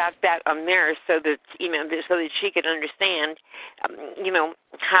talk about that on there, so that so that she could understand,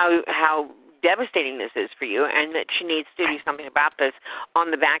 how devastating this is for you, and that she needs to do something about this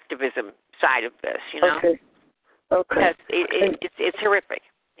on the activism side of this. Okay. Because it's horrific.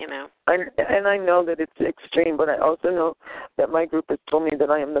 And I know that it's extreme, but I also know that my group has told me that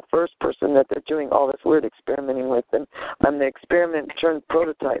I am the first person that they're doing all this weird experimenting with, and I'm the experiment turned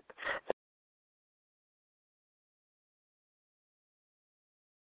prototype.